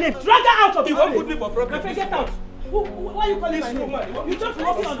here. My name. Drag her out of this place! You won't put me for problem. My friend, get out! Why are you calling my name? You just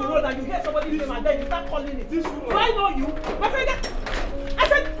walking on the road and you hear somebody's name and then you start calling it. Do I know you? My friend, I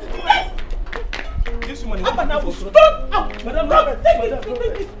said, yes! This woman is up and now, stop out! Madam, take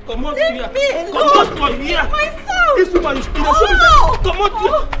it! Come on Leave here. me Come on here. My son! This woman is in the Oh! Come on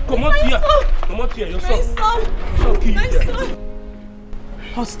here. Come on here. Come on here. Your son. My son! Your son kill you there.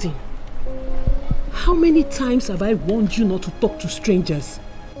 Austin, how many times have I warned you not to talk to strangers?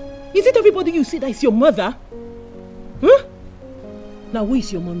 Is it everybody you see that is your mother? Huh? Now who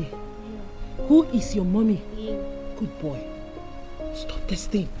is your mommy? Who is your mommy? Good boy. Stop this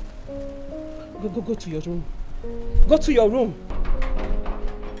thing. Go to your room. Go to your room.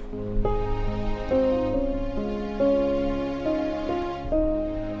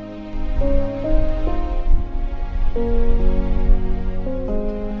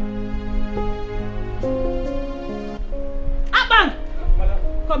 Aban!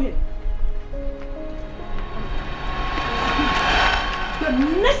 Come here. The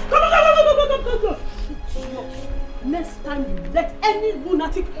next... Go. Next time you let any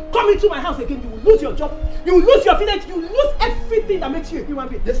lunatic come into my house again, you will lose your job, you will lose your village, you will lose everything that makes you a human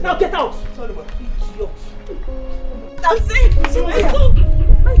being. Now get out! Sorry, but idiot. I'm saying, my son!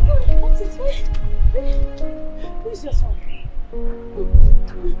 My son! What is it? Who is your son?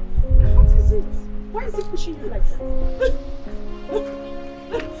 What is it? Why is he pushing you like that?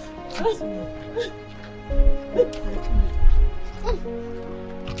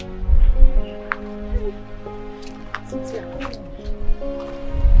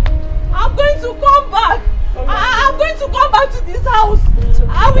 I'm going to come back. I'm going to come back to this house.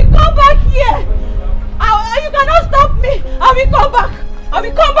 I will come back here. You cannot stop me. I will come back. I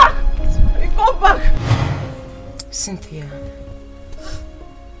will come back. I will come back. Cynthia,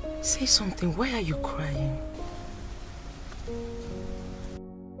 say something. Why are you crying?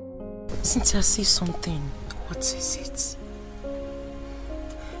 Cynthia, say something. What is it?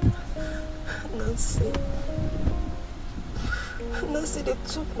 Nancy, they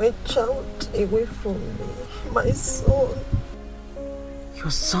took my child away from me. My son.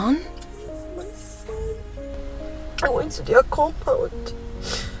 Your son? My son. I went to their compound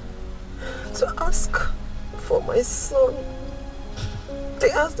to ask for my son. They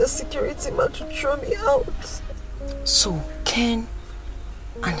asked the security man to throw me out. So, Ken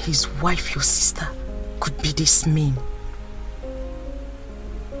and his wife, your sister, could be this mean.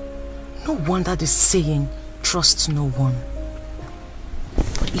 No wonder the saying, trust no one.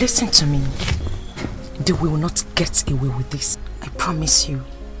 But listen to me. They will not get away with this. I promise you.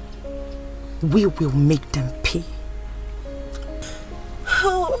 We will make them pay.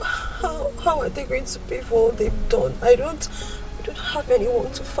 How are they going to pay for all they've done? I don't have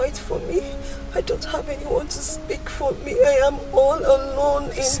anyone to fight for me. I don't have anyone to speak for me. I am all alone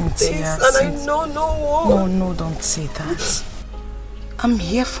in Cynthia, this, and I know no one. No, don't say that. I'm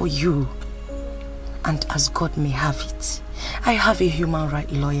here for you. And as God may have it, I have a human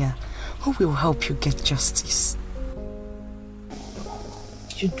rights lawyer who will help you get justice.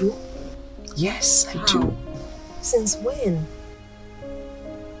 You do? Yes, I do. Since when?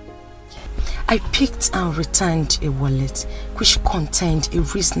 I picked and returned a wallet which contained a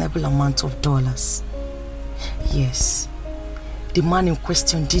reasonable amount of dollars. Yes, the man in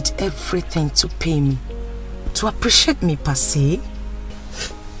question did everything to pay me, to appreciate me per se.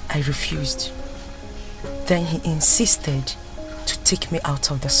 I refused. Then he insisted to take me out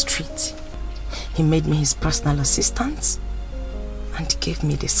of the street. He made me his personal assistant and gave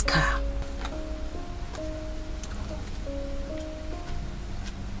me this car.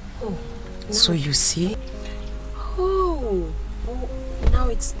 So you see? Oh, now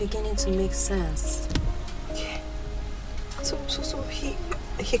it's beginning to make sense. Yeah. So he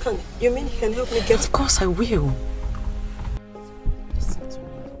can, you mean he can help me get... Of course I will. Listen to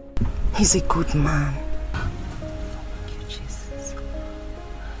me. He's a good man. Thank you, Jesus.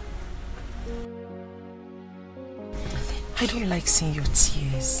 I don't like seeing your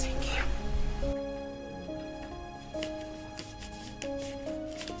tears. Thank you.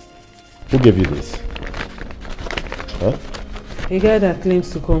 Who gave you this? Huh? A guy that claims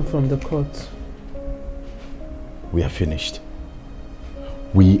to come from the court. We are finished.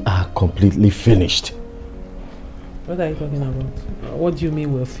 We are completely finished. What are you talking about? What do you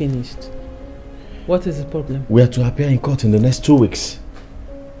mean we're finished? What is the problem? We are to appear in court in the next 2 weeks.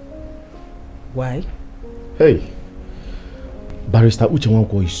 Why? Hey, Barrister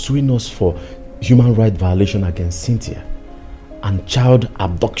Uchewanko is suing us for human rights violation against Cynthia. and child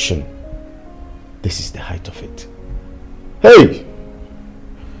abduction. This is the height of it. Hey!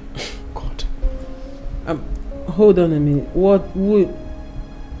 God. Hold on a minute.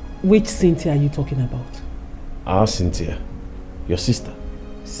 Which Cynthia are you talking about? Our Cynthia. Your sister.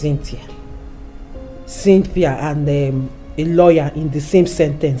 Cynthia and a lawyer in the same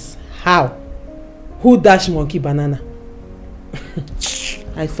sentence. How? Who dashed monkey banana?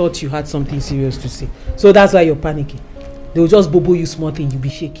 I thought you had something serious to say. So that's why you're panicking. They will just bobo you small thing, you'll be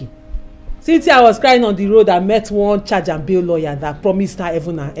shaking. Cynthia was crying on the road and met one charge and bail lawyer that promised her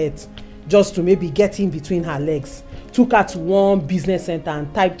heaven and earth just to maybe get in between her legs. Took her to one business center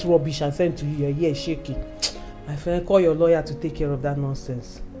and typed rubbish and sent to you. Your ear shaking. My friend, call your lawyer to take care of that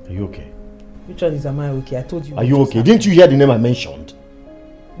nonsense. Are you okay? Which one is am I okay? I told you. Are you okay? Didn't you hear the name I mentioned?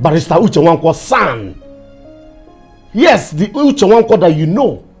 Barrister Uche Nwankwo's son. Yes, the Uche Nwankwo that you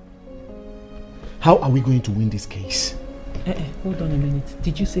know. How are we going to win this case? Hold on a minute.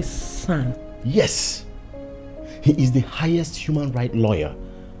 Did you say son? Yes. He is the highest human rights lawyer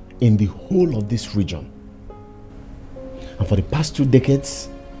in the whole of this region. And for the past 2 decades,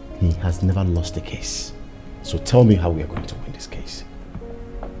 he has never lost a case. So tell me how we are going to win this case.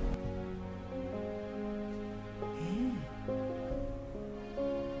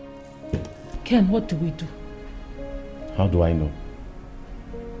 Ken, what do we do? How do I know?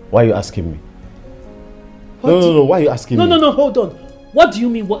 Why are you asking me? No, why are you asking me? No, hold on. What do you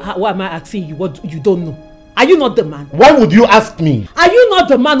mean? What am I asking you? What you don't know? Are you not the man? Why would you ask me? Are you not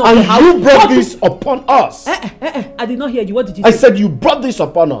the man of the house? And you brought this upon us. I did not hear you. What did you say? I said you brought this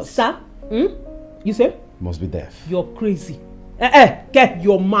upon us. Sir? You say? You must be deaf. You're crazy. Ken,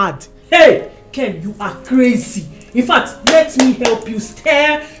 you're mad. Hey, Ken, you are crazy. In fact, let me help you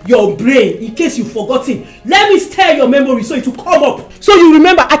stir your brain in case you've forgotten. Let me stir your memory so it will come up. So you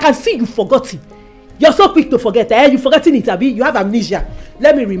remember, I can see you've forgotten. You're so quick to forget. You've forgotten it, Abi. You have amnesia.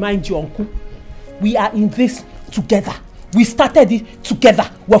 Let me remind you, Uncle. We are in this together. We started it together.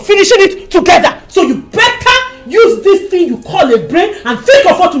 We're finishing it together. So you better use this thing you call a brain and think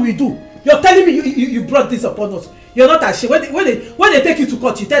of what we do. You're telling me you brought this upon us. You're not ashamed. When they take you to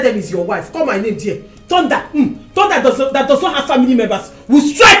court, you tell them it's your wife. Call my name there. Thunder. Thunder that does not have family members will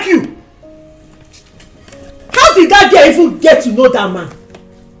strike you. How did that girl even get to know that man?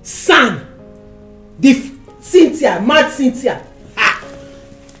 Son. The Cynthia, mad Cynthia.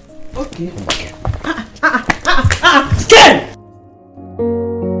 Okay. Ken!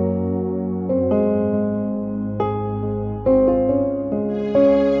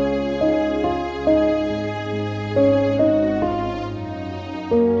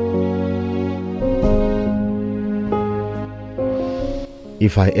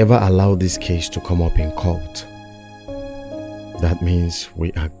 If I ever allow this case to come up in court, that means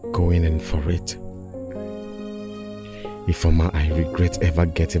we are going in for it. Ifeoma, I regret ever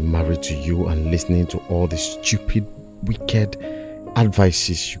getting married to you and listening to all the stupid, wicked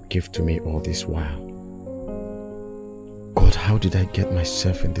advices you gave to me all this while. God, how did I get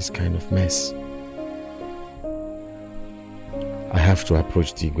myself in this kind of mess? I have to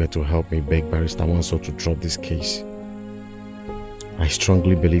approach the Igwe to help me beg Barrister Nwanso to drop this case. I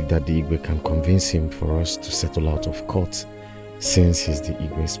strongly believe that the Igwe can convince him for us to settle out of court, since he's the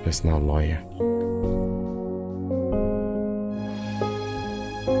Igwe's personal lawyer.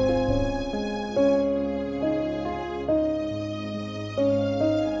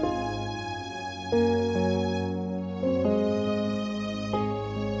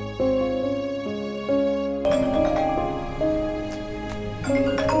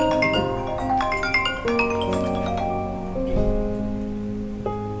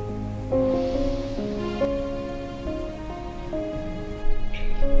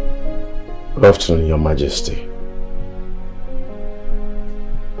 Good afternoon, Your Majesty.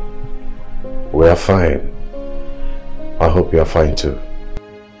 We are fine. I hope you are fine too.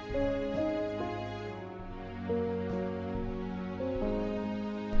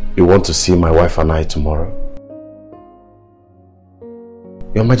 You want to see my wife and I tomorrow?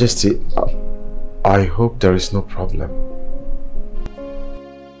 Your Majesty, I hope there is no problem.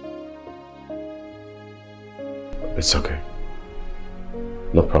 It's okay.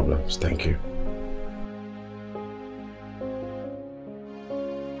 No problems, thank you.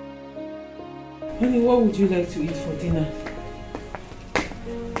 Honey, what would you like to eat for dinner?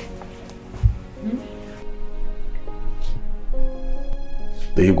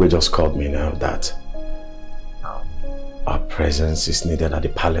 The Igwe just called me now that our presence is needed at the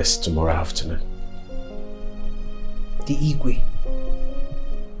palace tomorrow afternoon. The Igwe?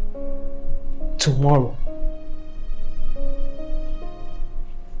 Tomorrow?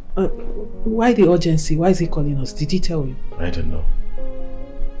 Why the urgency? Why is he calling us? Did he tell you? I don't know.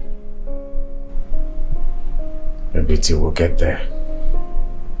 Maybe till we'll get there.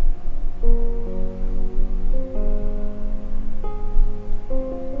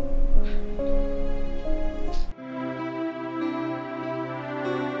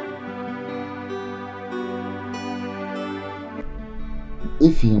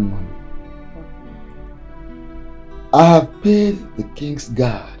 If you man, I have paid the king's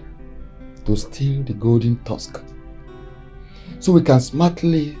guard to steal the golden tusk, so we can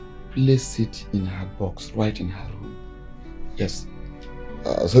smartly place it in her box, right in her room. Yes,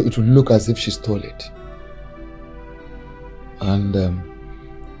 so it will look as if she stole it. And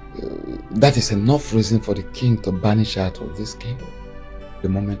that is enough reason for the king to banish her out of this kingdom the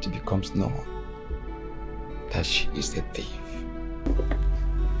moment it becomes known that she is a thief.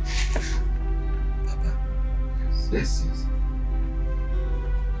 Papa. Yes, yes.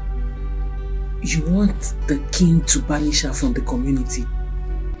 You want the king to banish her from the community?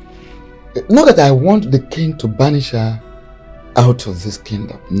 Not that I want the king to banish her out of this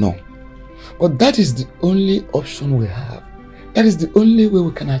kingdom, no. But that is the only option we have. That is the only way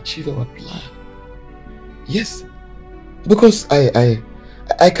we can achieve our plan. Yes. Because I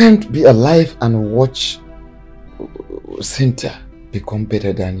can't be alive and watch Cynthia become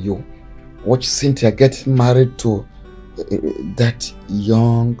better than you. Watch Cynthia get married to that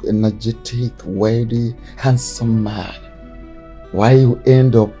young, energetic, wealthy, handsome man. Why you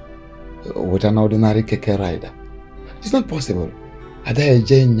end up with an ordinary keke rider? It's not possible. Not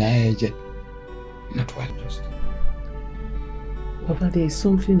well just. Papa, there is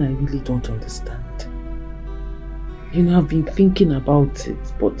something I really don't understand. You know, I've been thinking about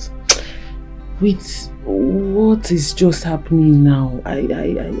it, but with what is just happening now, I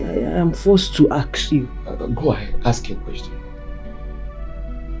am forced to ask you. Go ahead, ask your question.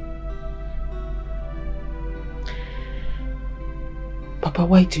 Papa,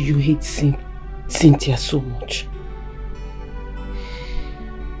 why do you hate Cynthia so much?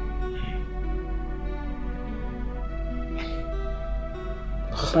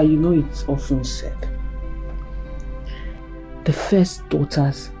 Papa, you know it's often said, the first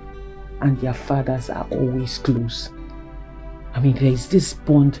daughters and their fathers are always close. I mean, there is this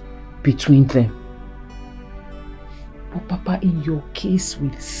bond between them. But Papa, in your case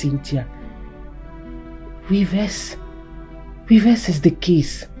with Cynthia, reverse is the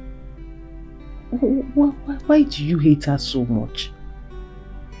case. Why do you hate her so much?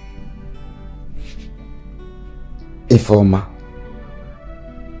 Ifeoma,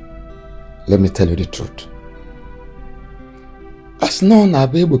 let me tell you the truth. As none are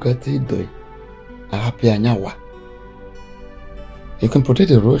able to do, I happy anyawa. You can protect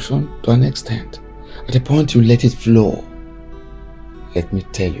erosion to an extent. At the point you let it flow. Let me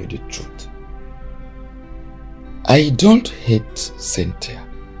tell you the truth. I don't hate Cynthia.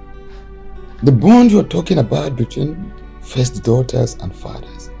 The bond you're talking about between first daughters and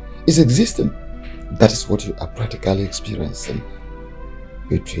fathers is existing. That is what you are practically experiencing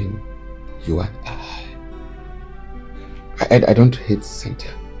between you and I don't hate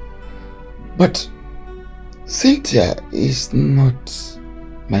Cynthia. But Cynthia is not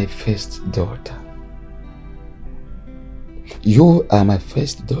my first daughter. You are my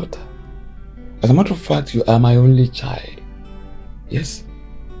first daughter. As a matter of fact, you are my only child. Yes,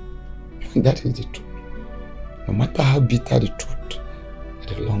 that is the truth. No matter how bitter the truth,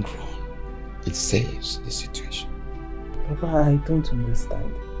 in the long run, it saves the situation. Papa, I don't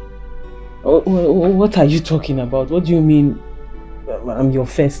understand. What are you talking about? What do you mean I'm your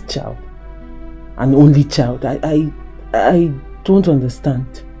first child? An only child? I don't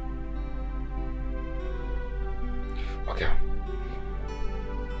understand. Okay.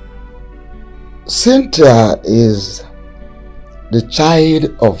 Cynthia is the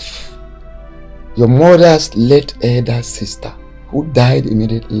child of your mother's late elder sister who died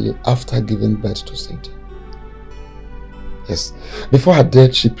immediately after giving birth to Cynthia. Yes, before her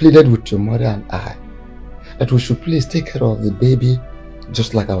death, she pleaded with your mother and I that we should please take care of the baby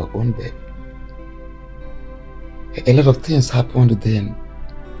just like our own baby. A lot of things happened then.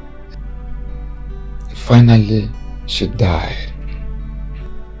 Finally, she died.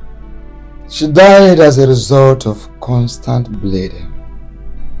 She died as a result of constant bleeding.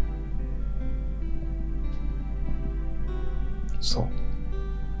 So,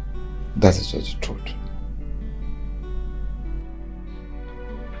 that is just the truth.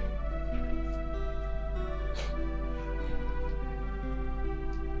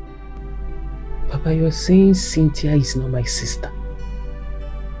 Papa, you're saying Cynthia is not my sister.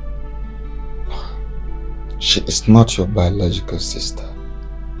 She is not your biological sister.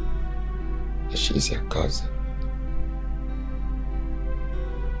 She's your cousin.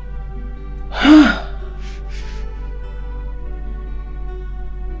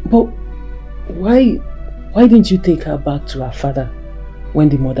 But why didn't you take her back to her father when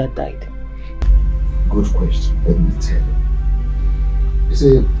the mother died? Good question. Let me tell you. You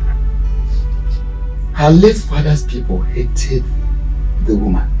see, her late father's people hated the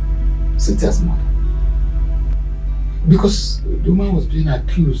woman, Cynthia's mother, because the woman was being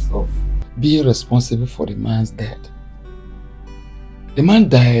accused of being responsible for the man's death. The man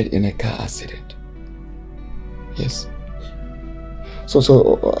died in a car accident. Yes. So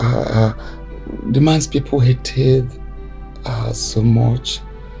the man's people hated her so much,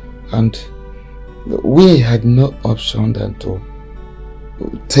 and we had no option than to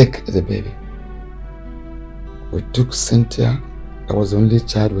take the baby. We took Cynthia. That was the only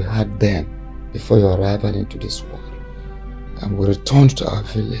child we had then, before your arrival into this world. And we returned to our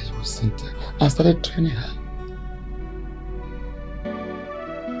village with Cynthia and started training her.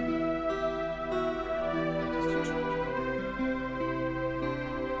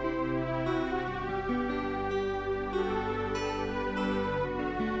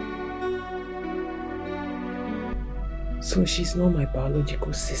 So she's not my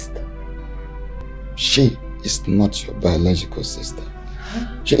biological sister. She is not your biological sister.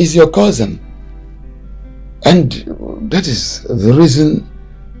 She is your cousin. And that is the reason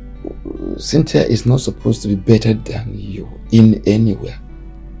Cynthia is not supposed to be better than you in anywhere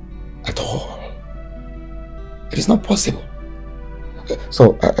at all. It is not possible.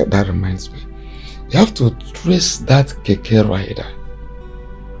 So that reminds me. You have to trace that keke rider.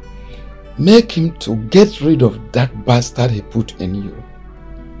 Make him to get rid of that bastard he put in you.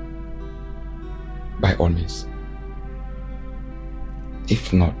 By all means.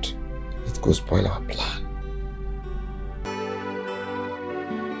 If not, it could spoil our plan.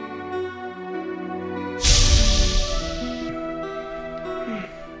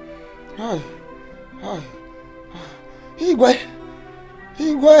 Igwe.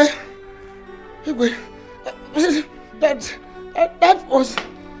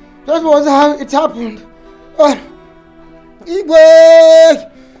 That was how it happened.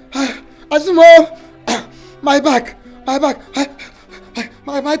 Igwe! Asimo! My back!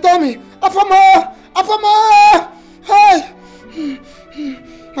 My tummy! Afama! Hey!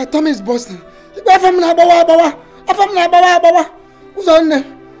 My tummy is busting. Igwe, Afama! Who's on there?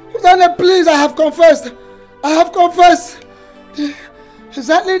 Please, I have confessed.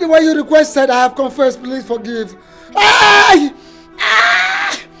 Exactly the way you requested, I have confessed. Please forgive. Hey!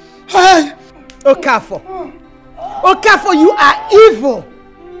 Okafor, you are evil.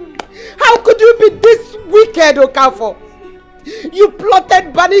 How could you be this wicked, Okafor? You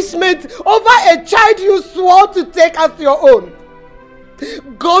plotted banishment over a child you swore to take as your own.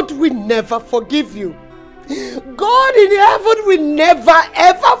 God will never forgive you. God in heaven will never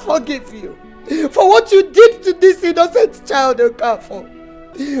ever forgive you for what you did to this innocent child, Okafor.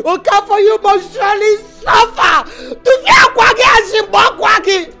 Okafor, you must surely suffer.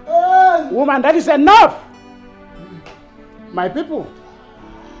 Woman, that is enough. My people,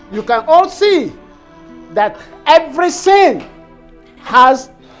 you can all see that every sin has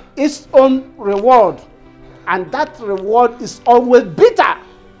its own reward, and that reward is always bitter.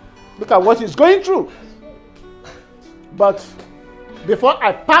 Look at what he's going through. But before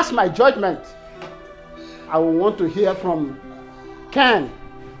I pass my judgment, I will want to hear from Ken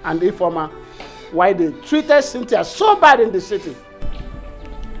and Ifeoma why they treated Cynthia so bad in the city.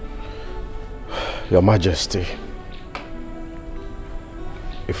 Your Majesty,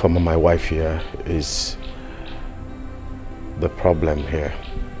 Ifeoma, my wife here, is the problem here.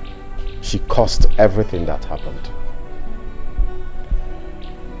 She caused everything that happened.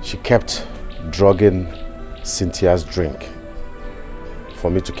 She kept drugging Cynthia's drink for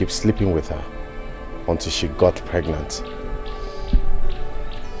me to keep sleeping with her until she got pregnant.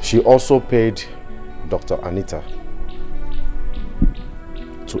 She also paid Dr. Anita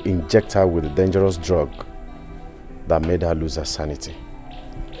to inject her with a dangerous drug that made her lose her sanity.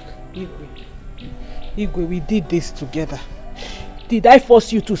 Igwe, we did this together. Did I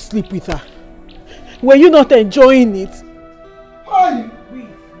force you to sleep with her? Were you not enjoying it?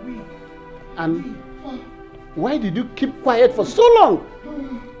 And why did you keep quiet for so long?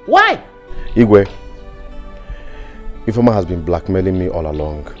 Why? Igwe, Ifeoma has been blackmailing me all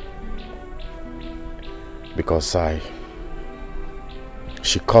along because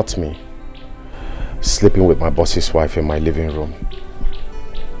she caught me sleeping with my boss's wife in my living room.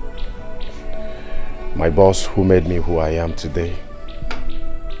 My boss, who made me who I am today,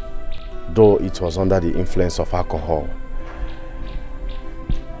 though it was under the influence of alcohol,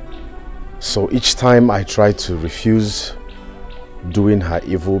 So each time I try to refuse doing her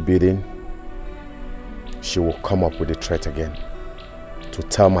evil bidding, she will come up with a threat again to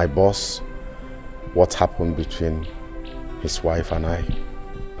tell my boss what happened between his wife and I.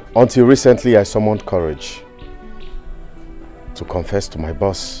 Until recently, I summoned courage to confess to my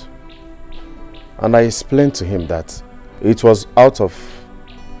boss. And I explained to him that it was out of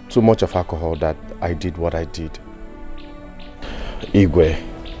too much of alcohol that I did what I did. Igwe,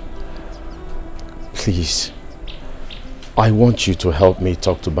 please, I want you to help me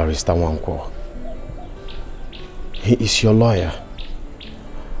talk to Barrister Nwankwo. He is your lawyer.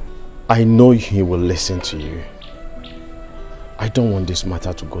 I know he will listen to you. I don't want this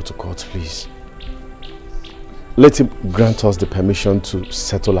matter to go to court, please. Let him grant us the permission to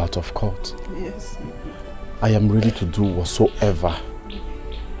settle out of court. Yes. I am ready to do whatsoever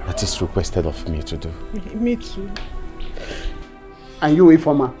that is requested of me to do. Me too. And you,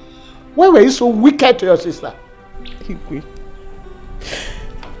 Ifoma, why were you so wicked to your sister? Igwe,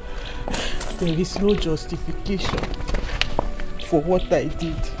 there is no justification for what I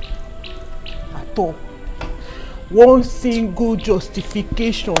did at all. One single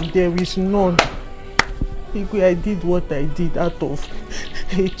justification, there is none. Igwe, I did what I did out of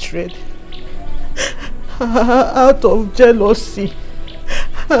hatred, out of jealousy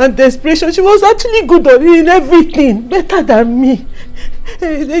and desperation. She was actually good in everything, better than me.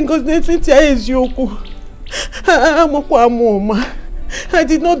 I did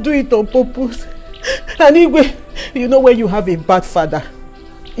not do it on purpose. And Igwe, you know, when you have a bad father,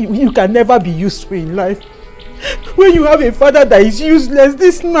 you can never be useful in life. When you have a father that is useless,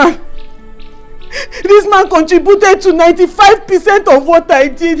 this man contributed to 95% of what I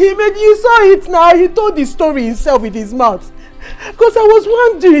did. You saw it now. He told the story himself with his mouth. Because I was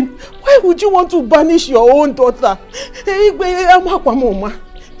wondering, why would you want to banish your own daughter? Igwe,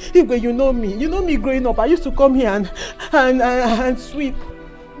 you know me. You know me growing up. I used to come here and sweep.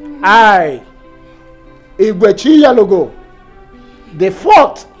 I, Igwe Chiyalogo, the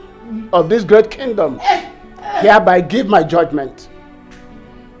fourth of this great kingdom, hereby give my judgment.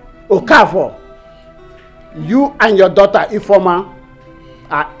 Okafo, you and your daughter Ifoma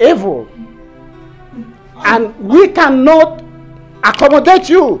are evil, and we cannot accommodate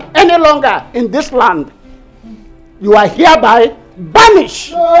you any longer in this land. You are hereby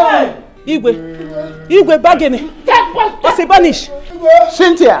banished. Igwe Bagene, what's a banish?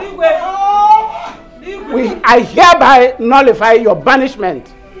 Cynthia, I hereby nullify your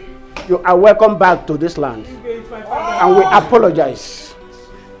banishment. You are welcome back to this land, and we apologize.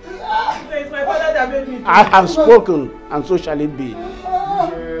 I have spoken, and so shall it be.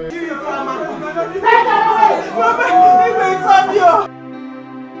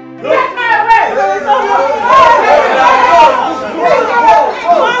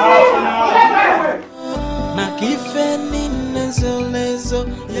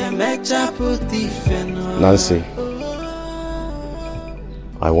 Nancy,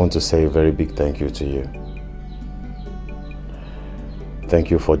 I want to say a very big thank you to you. Thank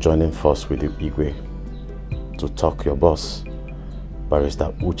you for joining force with the Igwe to talk your boss,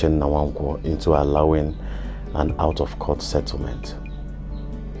 Barrister Uchenna Nwankwo, into allowing an out-of-court settlement.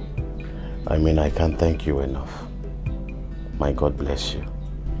 I mean, I can't thank you enough. My God bless you.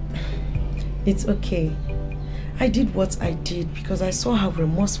 It's okay. I did what I did because I saw how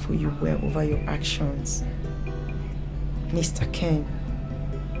remorseful you were over your actions. Mr. Ken,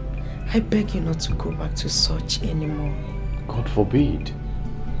 I beg you not to go back to such anymore. God forbid.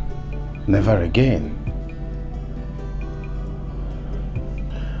 Never again.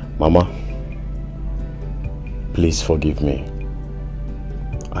 Mama, please forgive me.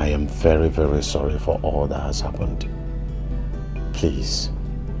 I am very, very sorry for all that has happened. Please.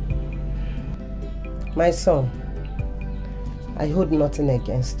 My son, I hold nothing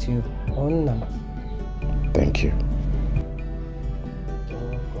against you. Onna. Thank you.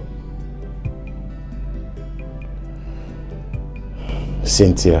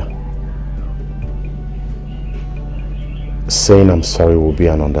 Cynthia, saying I'm sorry will be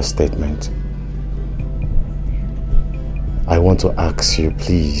an understatement. I want to ask you,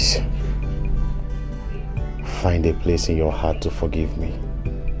 please, find a place in your heart to forgive me.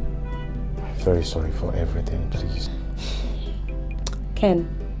 I'm very sorry for everything, please. Ken,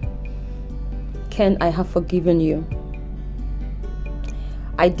 I have forgiven you.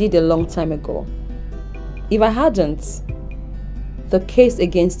 I did a long time ago. If I hadn't, the case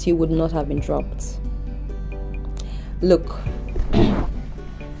against you would not have been dropped. Look,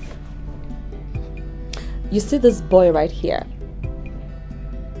 you see this boy right here?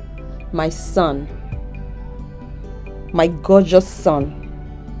 My son, my gorgeous son.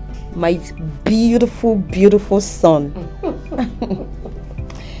 my beautiful, beautiful son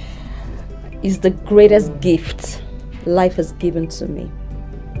is the greatest gift life has given to me.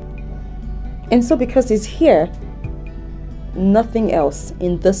 And so because he's here, nothing else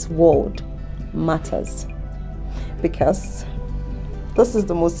in this world matters. Because this is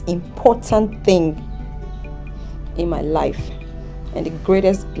the most important thing in my life and the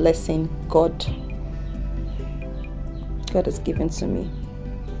greatest blessing God has given to me.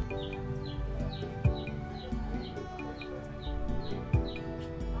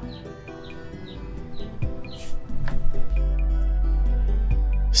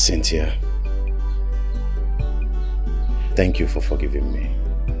 Cynthia, thank you for forgiving me.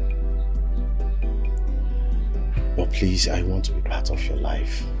 But please, I want to be part of your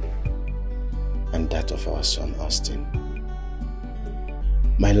life and that of our son Austin.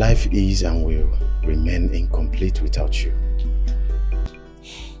 My life is and will remain incomplete without you.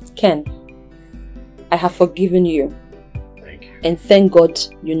 Ken, I have forgiven you. Thank you. And thank God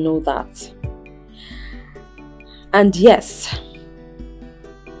you know that. And yes,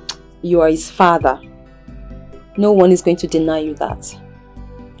 you are his father. No one is going to deny you that.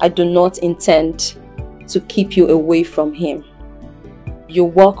 I do not intend to keep you away from him. You're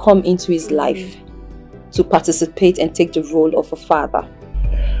welcome into his life to participate and take the role of a father.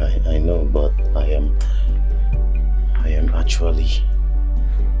 I know, but I am actually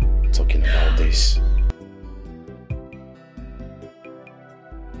talking about this.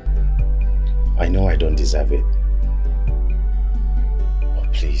 I know I don't deserve it.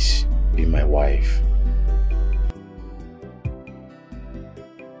 But please, be my wife.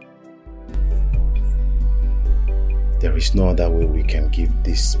 There is no other way we can give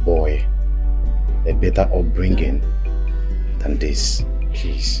this boy a better upbringing than this.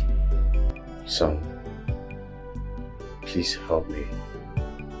 Please. Son, please help me.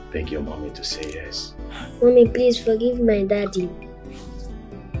 Beg your mommy to say yes. Mommy, please forgive my daddy.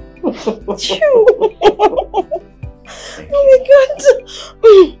 Oh my God.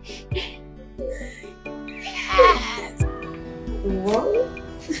 What?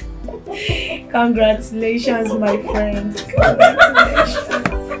 Congratulations, my friend. Congratulations.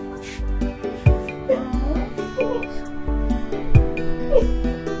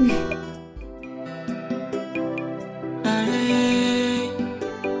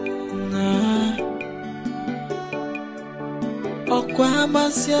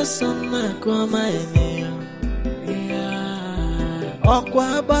 Okwabasia sana kwa maeneo.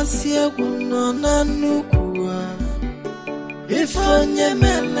 Okwabasia kunona nukua. Ifonye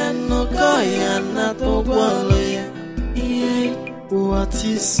meleno kaya na togwale. What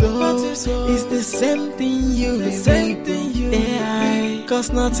you saw is the same thing you repeat.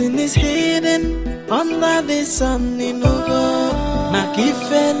 Cause nothing is hidden under the sun in Ogo.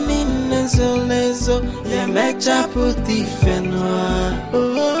 Makife ni nezolezo ya mecha puti fenwa.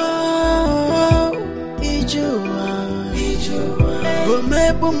 Ijua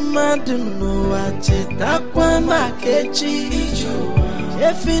Gomebu madunu wacheta kwa makechi. Ijua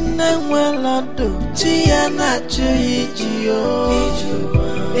Efine mwelado chia na chuijio.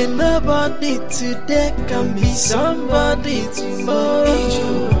 And nobody today can be somebody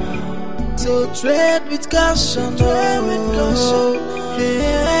tomorrow. So tread with caution,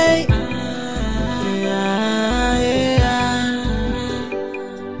 Hey.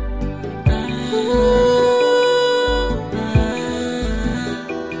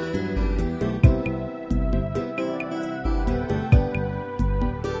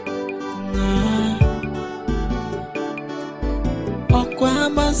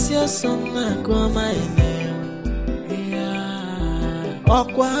 Okwabasia sana kwa maeneo.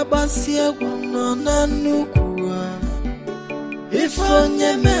 Okwabasia kunona nukua.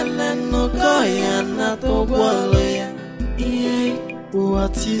 Ifonye meleno kaya na togwale.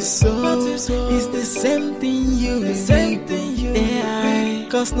 What you saw is the same thing you repeat.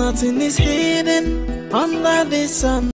 Cause nothing is hidden under the sun.